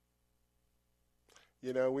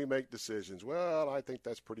 We make decisions. Well, I think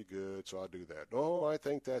that's pretty good, so I'll do that. Oh, I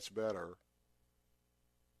think that's better.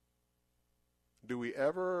 Do we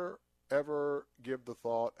ever give the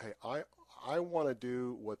thought, hey, I want to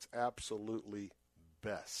do what's absolutely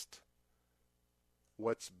best.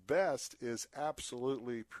 What's best is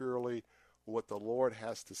absolutely, purely what the Lord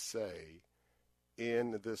has to say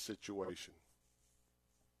in this situation.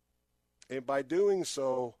 And by doing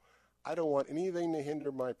so, I don't want anything to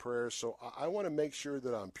hinder my prayers, so I want to make sure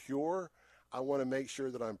that I'm pure. I want to make sure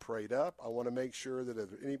that I'm prayed up. I want to make sure that if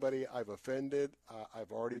anybody I've offended,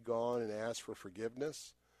 I've already gone and asked for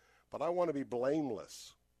forgiveness. But I want to be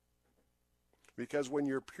blameless. Because when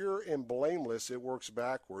you're pure and blameless, it works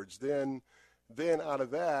backwards. Then out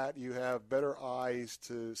of that, you have better eyes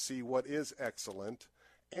to see what is excellent.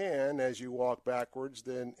 And as you walk backwards,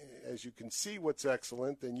 then as you can see what's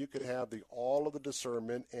excellent, then you could have all of the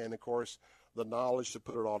discernment and, of course, the knowledge to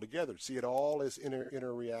put it all together. See, it all is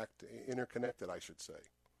interconnected, I should say.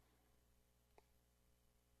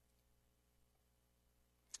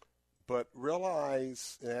 But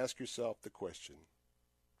realize and ask yourself the question,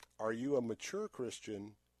 are you a mature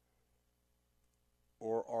Christian,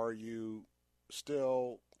 or are you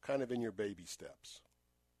still kind of in your baby steps?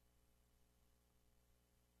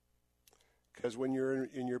 Because when you're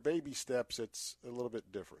in your baby steps, it's a little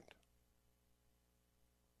bit different.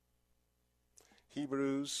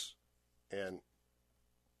 Hebrews, and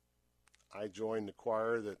I joined the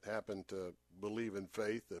choir that happened to believe in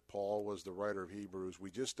faith that Paul was the writer of Hebrews.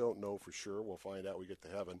 We just don't know for sure. We'll find out when we get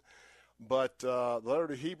to heaven. But the letter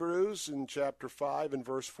to Hebrews in chapter 5 and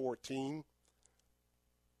verse 14,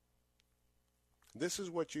 this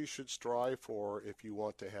is what you should strive for if you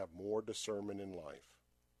want to have more discernment in life.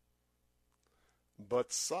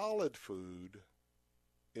 But solid food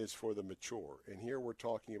is for the mature. And here we're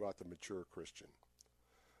talking about the mature Christian.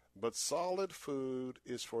 But solid food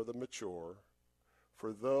is for the mature,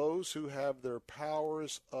 for those who have their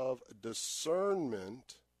powers of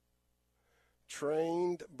discernment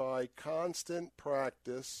trained by constant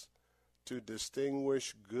practice to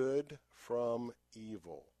distinguish good from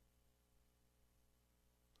evil.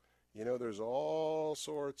 You know, there's all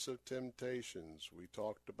sorts of temptations. We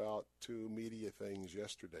talked about two media things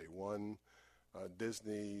yesterday. One,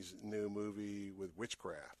 Disney's new movie with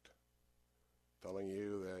witchcraft, telling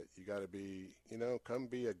you that you got to be, come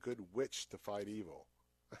be a good witch to fight evil.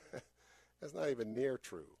 That's not even near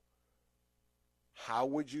true. How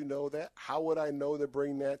would you know that? How would I know to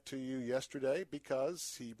bring that to you yesterday?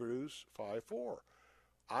 Because Hebrews 5:4.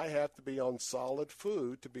 I have to be on solid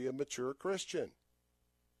food to be a mature Christian.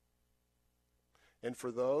 And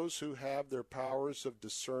for those who have their powers of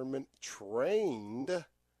discernment trained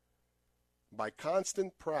by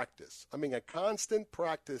constant practice, a constant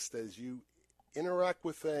practice as you interact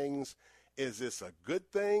with things, is this a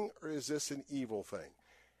good thing or is this an evil thing?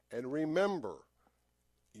 And remember,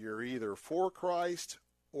 you're either for Christ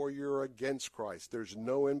or you're against Christ. There's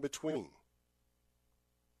no in between.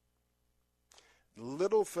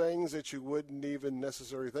 Little things that you wouldn't even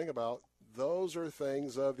necessarily think about, those are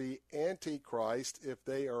things of the Antichrist if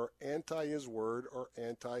they are anti his word or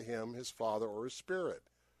anti him, his Father, or his Spirit.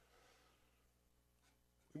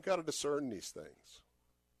 We've got to discern these things.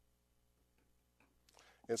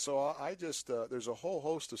 And so I just, there's a whole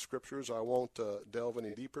host of scriptures. I won't delve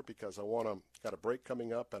any deeper because got a break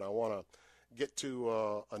coming up, and I want to get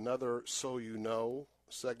to another So You Know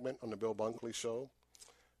segment on the Bill Bunkley Show.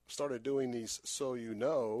 Started doing these so you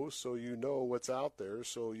know what's out there,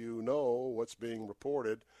 so you know what's being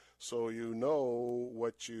reported, so you know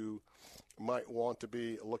what you might want to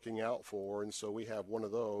be looking out for. And so we have one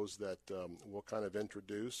of those that we'll kind of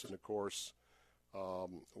introduce, and of course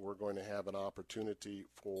we're going to have an opportunity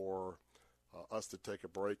for us to take a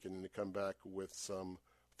break and then to come back with some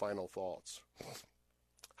final thoughts.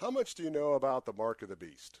 How much do you know about the mark of the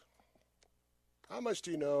beast? How much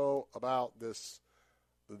do you know about this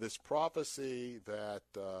prophecy that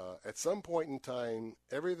at some point in time,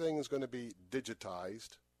 everything is going to be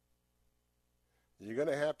digitized. You're going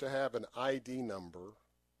to have an ID number.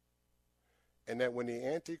 And that when the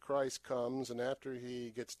Antichrist comes and after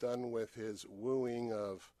he gets done with his wooing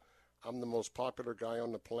of, I'm the most popular guy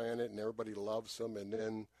on the planet and everybody loves him, and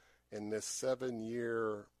then in this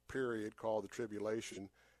 7-year period called the tribulation,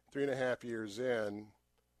 3.5 years in,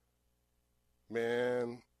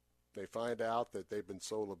 man, they find out that they've been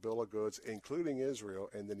sold a bill of goods, including Israel,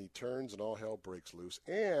 and then he turns and all hell breaks loose.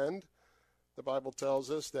 And the Bible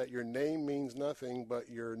tells us that your name means nothing but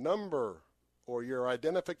your number or your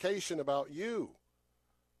identification about you.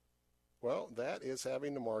 Well, that is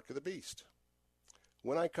having the mark of the beast.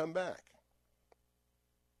 When I come back,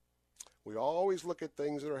 we always look at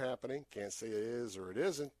things that are happening. Can't say it is or it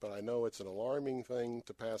isn't, but I know it's an alarming thing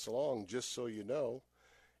to pass along, just so you know.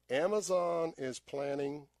 Amazon is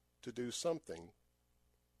planning to do something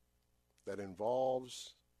that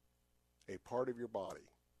involves a part of your body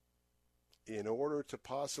in order to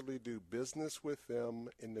possibly do business with them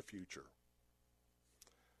in the future.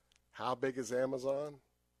 How big is Amazon?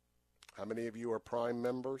 How many of you are Prime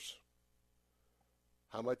members?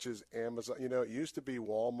 How much is Amazon? You know, it used to be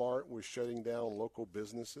Walmart was shutting down local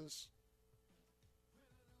businesses.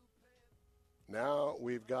 Now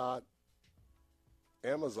we've got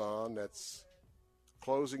Amazon that's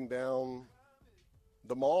closing down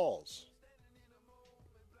the malls,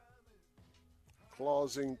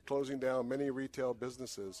 closing down many retail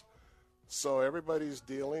businesses. So everybody's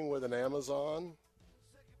dealing with an Amazon.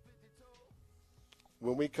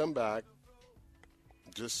 When we come back,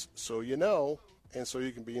 just so you know, and so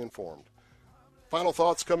you can be informed. Final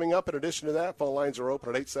thoughts coming up. In addition to that, phone lines are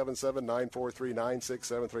open at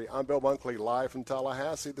 877-943-9673. I'm Bill Bunkley, live from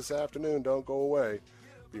Tallahassee this afternoon. Don't go away.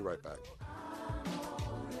 Be right back.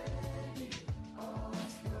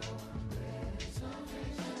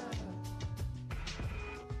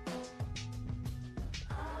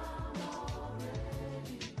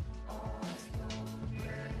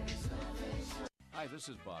 Hi, this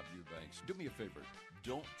is Bob Eubanks. Do me a favor.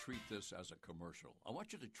 Don't treat this as a commercial. I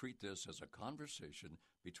want you to treat this as a conversation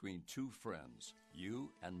between two friends,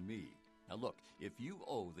 you and me. Now look, if you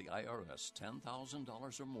owe the IRS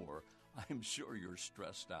 $10,000 or more, I'm sure you're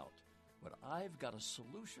stressed out. But I've got a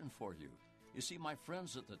solution for you. You see, my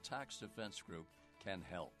friends at the Tax Defense Group can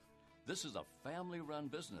help. This is a family-run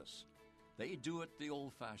business. They do it the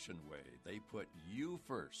old-fashioned way. They put you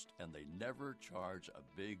first, and they never charge a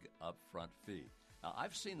big upfront fee. Now,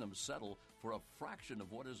 I've seen them settle for a fraction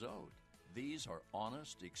of what is owed. These are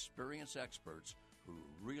honest, experienced experts who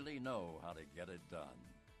really know how to get it done.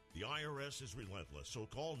 The IRS is relentless, so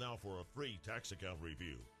call now for a free tax account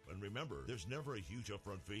review. And remember, there's never a huge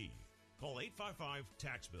upfront fee. Call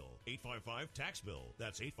 855-TAX-BILL. 855-TAX-BILL.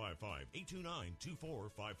 That's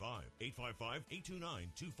 855-829-2455.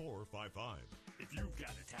 855-829-2455. If you've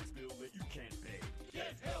got a tax bill that you can't pay,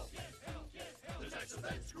 get help. The Tax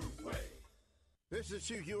Defense Group way. This is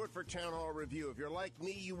Hugh Hewitt for Town Hall Review. If you're like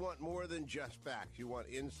me, you want more than just facts. You want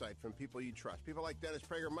insight from people you trust. People like Dennis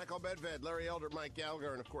Prager, Michael Bedved, Larry Elder, Mike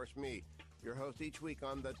Gallagher, and of course me, your host each week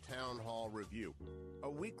on the Town Hall Review. A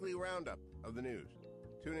weekly roundup of the news.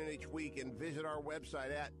 Tune in each week and visit our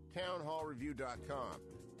website at townhallreview.com.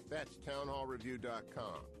 That's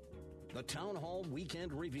townhallreview.com. The Town Hall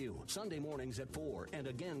Weekend Review, Sunday mornings at 4 and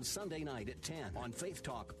again Sunday night at 10 on Faith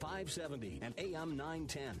Talk 570 and AM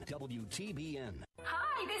 910 WTBN.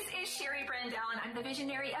 Hi, this is Sherry Brandell, and I'm the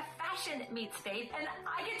visionary of Fashion Meets Faith, and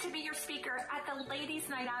I get to be your speaker at the Ladies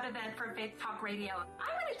Night Out event for Faith Talk Radio.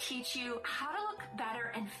 I'm going to teach you how to look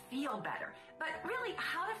better and feel better, but really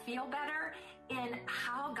how to feel better in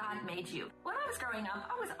how God made you. When I was growing up,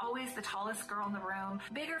 I was always the tallest girl in the room,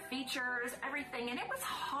 bigger features, everything, and it was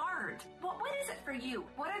hard. Well, what is it for you?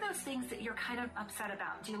 What are those things that you're kind of upset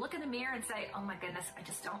about? Do you look in the mirror and say, oh my goodness, I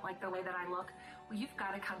just don't like the way that I look? Well, you've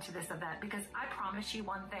got to come to this event because I promise you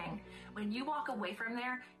one thing. When you walk away from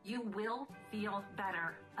there, you will feel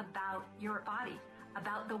better about your body,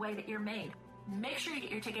 about the way that you're made. Make sure you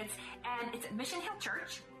get your tickets, and it's at Mission Hill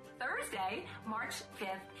Church, Thursday, March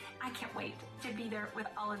 5th. I can't wait to be there with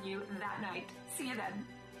all of you that night. See you then.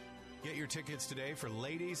 Get your tickets today for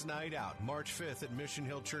Ladies Night Out, March 5th at Mission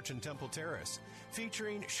Hill Church in Temple Terrace,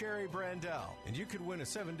 featuring Sherry Brandell. And you could win a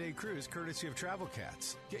 7-day cruise courtesy of Travel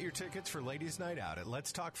Cats. Get your tickets for Ladies Night Out at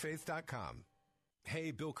letstalkfaith.com.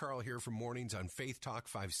 Hey, Bill Carl here from Mornings on Faith Talk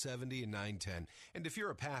 570 and 910. And if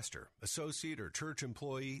you're a pastor, associate, or church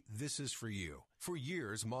employee, this is for you. For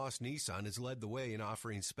years, Moss Nissan has led the way in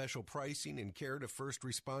offering special pricing and care to first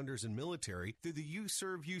responders and military through the You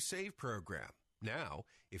Serve, You Save program. Now,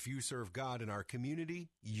 if you serve God in our community,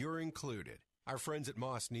 you're included. Our friends at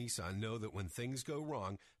Moss Nissan know that when things go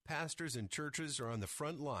wrong, pastors and churches are on the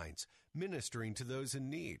front lines, ministering to those in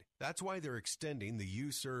need. That's why they're extending the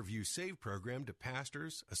You Serve, You Save program to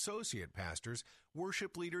pastors, associate pastors,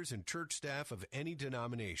 worship leaders, and church staff of any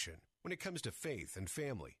denomination. When it comes to faith and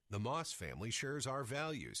family, the Moss family shares our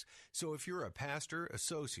values. So if you're a pastor,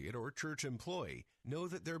 associate, or church employee, know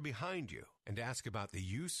that they're behind you. And ask about the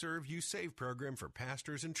You Serve, You Save program for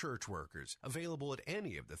pastors and church workers, available at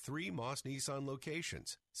any of the 3 Moss Nissan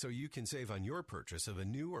locations, so you can save on your purchase of a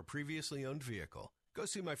new or previously owned vehicle. Go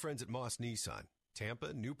see my friends at Moss Nissan,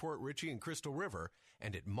 Tampa, Newport Richey, and Crystal River,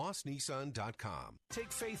 and at mossnissan.com.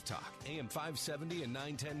 Take Faith Talk, AM 570 and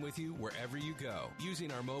 910 with you wherever you go,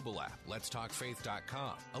 using our mobile app,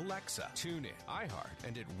 letstalkfaith.com, Alexa, TuneIn, iHeart,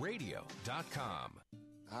 and at radio.com.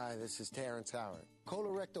 Hi, this is Terrence Howard.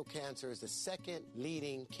 Colorectal cancer is the second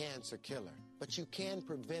leading cancer killer, but you can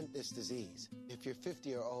prevent this disease. If you're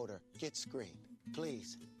 50 or older, get screened.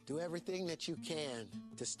 Please, do everything that you can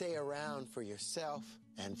to stay around for yourself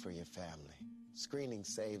and for your family. Screening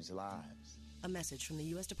saves lives. A message from the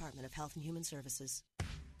U.S. Department of Health and Human Services.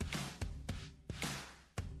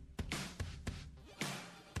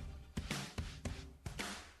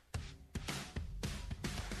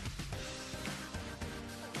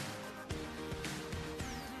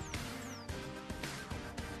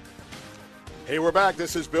 Hey, we're back.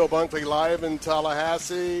 This is Bill Bunkley live in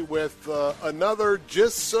Tallahassee with another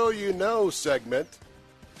Just So You Know segment.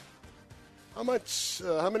 How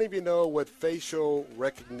many of you know what facial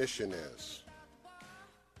recognition is?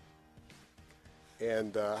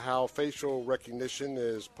 And how facial recognition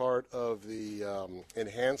is part of the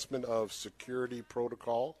enhancement of security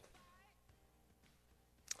protocol?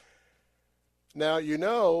 Now, you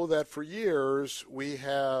know that for years we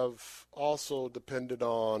have also depended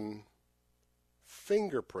on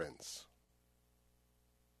fingerprints,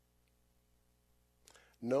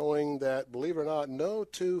 knowing that, believe it or not, no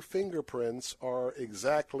two fingerprints are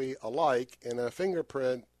exactly alike, and a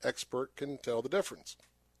fingerprint expert can tell the difference.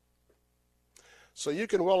 So you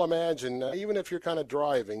can well imagine, even if you're kind of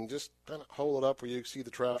driving, just kind of hold it up where you see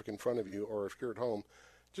the traffic in front of you, or if you're at home,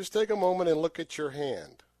 just take a moment and look at your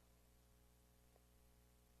hand.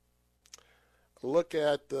 Look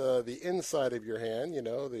at the inside of your hand, you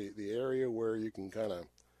know, the area where you can kind of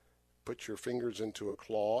put your fingers into a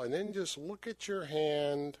claw, and then just look at your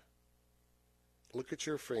hand, look at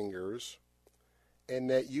your fingers, and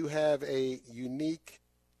that you have a unique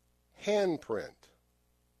handprint.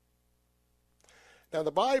 Now,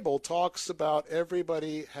 the Bible talks about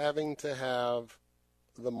everybody having to have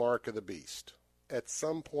the mark of the beast at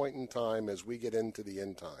some point in time as we get into the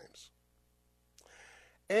end times.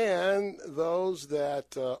 And those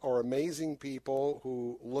that are amazing people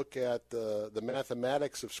who look at the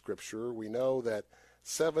mathematics of Scripture, we know that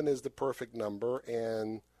 7 is the perfect number,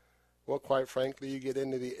 and, well, quite frankly, you get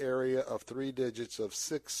into the area of 3 digits of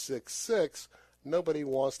 666, nobody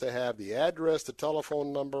wants to have the address, the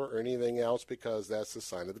telephone number, or anything else because that's the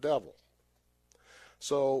sign of the devil.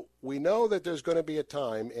 So we know that there's going to be a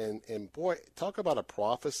time, and boy, talk about a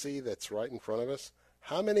prophecy that's right in front of us.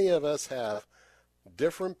 How many of us have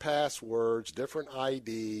different passwords, different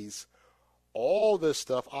IDs, all this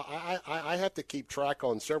stuff? I have to keep track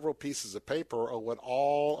on several pieces of paper of what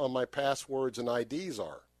all of my passwords and IDs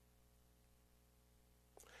are.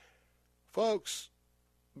 Folks,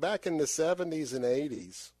 back in the 70s and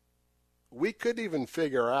 80s, we couldn't even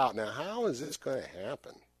figure out, now, how is this going to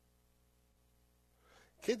happen?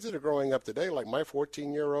 Kids that are growing up today, like my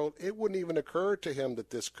 14-year-old, it wouldn't even occur to him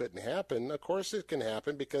that this couldn't happen. Of course it can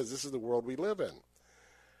happen because this is the world we live in.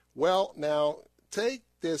 Well, now, take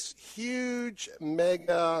this huge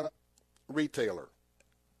mega retailer.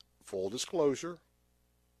 Full disclosure,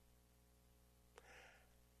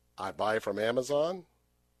 I buy from Amazon,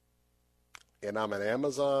 and I'm an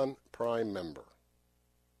Amazon Prime member.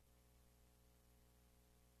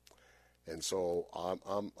 And so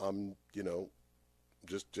I'm you know,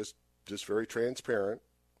 just very transparent.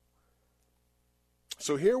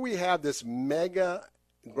 So here we have this mega,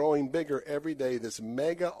 growing bigger every day, this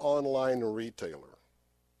mega online retailer.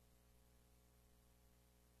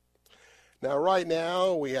 Now, right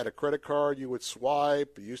now, we had a credit card you would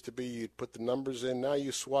swipe. It used to be you'd put the numbers in. Now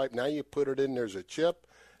you swipe. Now you put it in. There's a chip.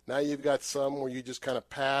 Now you've got some where you just kind of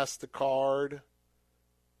pass the card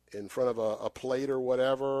in front of a plate or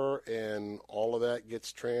whatever, and all of that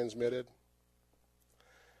gets transmitted.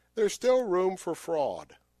 There's still room for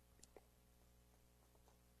fraud.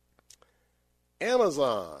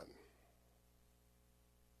 Amazon.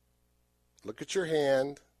 Look at your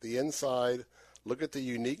hand, the inside. Look at the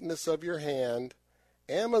uniqueness of your hand.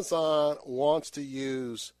 Amazon wants to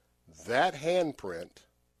use that handprint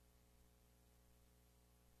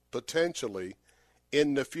potentially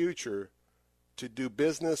in the future to do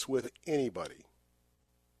business with anybody.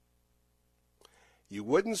 You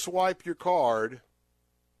wouldn't swipe your card,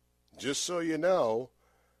 just so you know.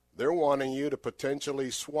 They're wanting you to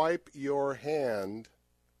potentially swipe your hand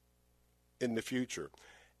in the future.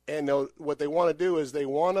 And what they want to do is they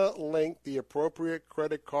want to link the appropriate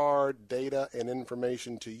credit card data and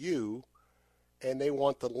information to you, and they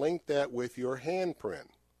want to link that with your handprint.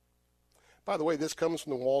 By the way, this comes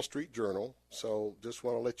from the Wall Street Journal, so just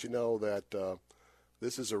want to let you know that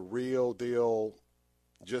this is a real deal,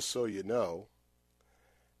 just so you know.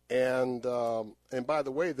 And by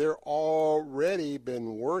the way, they're already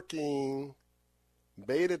been working,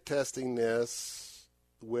 beta testing this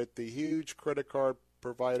with the huge credit card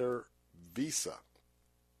provider Visa.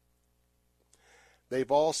 They've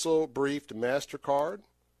also briefed MasterCard.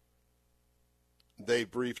 They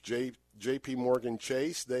briefed J.P. Morgan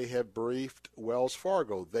Chase. They have briefed Wells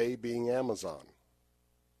Fargo, they being Amazon.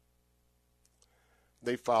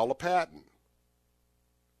 They filed a patent.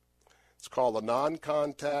 It's called a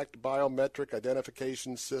non-contact biometric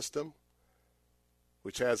identification system,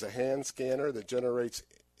 which has a hand scanner that generates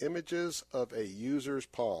images of a user's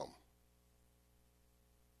palm.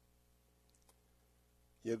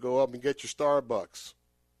 You go up and get your Starbucks,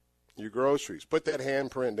 your groceries. Put that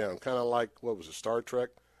handprint down, kind of like, what was it, Star Trek?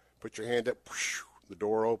 Put your hand up, whoosh, the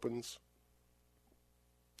door opens.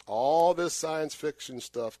 All this science fiction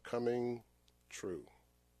stuff coming true.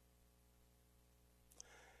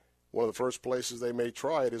 One of the first places they may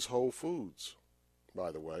try it is Whole Foods,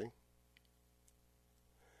 by the way.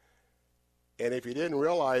 And if you didn't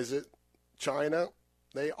realize it, China,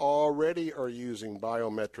 they already are using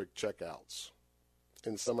biometric checkouts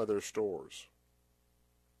in some of their stores.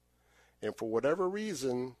 And for whatever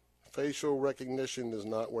reason, facial recognition is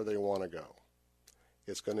not where they want to go.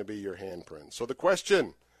 It's going to be your handprint. So the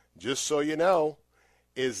question, just so you know,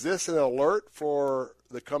 is this an alert for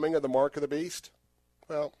the coming of the mark of the beast?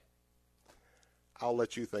 Well, I'll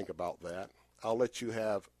let you think about that. I'll let you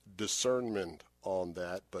have discernment on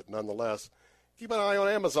that. But nonetheless, keep an eye on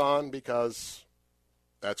Amazon because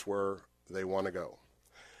that's where they want to go.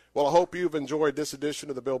 Well, I hope you've enjoyed this edition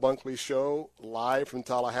of the Bill Bunkley Show, live from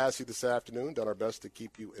Tallahassee this afternoon. Done our best to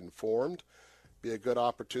keep you informed. Be a good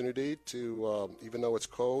opportunity to, even though it's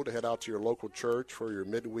cold, to head out to your local church for your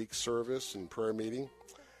midweek service and prayer meeting.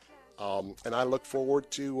 And I look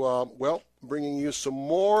forward to, bringing you some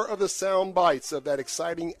more of the sound bites of that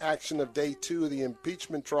exciting action of day 2 of the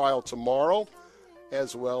impeachment trial tomorrow,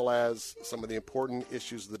 as well as some of the important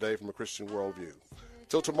issues of the day from a Christian worldview.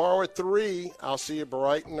 Till tomorrow at 3, I'll see you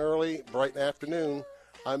bright and early, bright and afternoon.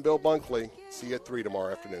 I'm Bill Bunkley. See you at 3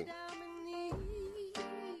 tomorrow afternoon.